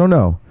 I don't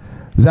know.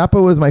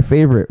 Zappa was my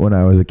favorite when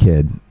I was a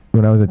kid,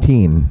 when I was a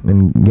teen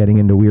and getting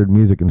into weird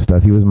music and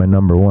stuff. He was my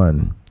number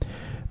one.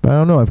 But I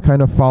don't know. I've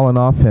kind of fallen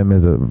off him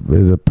as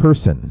a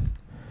person.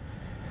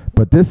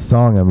 But this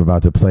song I'm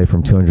about to play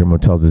from 200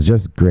 Motels is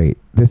just great.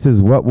 This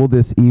is What Will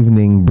This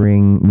Evening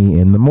Bring Me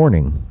in the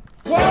Morning?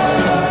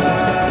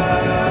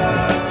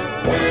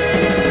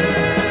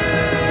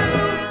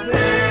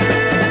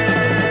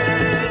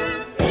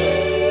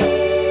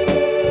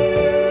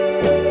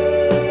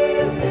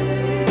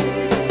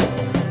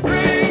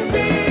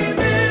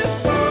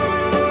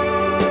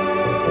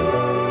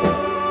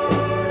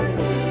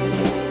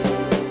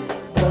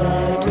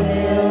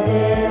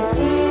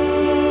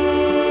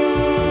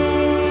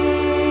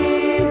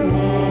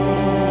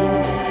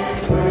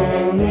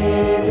 Bring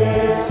me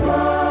this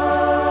morning.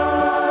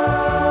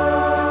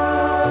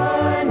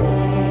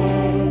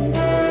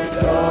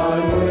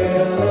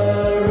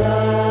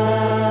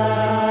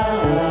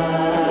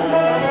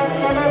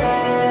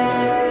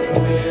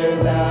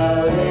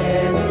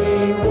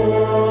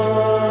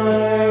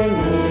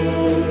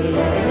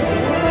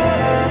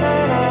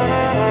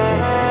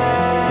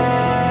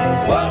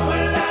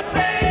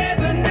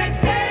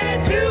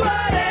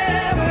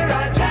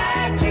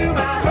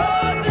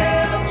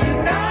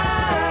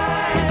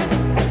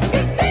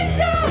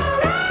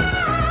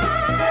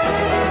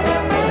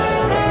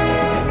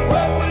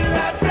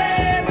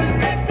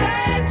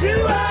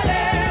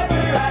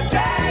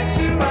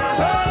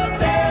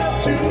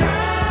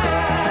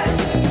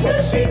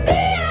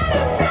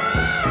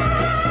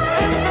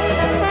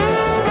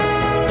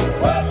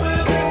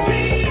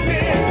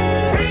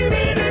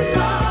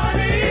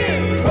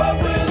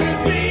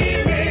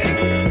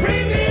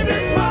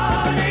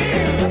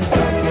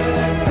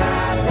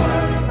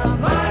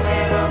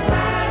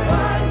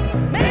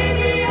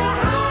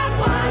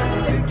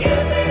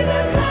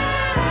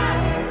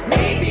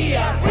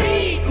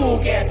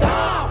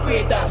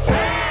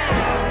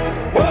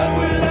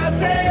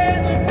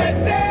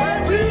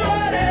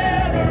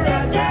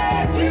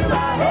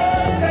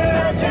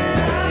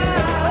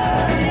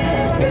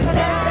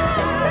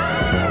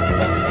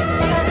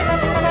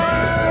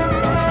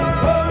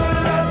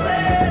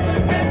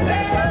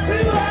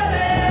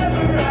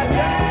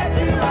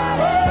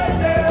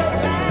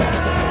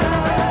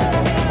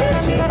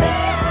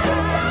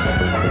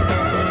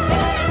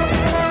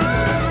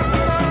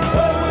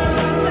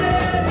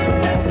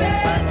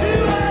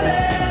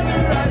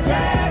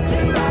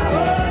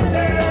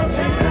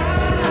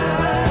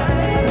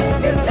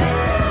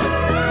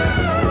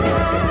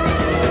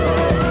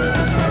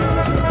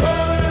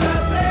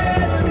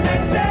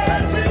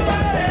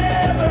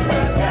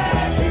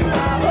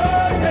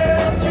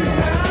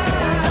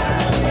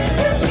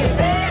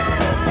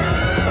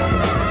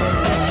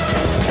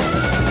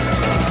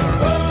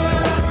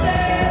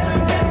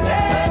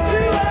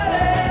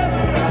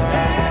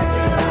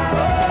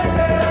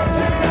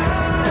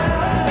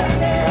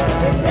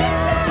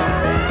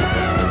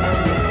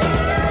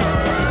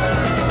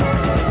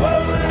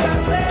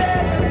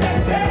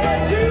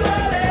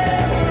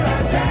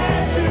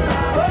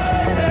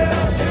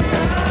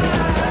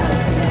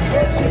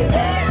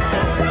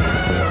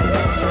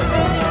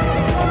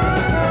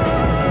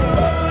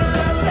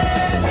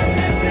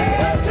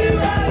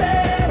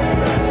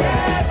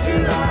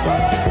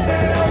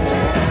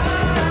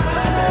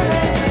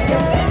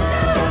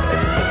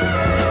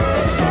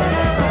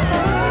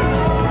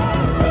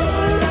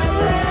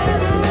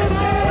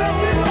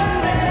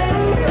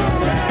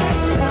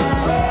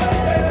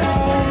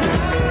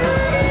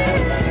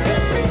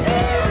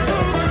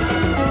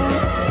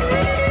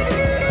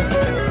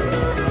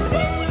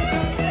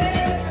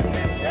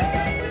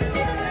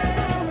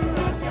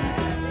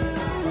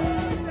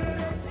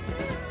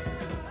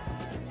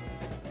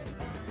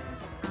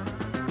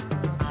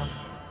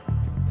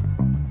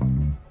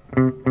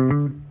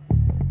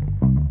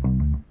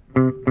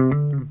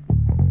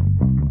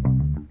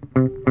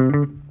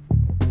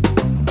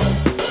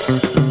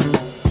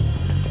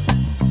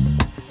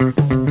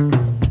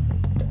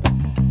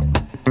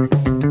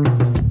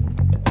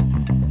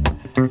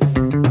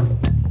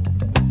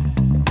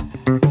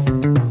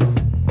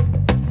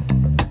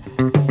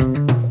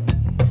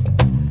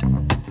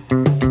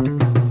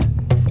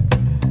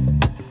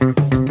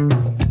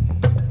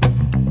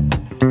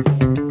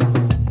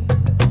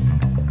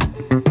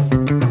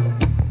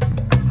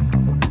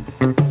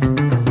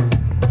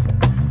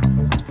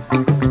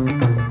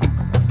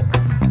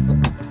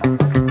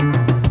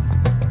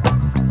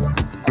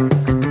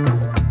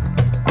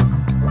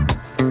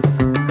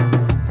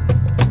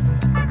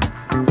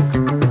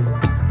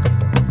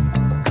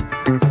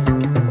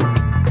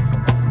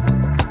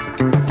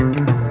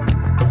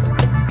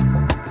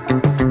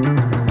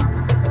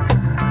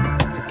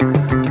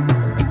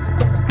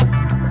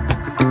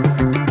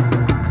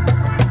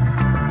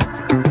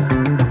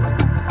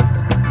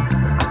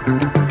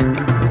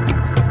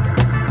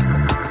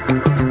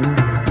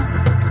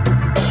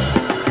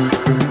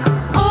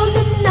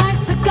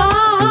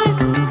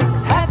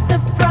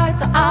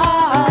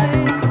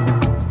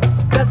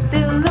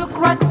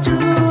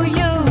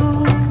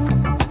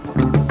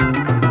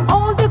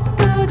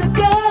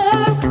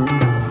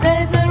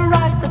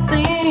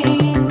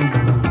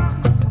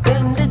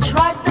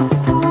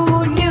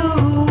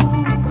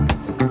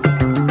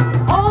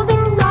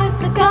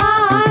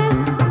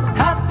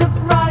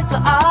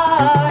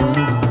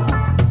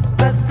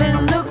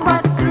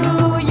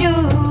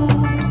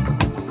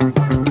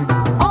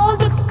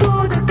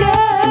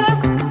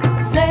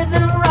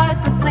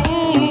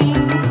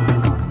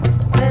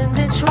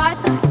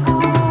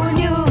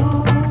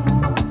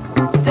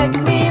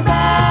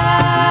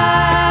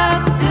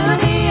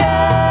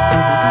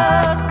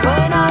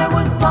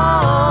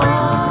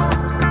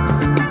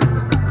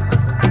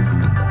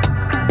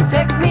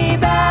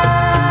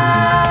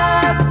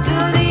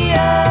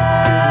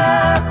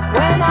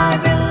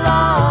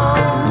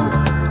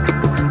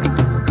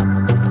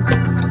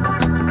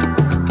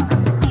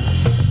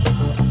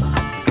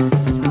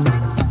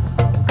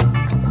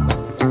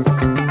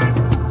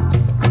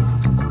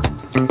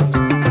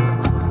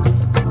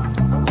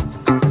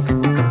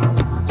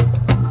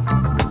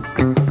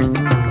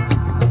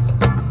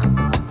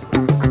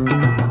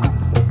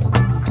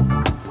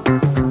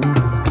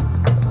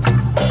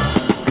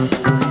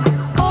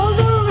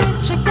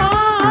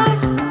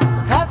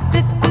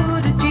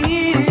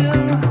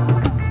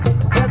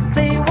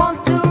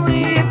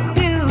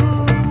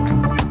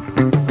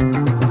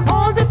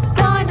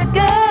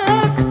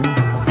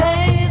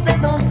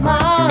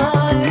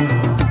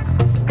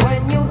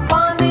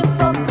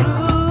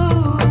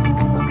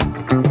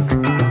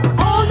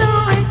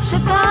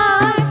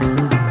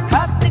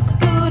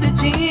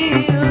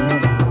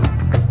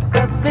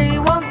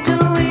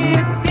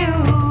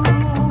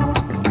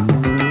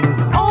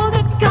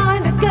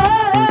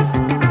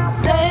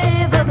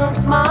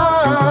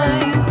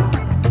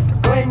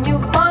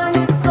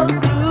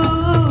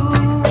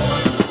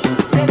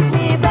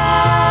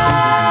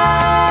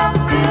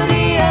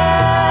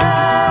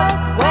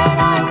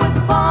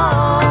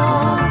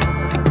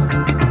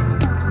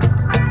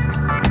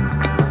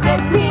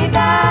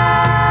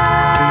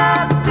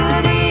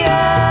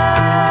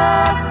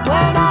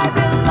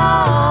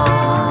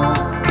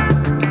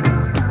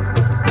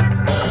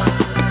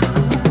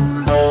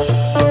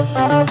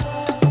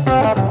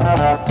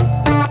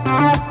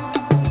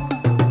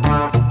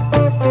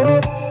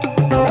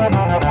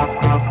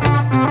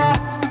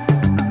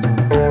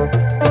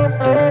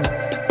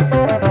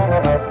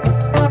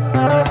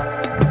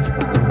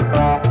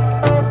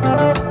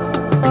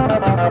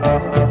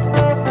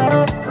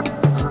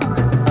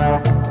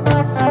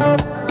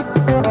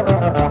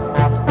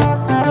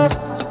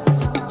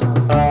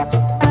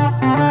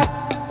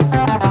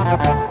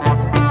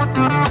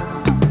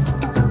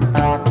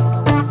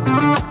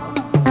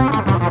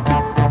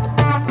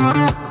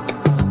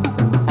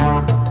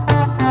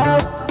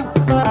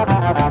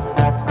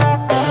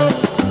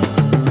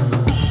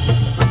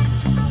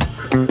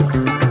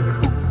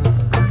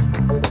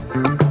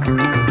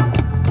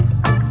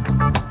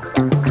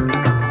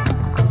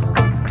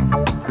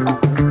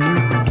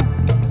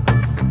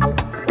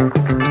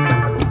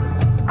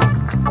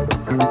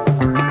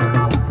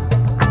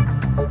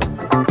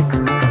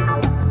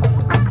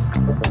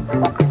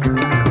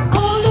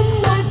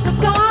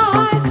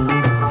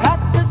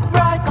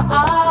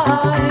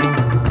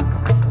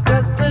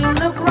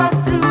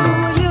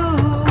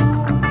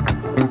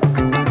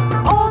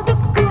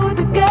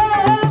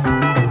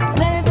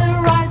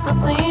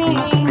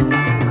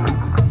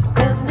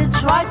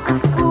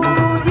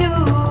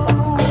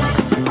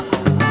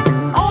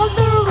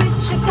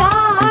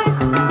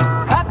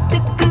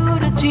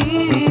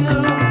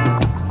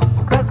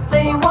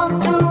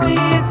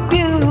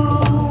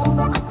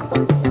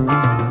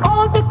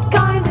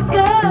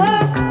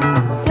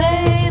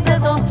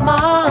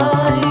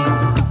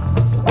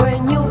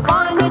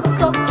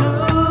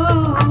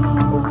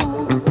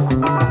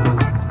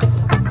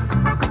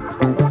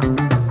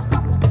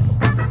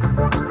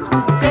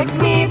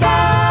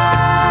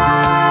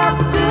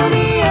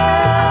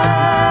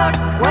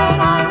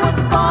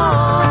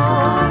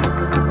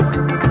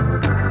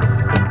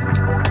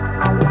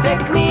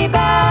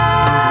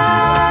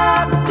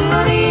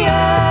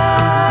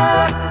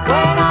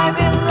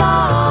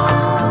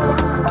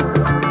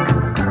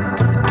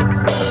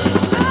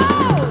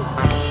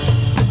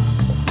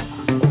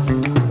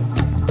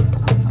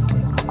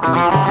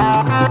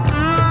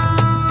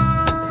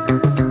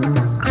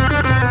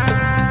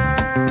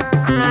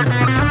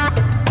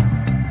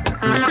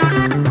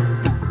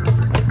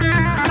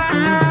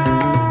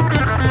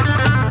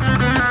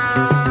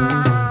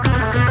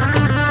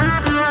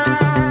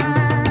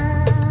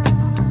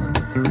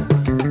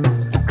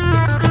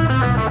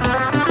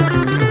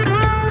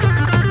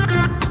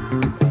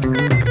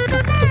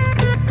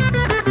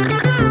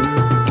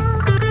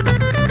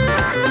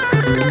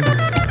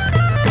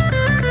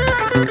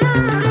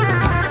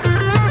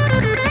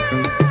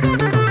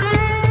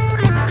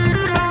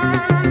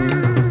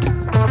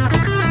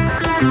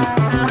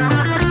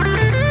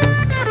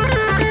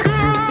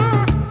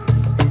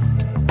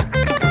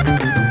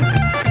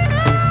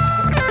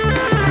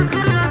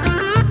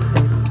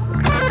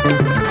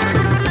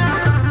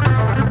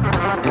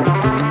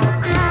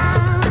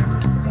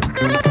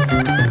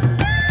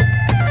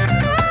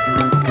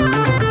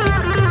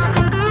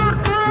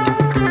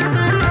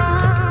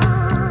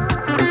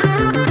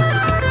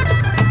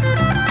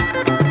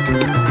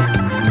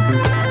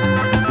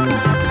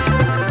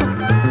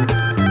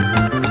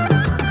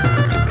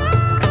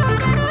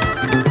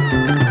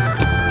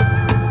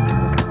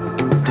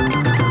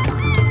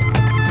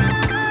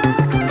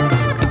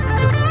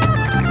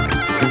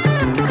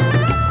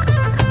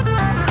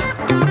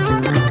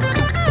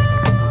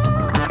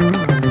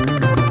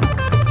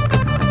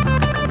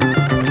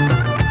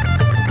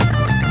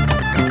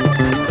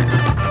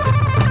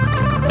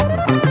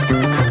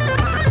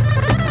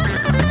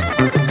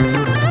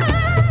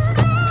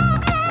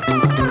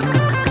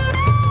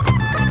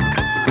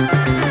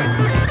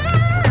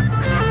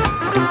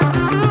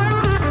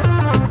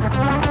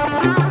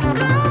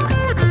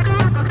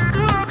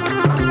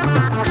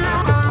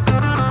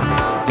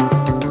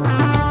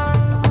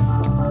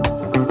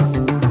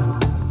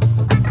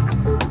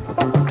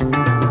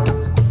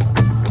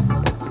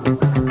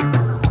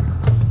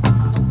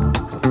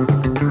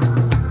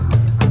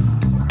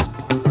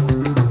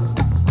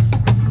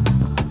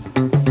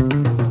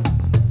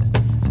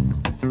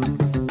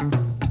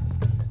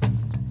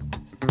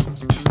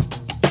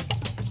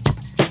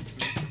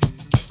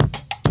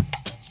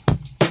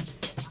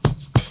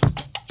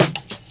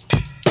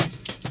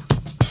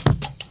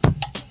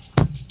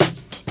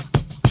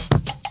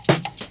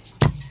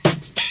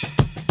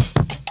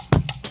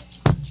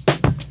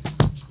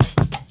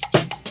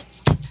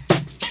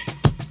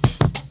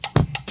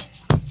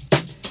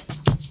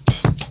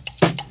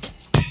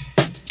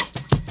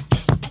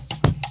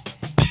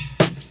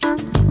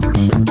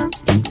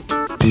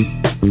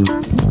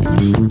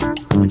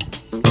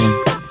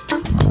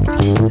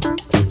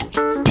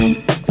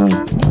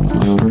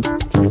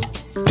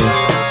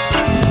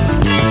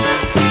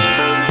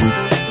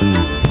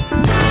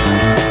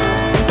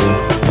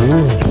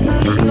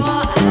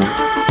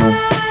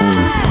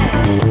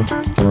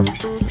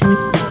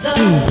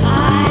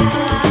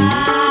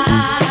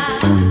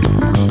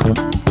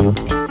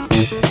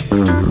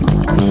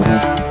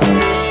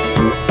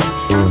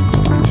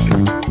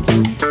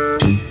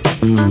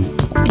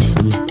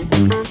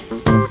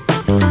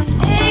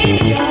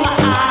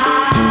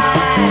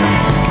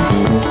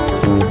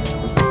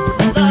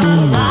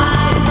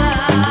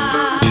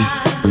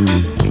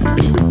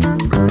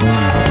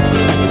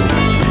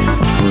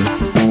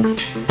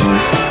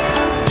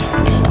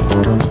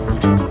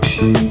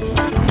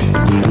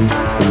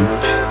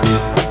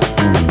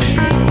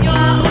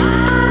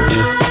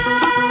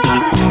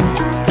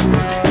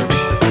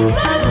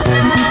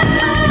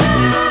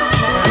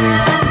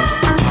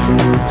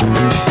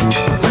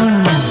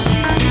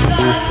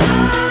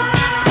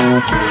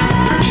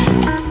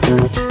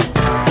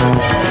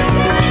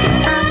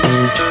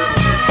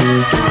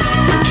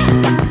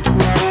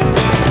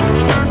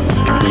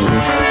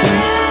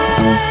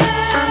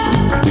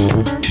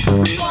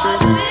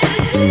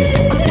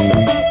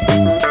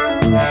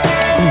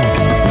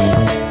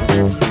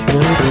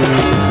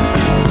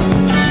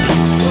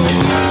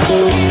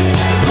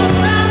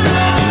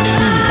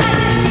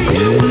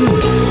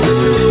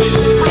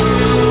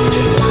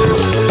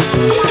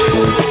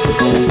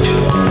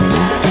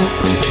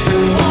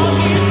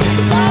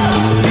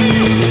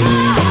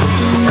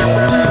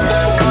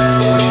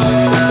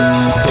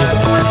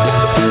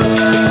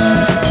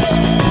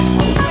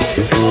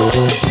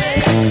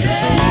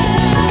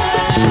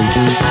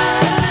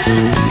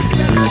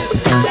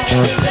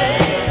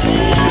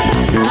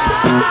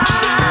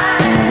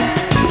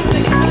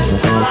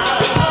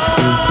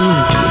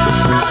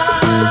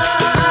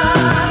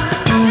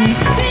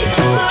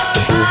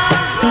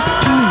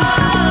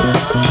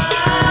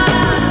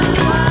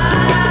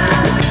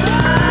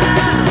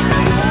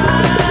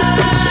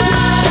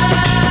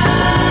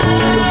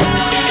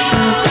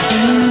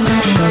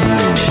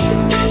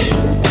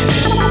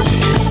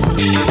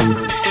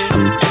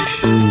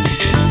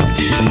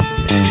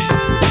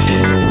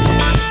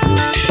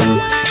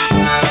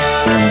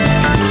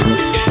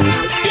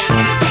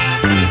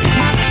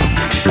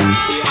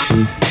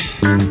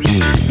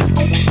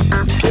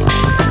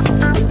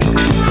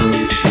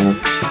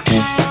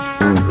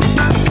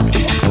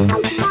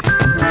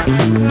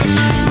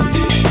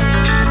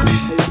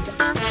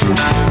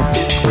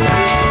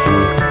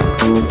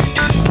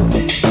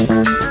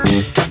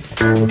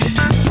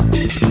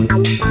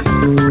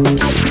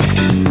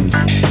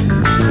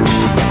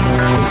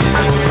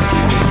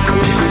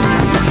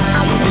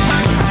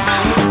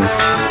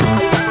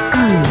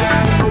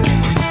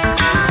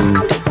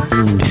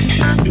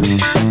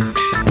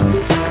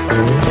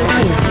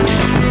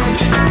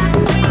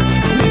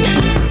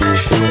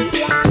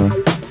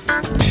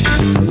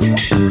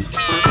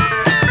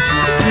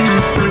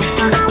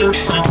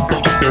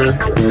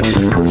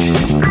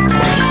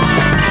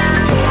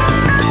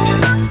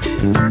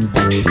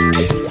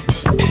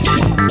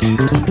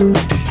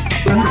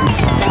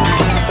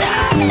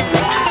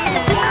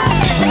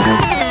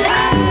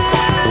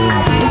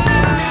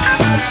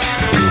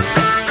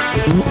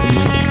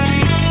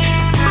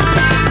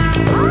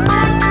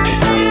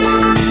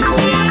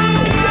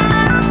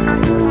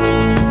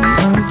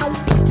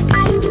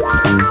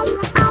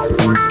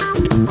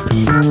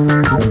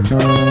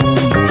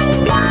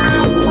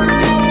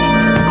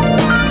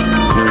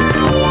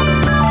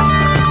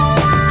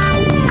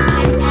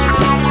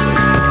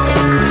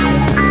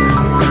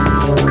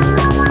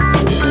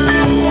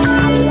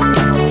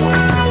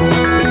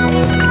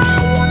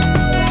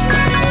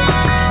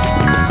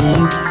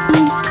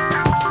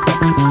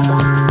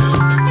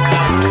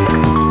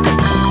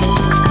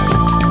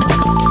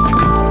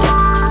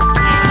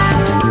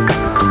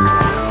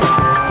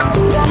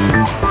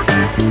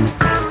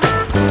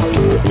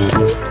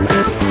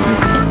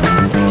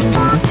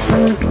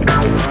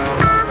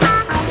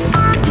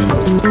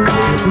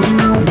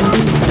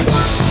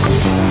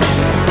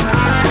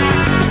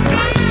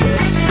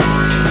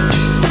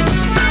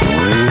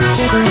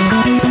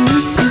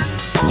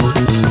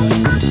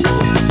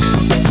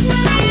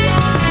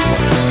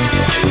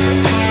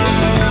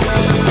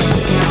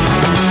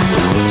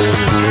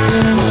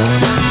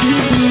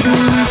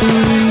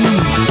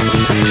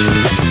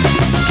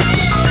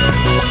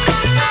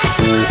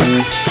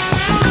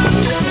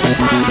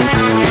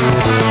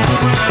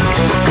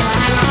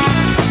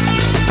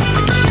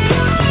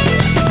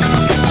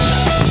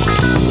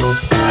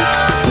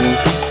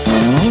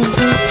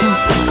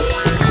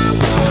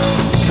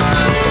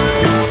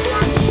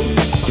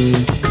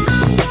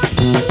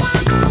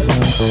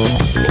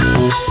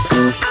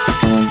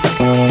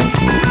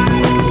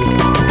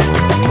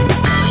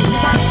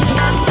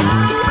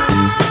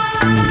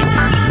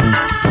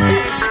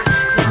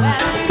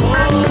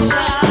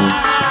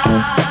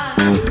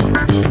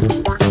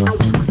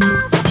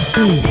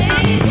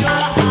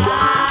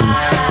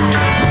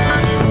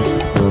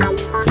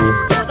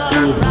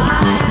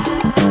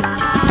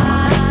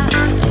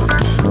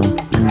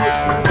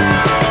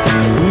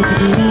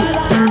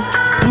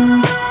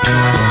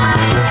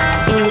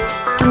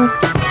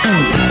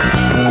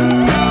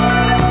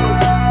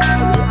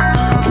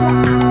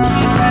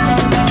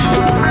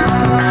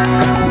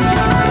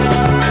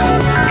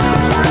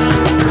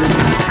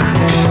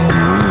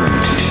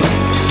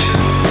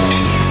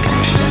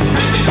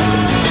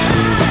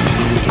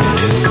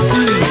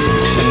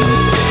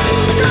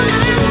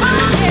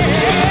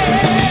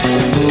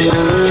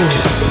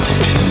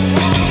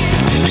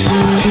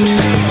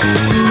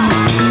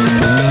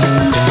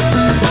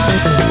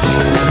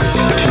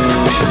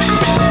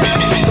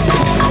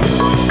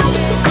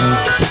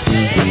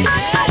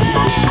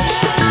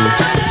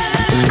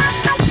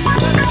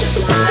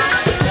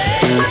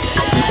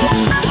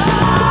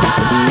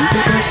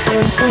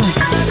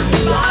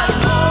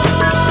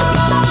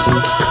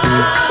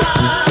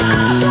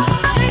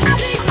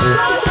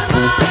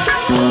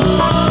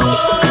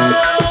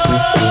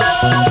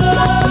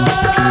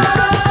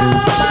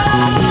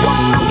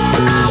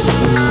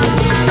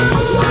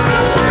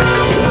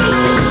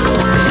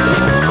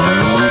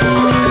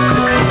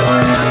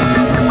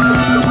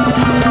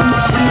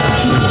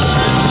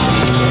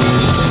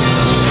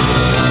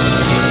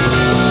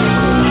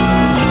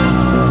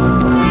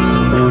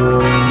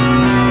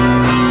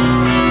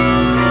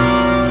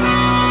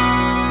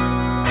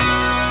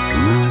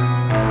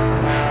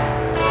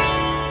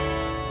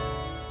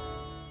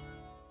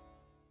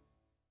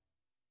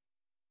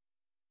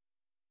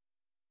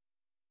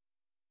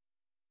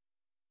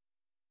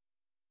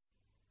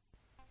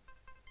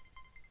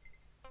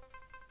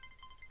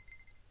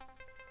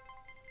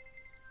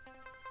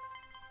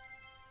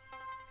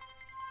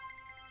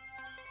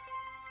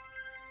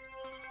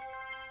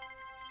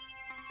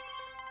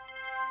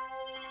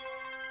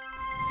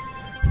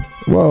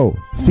 Whoa.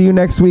 See you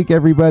next week,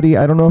 everybody.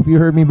 I don't know if you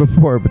heard me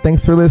before, but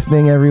thanks for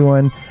listening,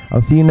 everyone.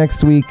 I'll see you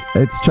next week.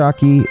 It's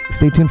Chalky.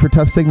 Stay tuned for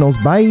Tough Signals.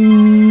 Bye.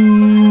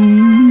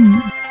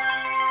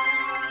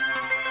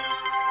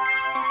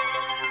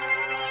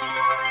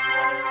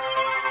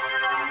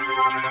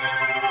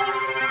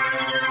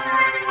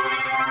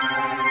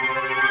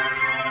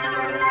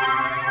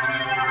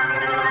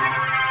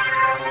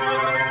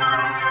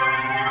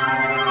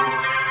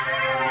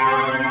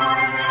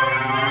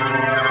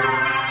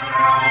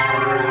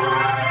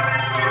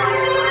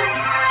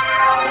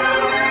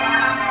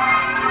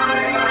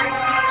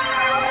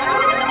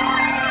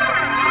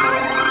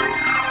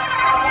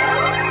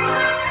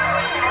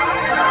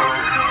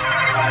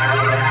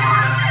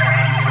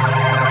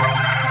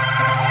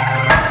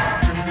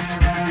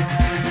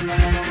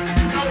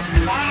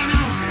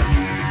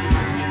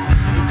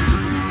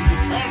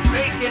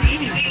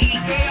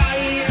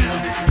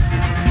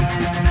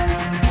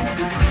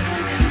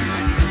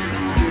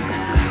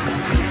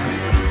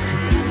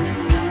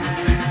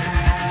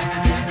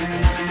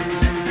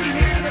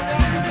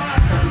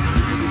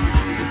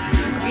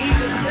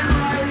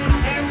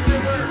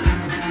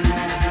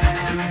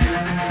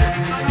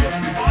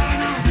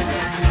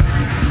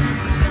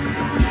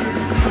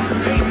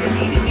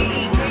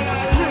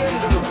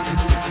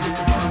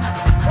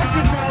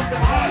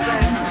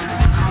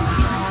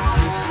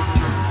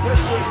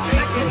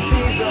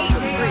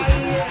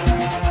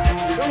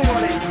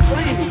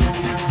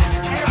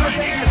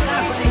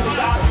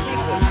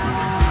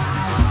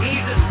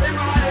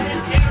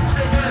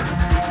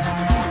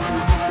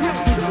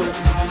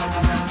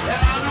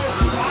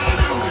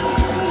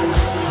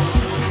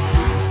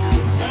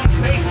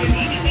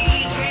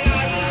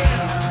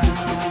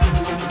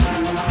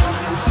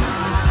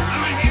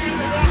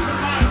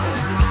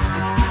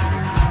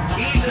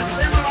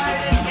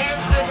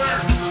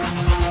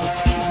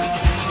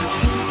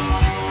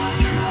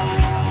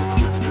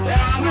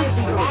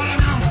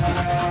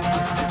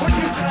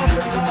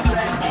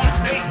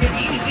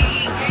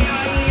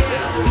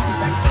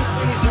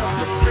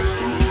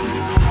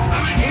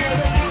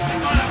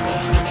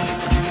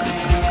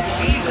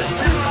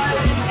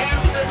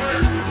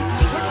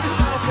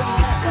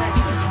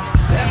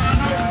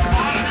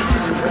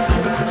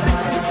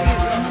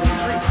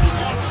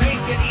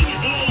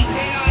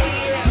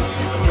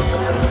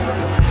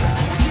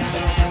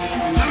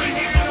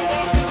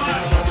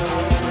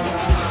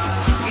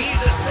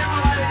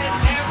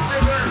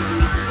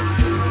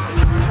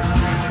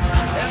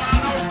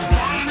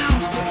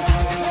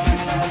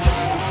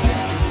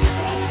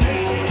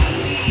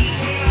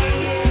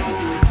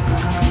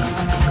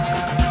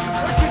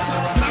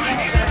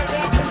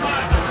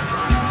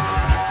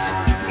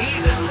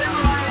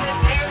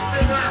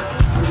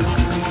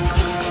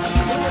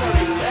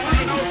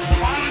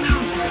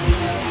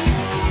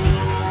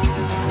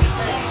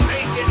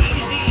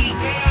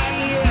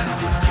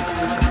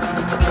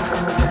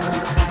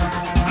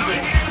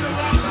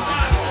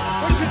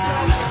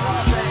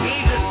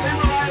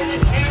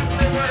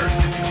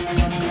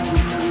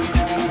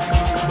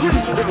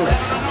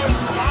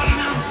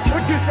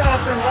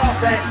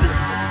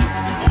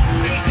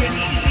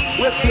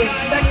 with the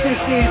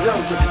expectancies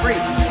of the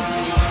street.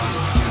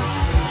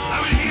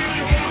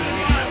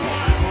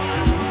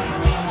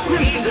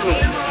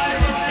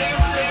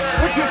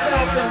 Put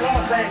yourself in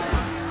Los Angeles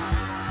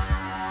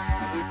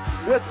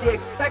with the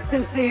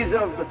expectancies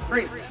of the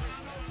street.